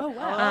about. Oh,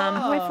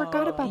 wow. I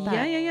forgot about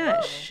that.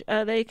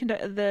 Yeah.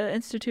 The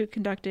Institute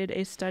conducted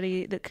a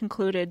study that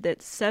concluded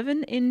that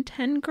 7 in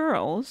 10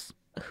 girls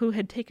who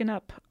had taken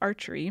up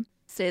archery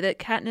say that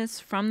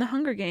Katniss from the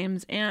Hunger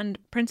Games and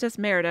Princess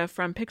Merida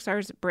from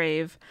Pixar's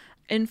Brave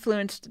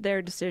influenced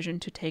their decision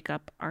to take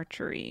up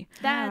archery.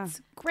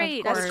 That's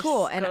great. That's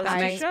cool. And Goes that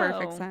to makes show.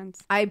 Perfect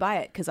sense. I buy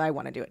it because I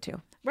want to do it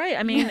too. Right.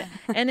 I mean,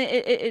 and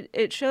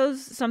it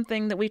shows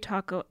something that we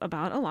talk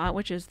about a lot,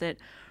 which is that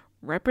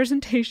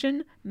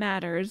representation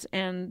matters.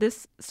 And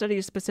this study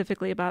is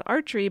specifically about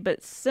archery,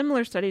 but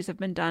similar studies have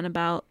been done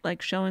about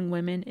like showing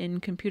women in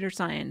computer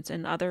science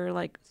and other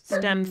like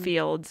STEM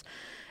fields,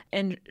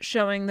 and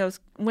showing those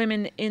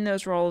women in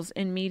those roles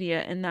in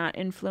media and not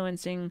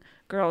influencing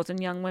girls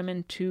and young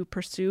women to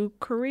pursue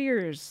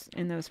careers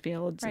in those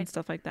fields and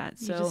stuff like that.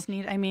 You So just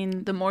need, I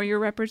mean, the more you're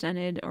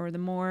represented, or the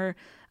more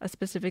a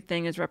specific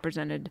thing is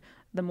represented,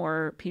 the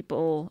more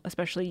people,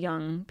 especially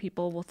young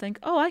people, will think,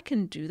 oh, I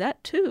can do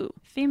that too.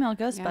 female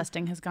ghost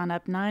busting has gone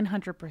up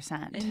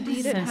 900%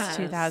 Indeed it since has.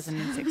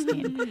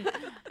 2016.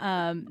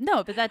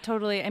 No, but that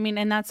totally, I mean,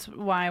 and that's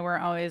why we're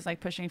always like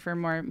pushing for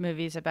more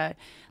movies about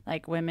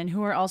like women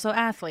who are also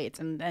athletes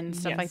and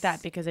stuff like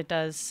that, because it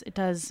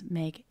does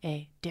make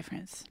a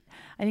difference.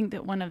 I think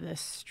that one of the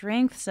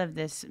strengths of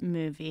this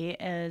movie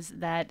is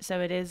that, so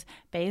it is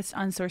based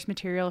on source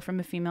material from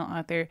a female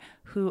author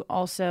who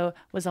also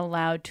was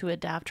allowed to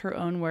adapt her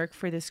own work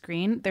for the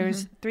screen.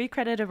 There's 3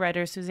 credited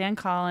writers, Suzanne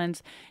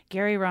Collins,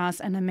 Gary Ross,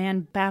 and a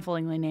man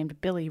bafflingly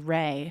named Billy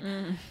Ray.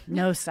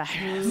 No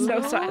Cyrus.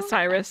 No,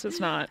 Cyrus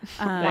is not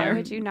Why there.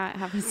 would you not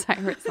have a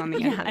Cyrus on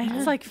the end? Yeah,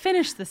 it's like,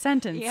 finish the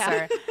sentence,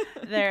 sir.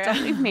 There.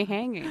 Don't leave me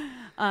hanging.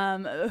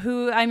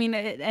 Who, I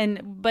mean,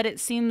 but it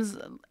seems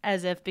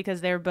as if,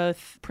 because they're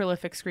both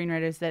prolific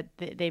screenwriters, that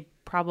they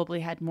probably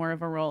had more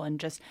of a role in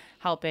just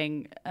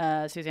helping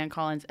Suzanne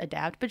Collins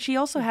adapt. But she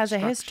also has a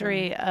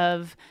history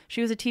of,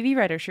 she was a TV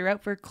writer. She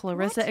wrote for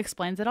Clarissa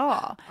Explains It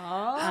All.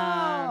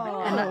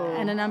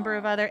 And a number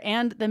of other,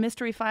 and The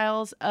Mystery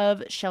Files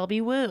of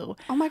Shelby Woo.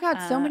 Oh my God,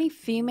 so many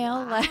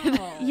female-led.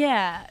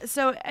 Yeah,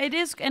 so it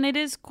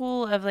is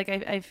cool of like,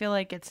 I feel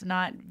like it's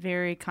not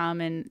very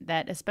common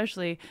that,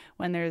 especially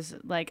when there's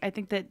like, I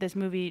think that this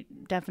movie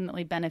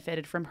definitely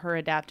benefited from her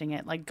adapting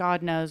it. Like,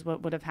 God knows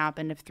what would have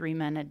happened if 3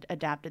 men had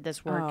adapted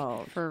this work.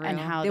 Oh, for real. And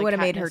how they the would have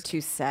made her Katniss-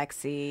 too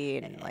sexy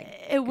and like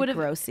it would have,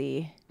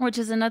 grossy. which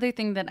is another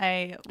thing that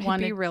I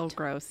wanted. Be real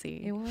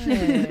grossy. It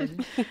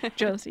would.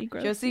 Josie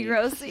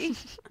Grossy.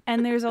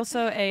 And there's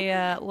also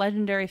a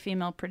legendary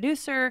female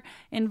producer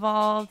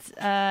involved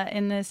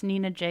in this,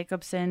 Nina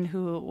Jacobson,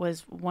 who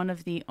was one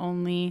of the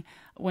only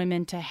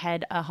women to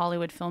head a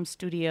Hollywood film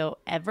studio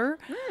ever.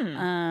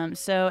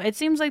 So it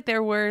seems like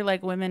there were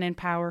like women in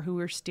power who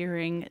were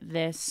steering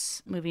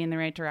this movie in the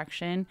right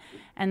direction.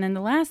 And then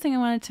the last thing I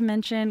wanted to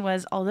mention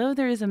was, although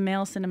there is a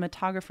male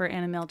cinematographer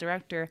and a male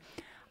director,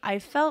 I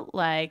felt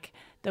like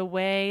the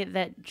way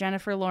that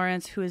Jennifer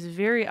Lawrence, who is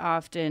very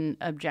often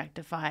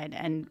objectified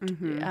and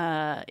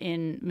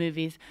in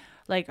movies,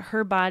 like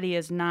her body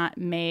is not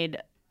made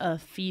a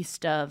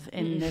feast of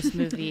in this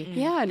movie.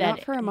 Yeah,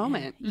 not for a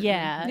moment.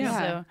 Yeah.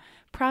 So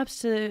props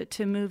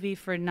to movie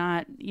for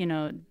not,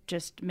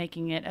 just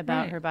making it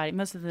about her body.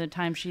 Most of the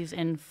time she's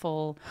in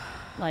full,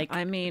 like,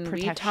 I mean,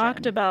 protection. we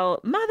talked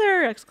about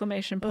Mother!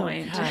 Exclamation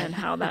point, God. and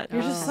how that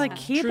You're just like,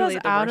 keep us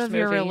out of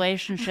your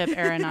relationship,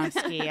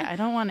 Aronofsky. I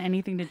don't want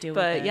anything to do with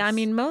But this. yeah, I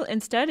mean,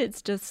 instead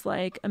it's just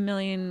like a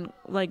million,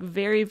 like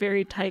very,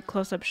 very tight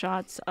close-up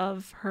shots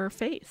of her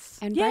face.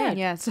 And Yeah. braids.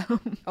 Yes.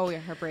 Oh, yeah,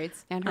 her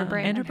braids. and her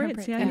braids. and her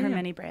braids, yeah, and yeah, her yeah.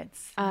 many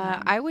braids.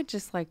 I would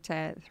just like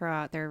to throw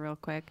out there real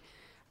quick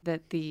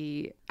that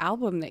the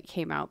album that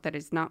came out, that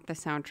is not the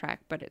soundtrack,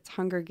 but it's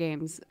Hunger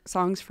Games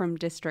Songs from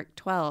District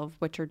 12,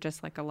 which are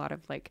just like a lot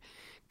of like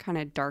kind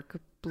of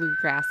dark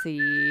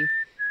bluegrassy,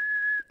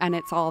 and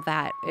it's all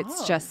that.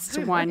 It's just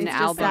one It's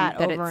just album that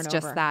that over it's and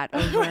just over. that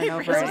over and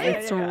over. And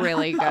it's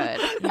really good.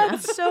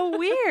 That's so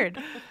weird.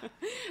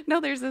 No,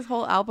 there's this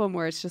whole album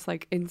where it's just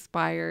like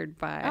inspired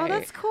by. Oh,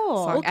 that's cool.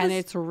 song- Well, and just-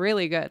 it's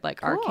really good.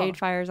 Like Arcade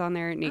Fire's on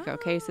there, Nico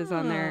Case is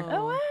on there.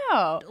 Oh,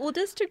 wow. Well,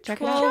 District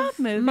Check it out. 12 Good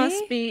job, movie.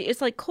 must be,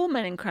 it's like coal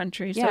mining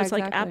country. So Yeah, it's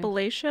like exactly.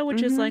 Appalachia,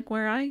 which is like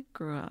where I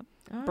grew up.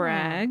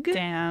 Brag.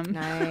 Damn.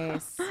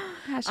 Nice.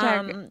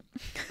 Hashtag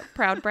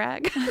proud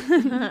brag.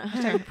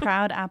 Hashtag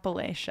proud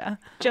Appalachia.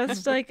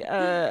 Just like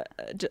a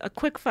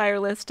quick fire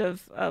list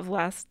of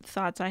last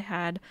thoughts I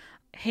had.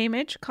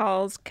 Haymitch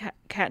calls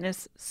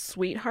Katniss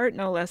sweetheart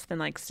no less than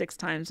like 6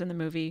 times in the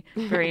movie.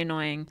 Very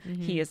annoying.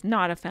 He is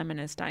not a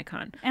feminist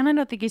icon. And I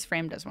don't think he's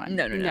framed as one.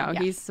 No. No,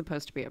 he's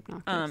supposed to be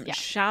obnoxious.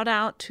 Shout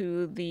out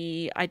to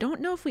I don't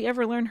know if we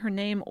ever learn her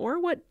name or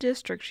what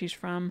district she's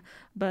from,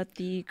 but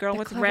the girl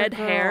with red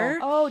hair.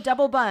 Oh,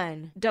 Double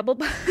Bun. Double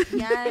Bun.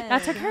 Yes.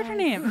 That's her character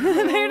name.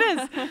 There it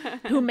is.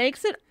 Who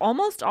makes it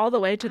almost all the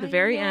way to the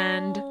very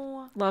end.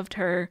 Loved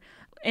her.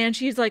 And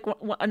she's like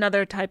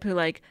another type who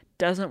like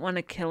doesn't want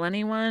to kill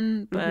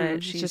anyone,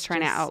 but she's just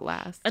trying to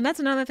outlast. And that's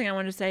another thing I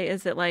wanted to say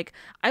is that like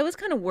I was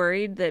kind of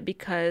worried that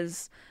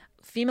because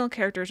female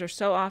characters are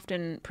so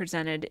often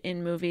presented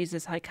in movies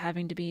as like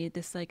having to be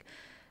this like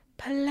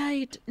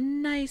polite,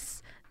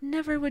 nice,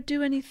 never would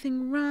do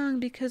anything wrong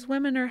because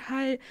women are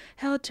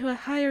held to a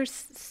higher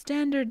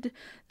standard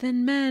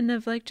than men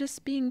of like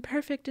just being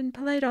perfect and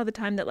polite all the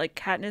time, that like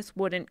Katniss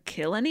wouldn't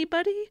kill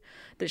anybody,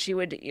 that she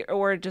would,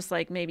 or just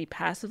like maybe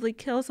passively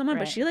kill someone,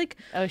 but she like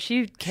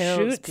she kills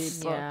shoots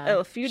people.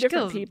 a few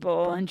different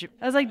people.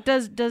 I was like,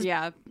 does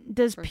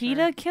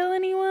PETA kill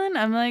anyone?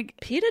 I'm like,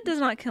 PETA does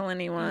not kill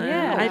anyone.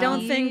 Yeah. I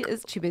don't think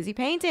is too busy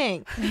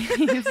painting.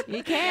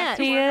 He can't.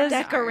 He is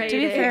decorating.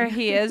 To be fair,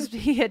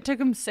 it took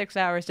him 6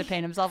 hours to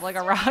paint himself like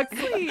a rock.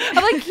 I'm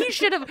like, he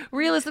should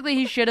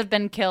have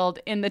been killed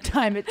in the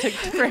time it took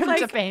for him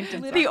to paint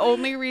himself. The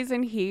only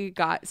reason he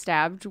got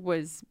stabbed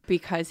was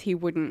because he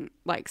wouldn't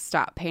like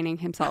stop painting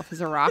himself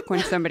as a rock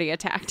when somebody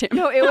attacked him.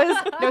 No, it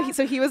was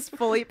so he was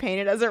fully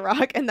painted as a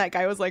rock, and that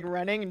guy was like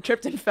running and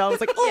tripped and fell. He's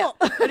like, oh,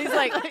 and he's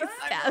like,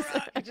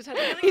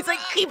 he's like,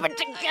 keep it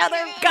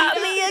together, got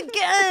me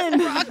again.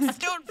 Rocks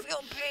don't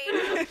feel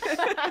pain.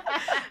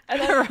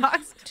 And then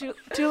rocks.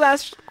 Two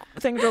last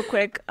things real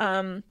quick.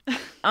 On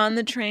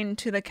the train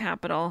to the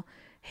Capitol,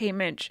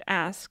 Haymitch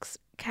asks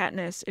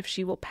Katniss if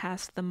she will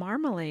pass the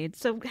marmalade.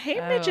 So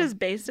Haymitch is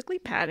basically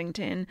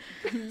Paddington.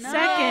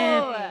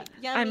 Second,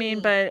 I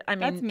mean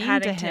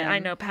Paddington. I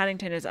know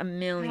Paddington is a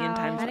million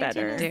times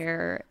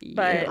better.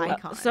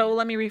 But so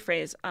let me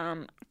rephrase.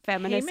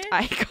 Feminist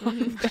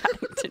icon,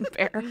 Paddington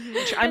Bear.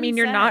 I mean,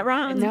 you're not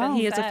wrong. No,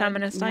 he is a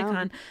feminist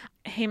icon.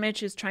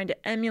 Haymitch is trying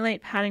to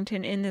emulate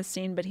Paddington in this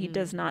scene, but he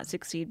does not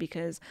succeed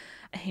because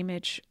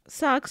Haymitch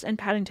sucks, and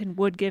Paddington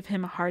would give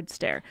him a hard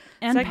stare.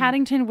 And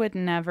Paddington would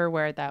never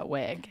wear that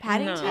wig.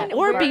 Paddington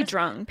or be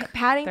drunk.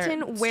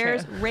 Paddington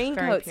wears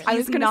raincoats. I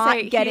was going to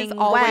say he's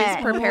always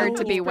prepared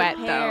to be wet,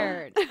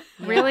 though.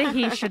 Really,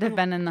 he should have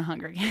been in the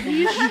Hunger Games.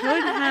 He should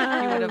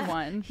have. He would have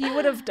won. He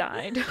would have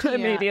died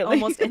immediately,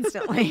 almost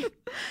instantly.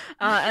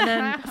 And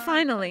then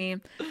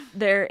finally,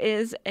 there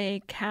is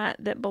a cat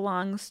that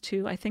belongs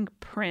to, I think,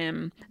 Prim,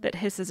 that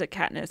hisses at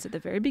Katniss at the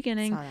very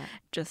beginning.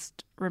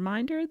 Just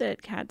reminder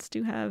that cats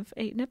do have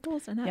 8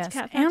 nipples, and that's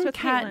cat facts with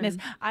Katniss.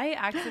 Caitlin. I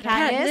actually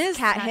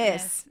cat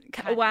hiss.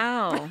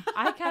 Wow.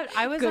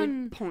 I was Good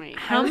on point.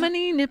 How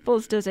many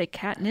nipples does a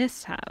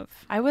Katniss have?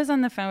 I was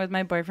on the phone with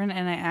my boyfriend,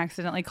 and I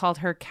accidentally called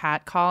her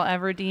cat call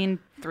Everdeen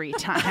 3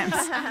 times.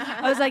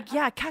 I was like,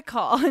 yeah, cat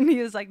call. And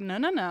he was like, no.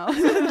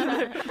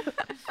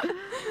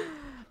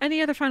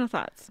 Any other final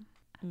thoughts?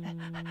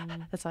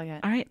 That's all I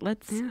got. All right,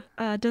 let's.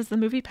 Does the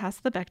movie pass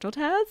the Bechdel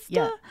test?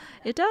 Yeah,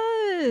 it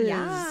does.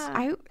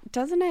 Yeah,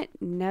 doesn't it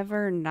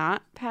never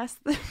not pass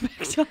the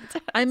Bechdel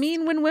test? I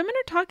mean, when women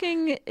are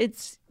talking,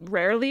 it's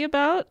rarely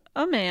about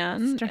a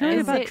man. It's generally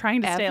about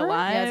trying to stay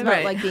alive. Yeah, it's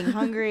about like being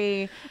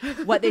hungry,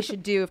 what they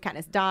should do if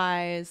Katniss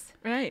dies.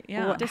 Right.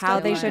 Yeah.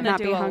 How they should not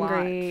be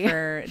hungry.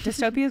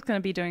 Dystopia is going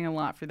to be doing a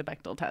lot for the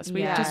Bechdel test.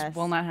 We just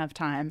will not have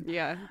time.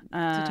 Yeah.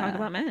 To talk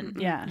about men.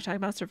 Yeah. To talk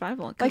about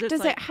survival. Like,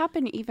 does it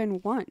happen even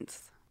once?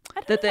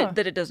 That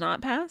it does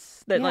not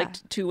pass? That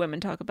like 2 women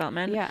talk about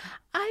men? Yeah.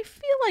 I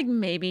feel like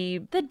maybe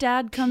the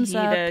dad comes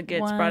up. PETA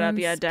gets brought up.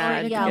 Yeah,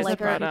 dad gets like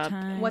brought up.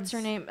 What's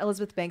her name?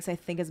 Elizabeth Banks, I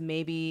think, is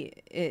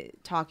maybe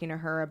talking to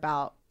her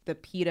about the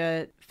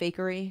PETA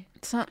fakery.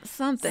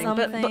 Something.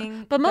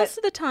 But most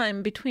of the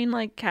time, between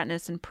like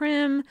Katniss and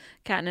Prim,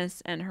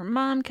 Katniss and her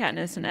mom,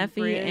 Katniss and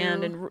Effie,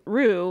 and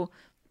Rue,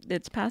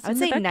 it's passing. I'd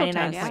say the Bechdel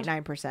test.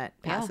 99.9%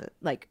 pass it.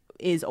 Like,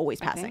 is always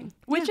passing.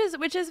 Which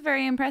is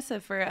very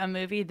impressive for a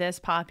movie this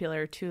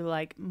popular to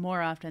like more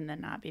often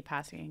than not be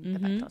passing the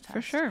Bechdel test.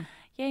 For sure.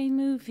 Yay,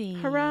 movie.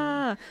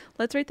 Hurrah.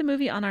 Let's rate the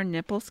movie on our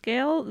nipple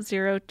scale,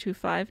 0 to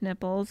 5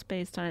 nipples,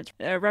 based on its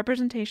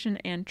representation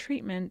and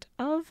treatment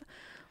of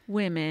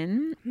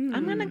women.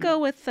 I'm going to go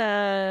with,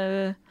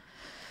 I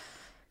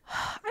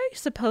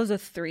suppose, a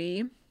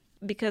 3.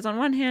 Because on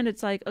one hand,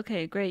 it's like,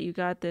 okay, great, you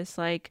got this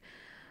like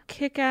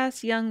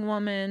kick-ass young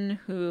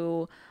woman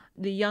who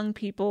the young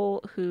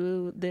people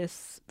who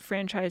this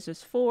franchise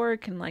is for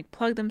can like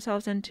plug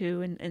themselves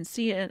into and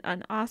see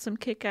an awesome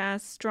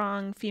kick-ass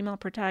strong female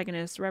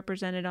protagonist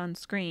represented on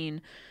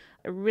screen.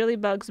 It really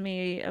bugs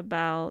me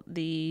about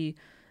the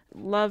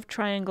love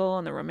triangle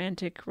and the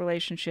romantic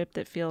relationship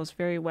that feels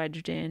very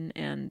wedged in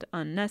and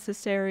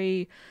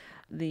unnecessary.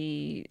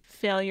 The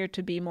failure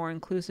to be more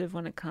inclusive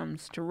when it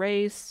comes to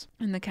race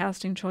and the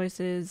casting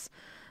choices.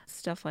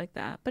 stuff like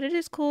that. But it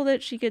is cool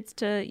that she gets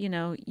to,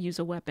 use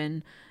a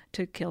weapon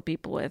to kill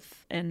people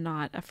with and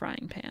not a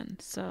frying pan.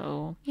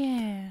 So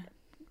yeah,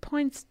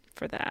 points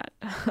for that.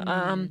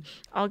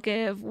 I'll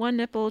give 1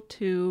 nipple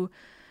to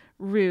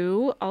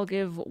Rue. I'll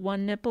give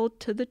 1 nipple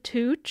to the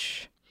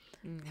Tooch.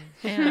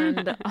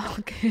 And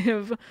I'll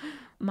give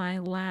my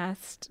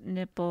last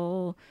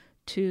nipple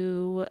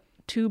to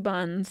Two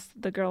Buns,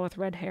 the girl with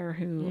red hair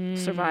who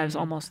survives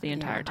almost the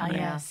entire time.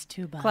 Yes,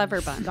 Two Buns. Clever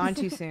Buns. Gone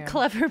too soon.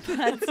 Clever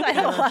Buns.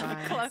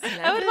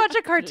 I would watch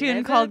a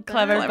cartoon called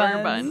Clever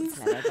Buns.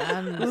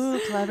 Ooh,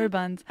 Clever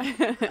Buns.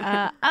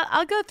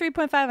 I'll go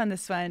 3.5 on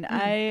this one.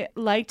 I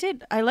liked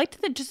it. I liked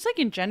it just like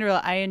in general.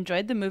 I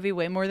enjoyed the movie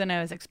way more than I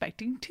was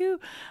expecting to.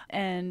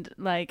 And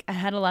like I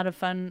had a lot of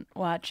fun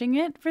watching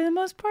it for the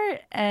most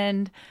part.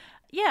 And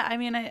yeah, I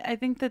mean, I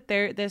think that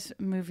this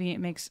movie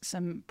makes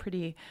some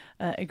pretty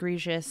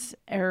egregious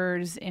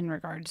errors in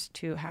regards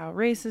to how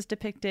race is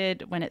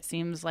depicted when it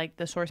seems like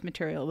the source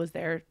material was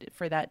there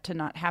for that to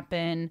not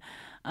happen.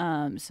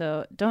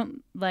 So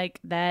don't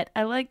like that.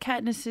 I like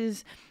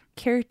Katniss's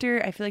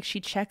character. I feel like she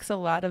checks a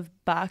lot of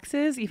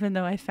boxes, even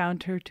though I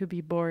found her to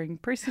be boring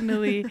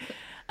personally.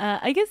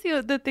 I guess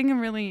the thing I'm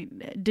really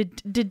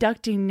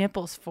deducting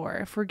nipples for,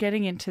 if we're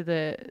getting into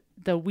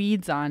the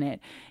weeds on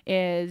it,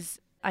 is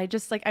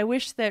I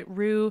wish that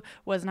Rue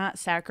was not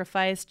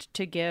sacrificed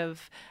to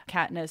give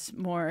Katniss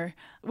more,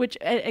 which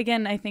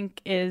again, I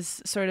think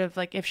is sort of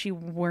like if she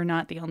were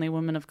not the only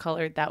woman of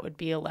color, that would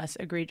be a less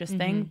egregious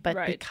thing.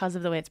 But because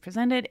of the way it's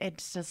presented,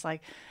 it's just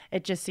like,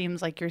 it just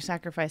seems like you're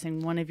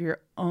sacrificing one of your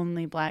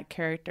only black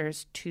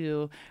characters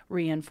to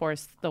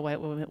reinforce the white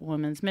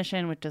woman's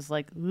mission, which is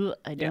like,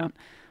 I don't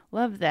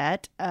love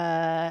that.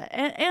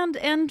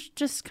 And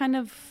just kind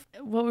of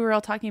what we were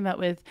all talking about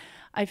with,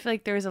 I feel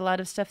like there was a lot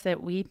of stuff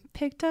that we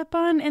picked up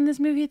on in this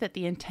movie that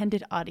the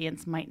intended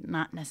audience might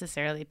not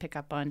necessarily pick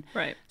up on.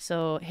 Right.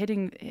 So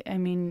in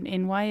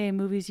YA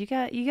movies, you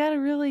got to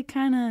really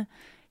kind of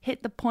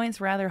hit the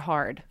points rather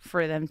hard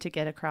for them to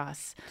get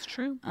across. It's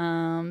true.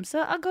 So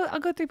I'll go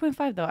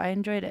 3.5 though. I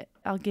enjoyed it.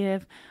 I'll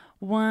give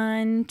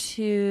 1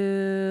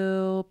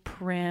 to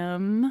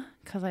Prim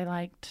because I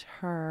liked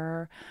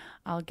her.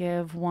 I'll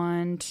give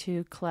 1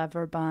 to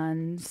Clever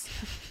Buns.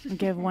 I'll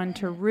give 1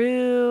 to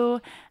Rue.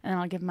 And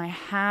I'll give my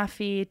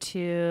halfie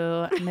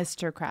to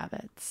Mr.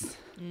 Kravitz.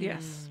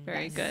 Yes,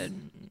 very good.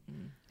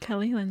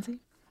 Kelly, Lindsay?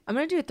 I'm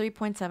going to do a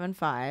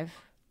 3.75.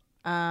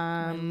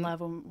 I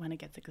love when it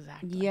gets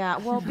exact. Yeah,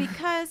 well,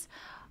 because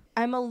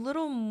I'm a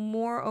little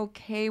more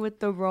okay with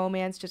the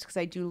romance just because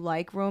I do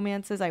like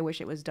romances. I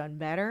wish it was done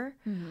better.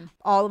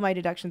 All of my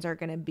deductions are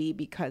going to be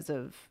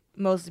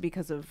mostly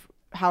because of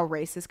how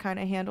race is kind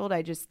of handled.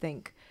 I just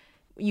think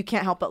you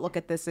can't help but look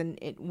at this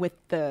with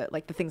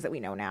the things that we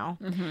know now.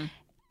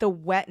 The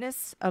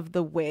wetness of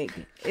the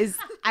wig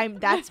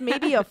that's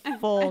maybe a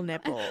full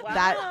nipple. Wow.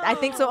 That I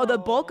think so. The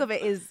bulk of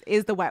it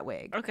is the wet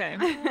wig. Okay,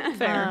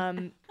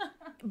 fair.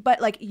 But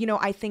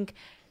I think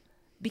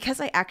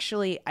because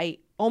I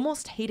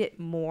almost hate it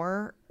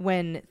more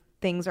when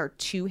things are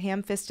too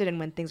ham-fisted and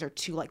when things are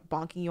too like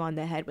bonking you on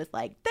the head with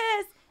like,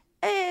 this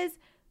is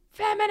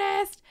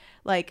feminist.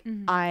 Like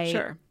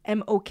I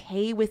am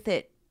okay with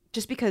it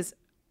just because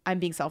I'm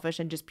being selfish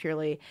and just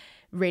purely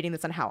rating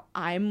this on how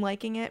I'm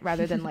liking it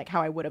rather than like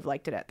how I would have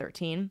liked it at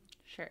 13.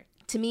 Sure.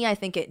 To me, I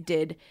think it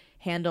did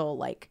handle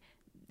like,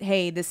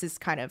 hey, this is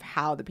kind of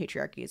how the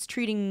patriarchy is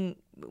treating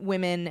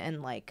women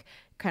and like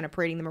kind of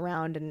parading them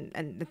around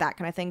and that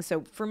kind of thing.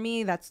 So for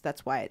me, that's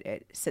why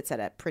it sits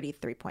at a pretty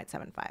 3.75.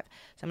 So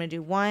I'm going to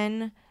do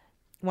one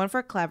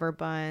for Clever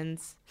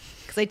Buns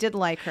because I did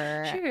like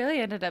her. She really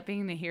ended up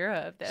being the hero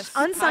of this.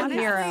 Unsung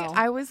hero.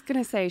 I was going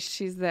to say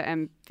she's the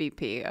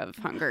MVP of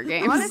Hunger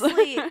Games.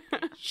 Honestly,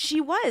 she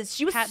was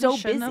Katniss so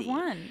shouldn't busy. Have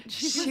won.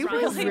 She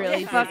was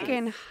really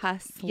fucking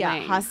hustling. Yeah,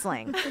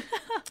 hustling.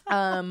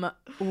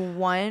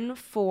 1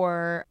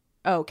 for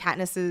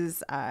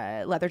Katniss's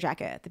leather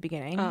jacket at the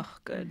beginning. Oh,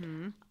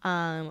 good.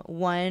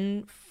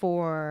 1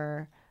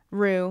 for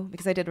Rue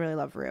because I did really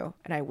love Rue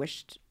and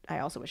I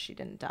also wish she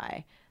didn't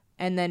die.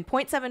 And then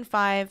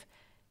 0.75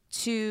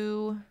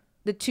 to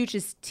the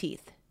Tooch's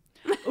teeth.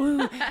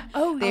 Ooh.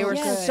 Oh, they were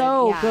yes.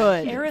 so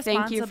good.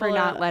 Thank you for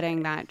not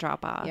letting that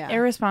drop off. Yeah.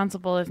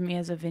 Irresponsible of me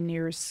as a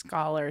veneers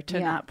scholar to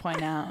not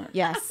point out.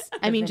 Yes.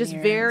 I mean, just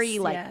very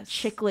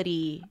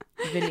chiclety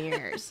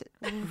veneers.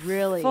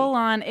 Really. Full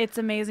on. It's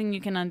amazing you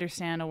can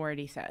understand a word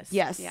he says.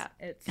 Yes. Yeah.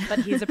 But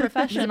he's a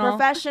professional. He's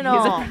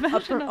a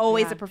professional.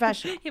 Always a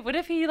professional. What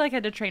if he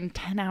had to train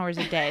 10 hours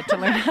a day to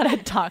learn how to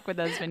talk with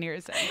those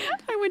veneers in?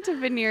 I went to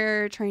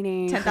veneer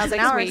training 10,000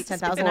 hours.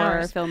 10,000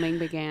 hours. Filming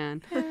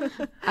began.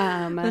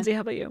 Lindsay,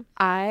 how about you?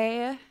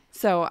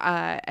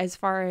 As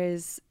far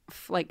as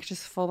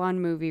just full on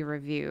movie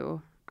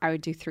review, I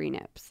would do 3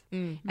 nips.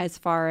 As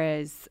far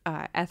as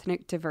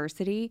ethnic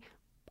diversity,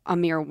 a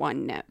mere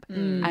 1 nip.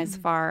 As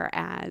far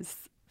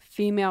as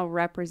female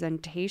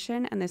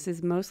representation, and this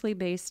is mostly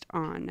based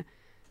on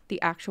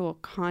the actual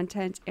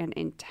content and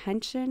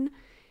intention,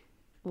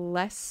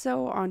 less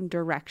so on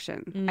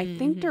direction. I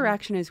think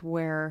direction is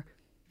where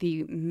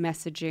the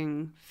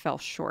messaging fell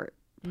short,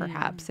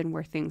 perhaps, and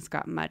where things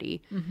got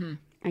muddy.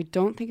 I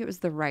don't think it was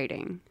the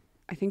writing.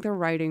 I think the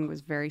writing was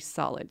very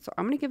solid. So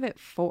I'm going to give it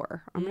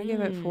 4. I'm going to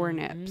give it 4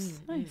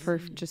 nips for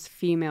just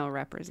female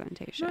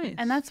representation. Nice.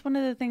 And that's one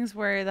of the things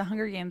where the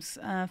Hunger Games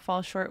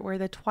fall short, where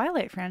the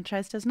Twilight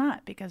franchise does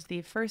not, because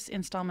the first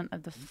installment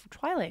of the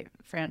Twilight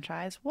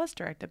franchise was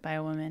directed by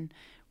a woman,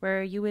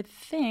 where you would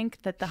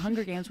think that the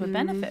Hunger Games would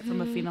benefit from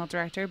a female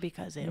director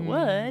because it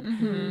would,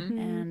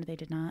 and they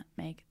did not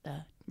make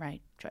the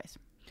right choice.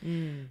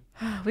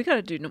 We got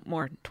to do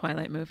more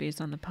Twilight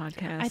movies on the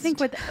podcast. I think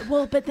but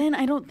then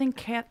I don't think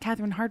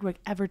Catherine Hardwicke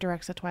ever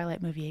directs a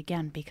Twilight movie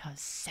again because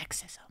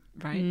sexism.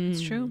 Right,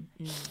 it's true.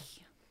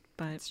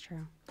 But it's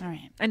true. All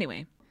right.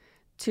 Anyway,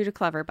 2 to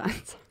Clever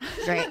Buns.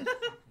 Great.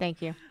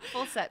 Thank you.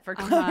 Full set for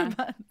Clever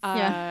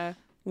Buns.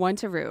 1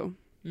 to Rue,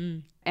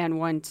 and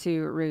 1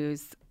 to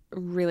Rue's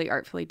really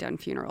artfully done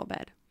funeral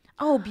bed.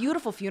 Oh,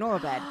 beautiful funeral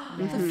bed.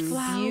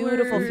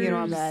 Beautiful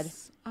funeral bed.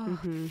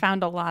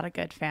 Found a lot of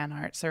good fan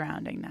art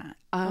surrounding that.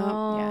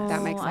 Yes.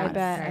 That makes sense.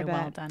 Very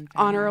well done.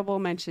 Honorable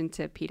mention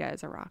to PETA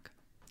as a rock.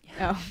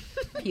 Oh,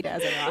 PETA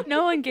as a rock.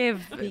 No one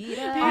gave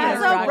PETA as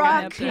a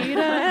rock. PETA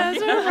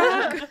as a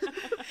rock.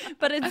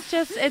 But it's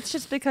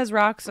just because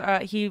rocks.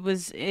 He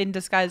was in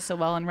disguise so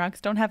well, and rocks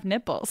don't have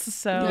nipples,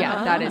 so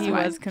yeah, that is he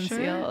why. was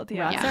concealed. Sure.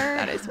 Yeah,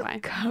 that is why.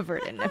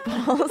 Covered in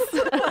nipples.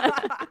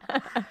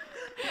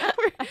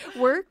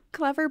 Were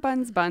Clever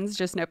Buns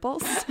just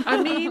nipples?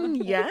 I mean,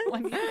 yes.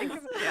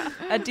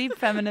 A deep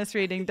feminist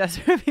reading does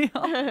reveal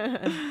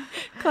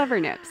clever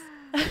nips.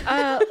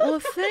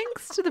 Well,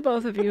 thanks to the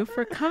both of you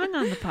for coming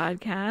on the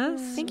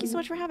podcast. Thank you so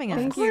much for having us.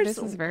 Thank you. This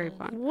is very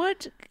fun.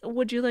 What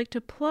would you like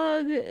to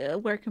plug?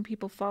 Where can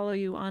people follow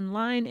you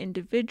online,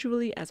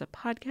 individually, as a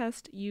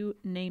podcast? You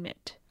name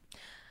it.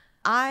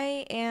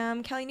 I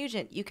am Kelly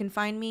Nugent. You can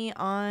find me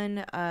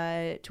on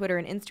Twitter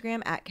and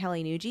Instagram at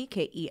Kelly Nugee,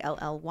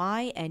 KELLYNUGEE.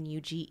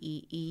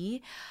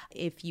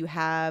 If you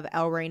have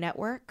El Rey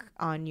Network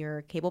on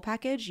your cable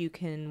package, you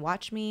can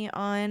watch me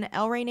on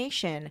El Rey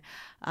Nation.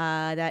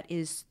 That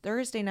is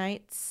Thursday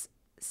nights,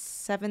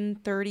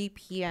 7:30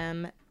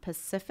 p.m.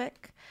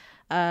 Pacific,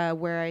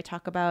 where I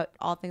talk about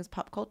all things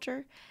pop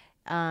culture.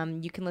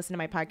 You can listen to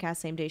my podcast,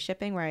 Same Day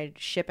Shipping, where I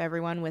ship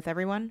everyone with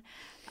everyone.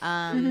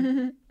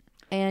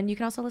 And you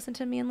can also listen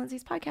to me and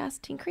Lindsay's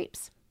podcast, Teen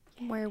Creeps,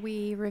 where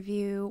we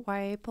review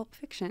YA pulp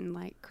fiction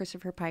like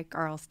Christopher Pike,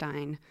 R.L.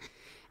 Stine,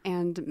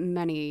 and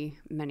many,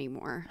 many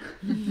more.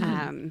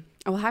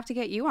 We'll have to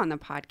get you on the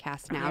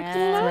podcast now because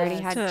we already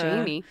had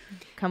Jamie.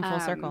 Come full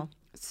circle.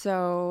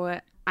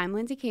 So I'm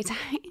Lindsay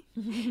Katai.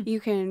 You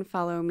can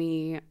follow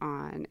me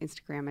on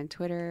Instagram and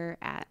Twitter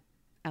at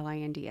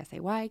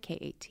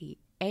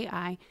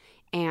LINDSAYKATAI.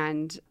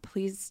 And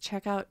please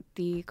check out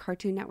the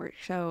Cartoon Network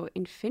show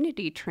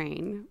Infinity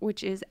Train,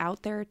 which is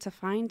out there to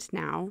find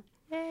now.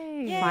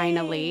 Yay.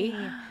 Finally.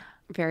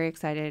 Very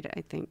excited.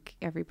 I think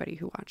everybody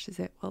who watches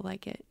it will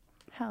like it.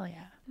 Hell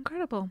yeah.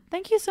 Incredible.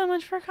 Thank you so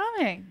much for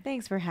coming.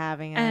 Thanks for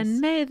having us.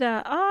 And may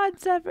the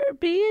odds ever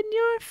be in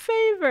your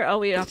favor. Oh,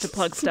 we have to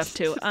plug stuff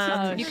too.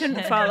 You can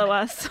follow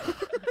us.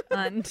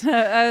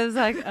 I was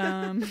like,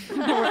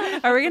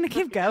 are we going to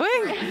keep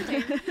going?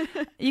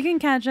 You can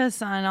catch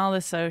us on all the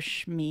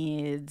social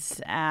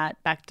medias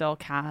at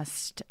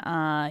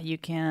BechdelCast. You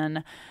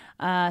can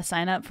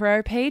sign up for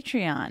our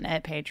Patreon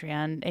at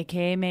Patreon,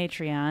 aka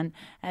Matreon,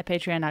 at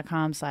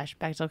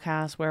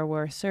patreon.com/BechdelCast, where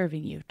we're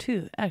serving you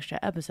 2 extra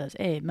episodes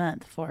a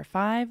month for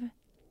 $5.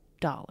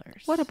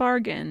 What a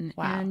bargain.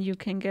 Wow. And you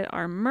can get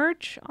our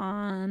merch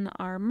on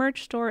our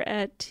merch store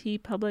at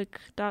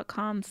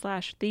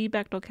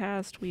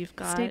tpublic.com/thebechdelcast. We've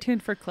got... Stay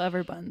tuned for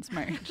Clever Buns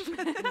merch.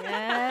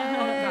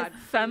 Yes.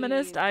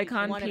 Feminist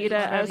icon PETA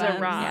as a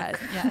rock.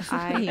 Yes.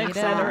 PETA as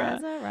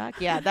a rock.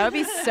 Yeah, that would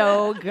be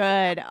so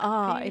good.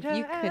 Oh, if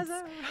you could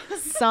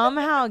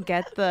somehow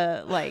get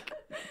the,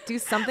 do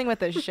something with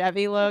the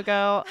Chevy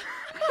logo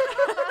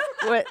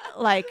with,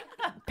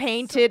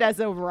 painted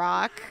as a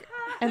rock.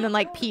 And then,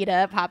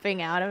 PETA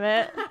popping out of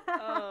it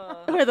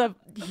with a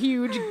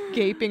huge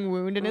gaping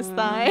wound in his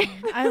thigh.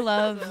 I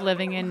love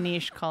living in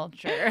niche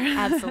culture.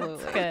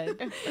 Absolutely. It's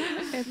good.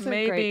 It's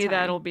Maybe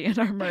that'll be in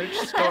our merch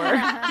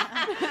store.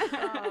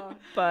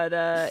 But,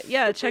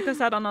 check us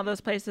out on all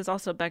those places.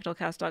 Also,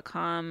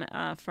 BechdelCast.com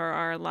for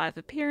our live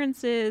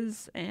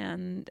appearances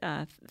and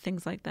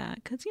things like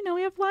that. Because, we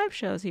have live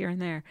shows here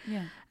and there.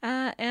 Yeah.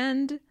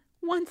 And...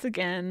 once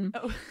again,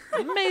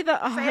 may the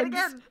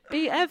odds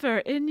be ever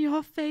in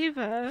your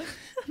favor.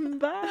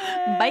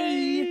 Bye.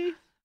 Bye.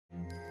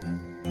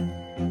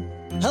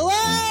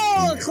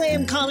 Hello,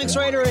 acclaimed comics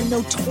writer and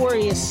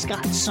notorious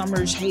Scott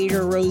Summers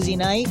hater, Rosie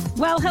Knight.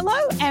 Well, hello,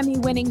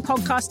 Emmy-winning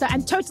podcaster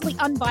and totally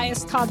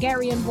unbiased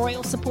Targaryen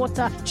royal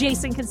supporter,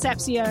 Jason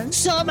Concepcion.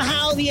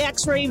 Somehow the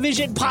X-Ray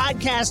Vision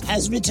podcast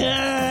has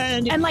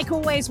returned. And like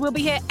always, we'll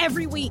be here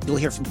every week. You'll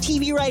hear from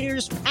TV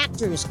writers,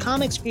 actors,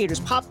 comics creators,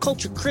 pop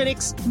culture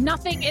critics.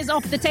 Nothing is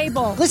off the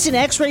table. Listen to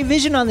X-Ray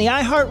Vision on the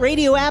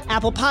iHeartRadio app,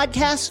 Apple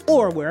Podcasts,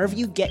 or wherever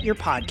you get your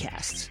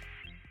podcasts.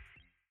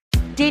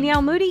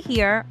 Danielle Moody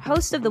here,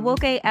 host of the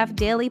Woke AF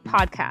Daily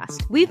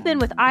podcast. We've been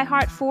with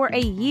iHeart for a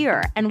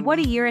year, and what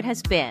a year it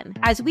has been.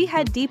 As we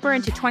head deeper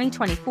into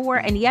 2024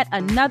 and yet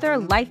another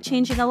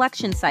life-changing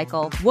election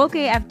cycle, Woke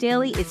AF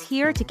Daily is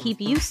here to keep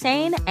you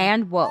sane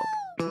and woke.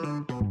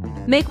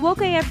 Make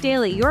Woke AF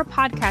Daily your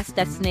podcast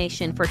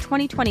destination for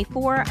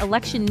 2024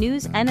 election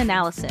news and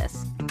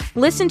analysis.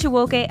 Listen to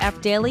Woke AF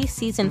Daily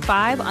Season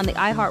 5 on the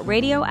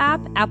iHeartRadio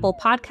app, Apple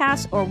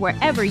Podcasts, or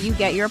wherever you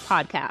get your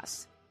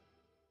podcasts.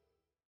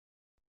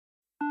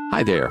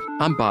 Hi there,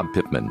 I'm Bob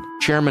Pittman,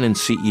 Chairman and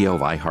CEO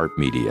of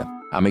iHeartMedia.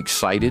 I'm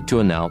excited to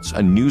announce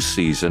a new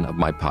season of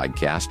my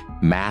podcast,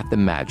 Math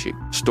and Magic,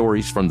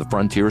 Stories from the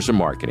Frontiers of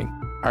Marketing.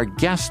 Our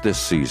guests this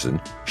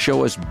season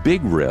show us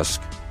big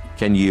risk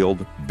can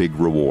yield big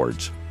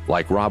rewards,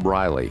 like Rob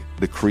Riley,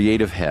 the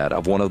creative head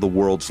of one of the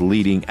world's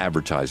leading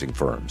advertising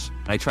firms.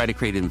 I try to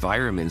create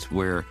environments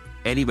where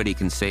anybody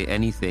can say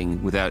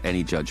anything without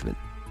any judgment.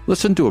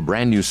 Listen to a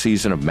brand new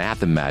season of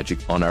Math and Magic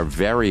on our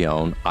very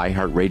own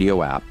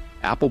iHeartRadio app,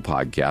 Apple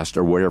Podcast,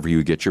 or wherever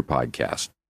you get your podcast.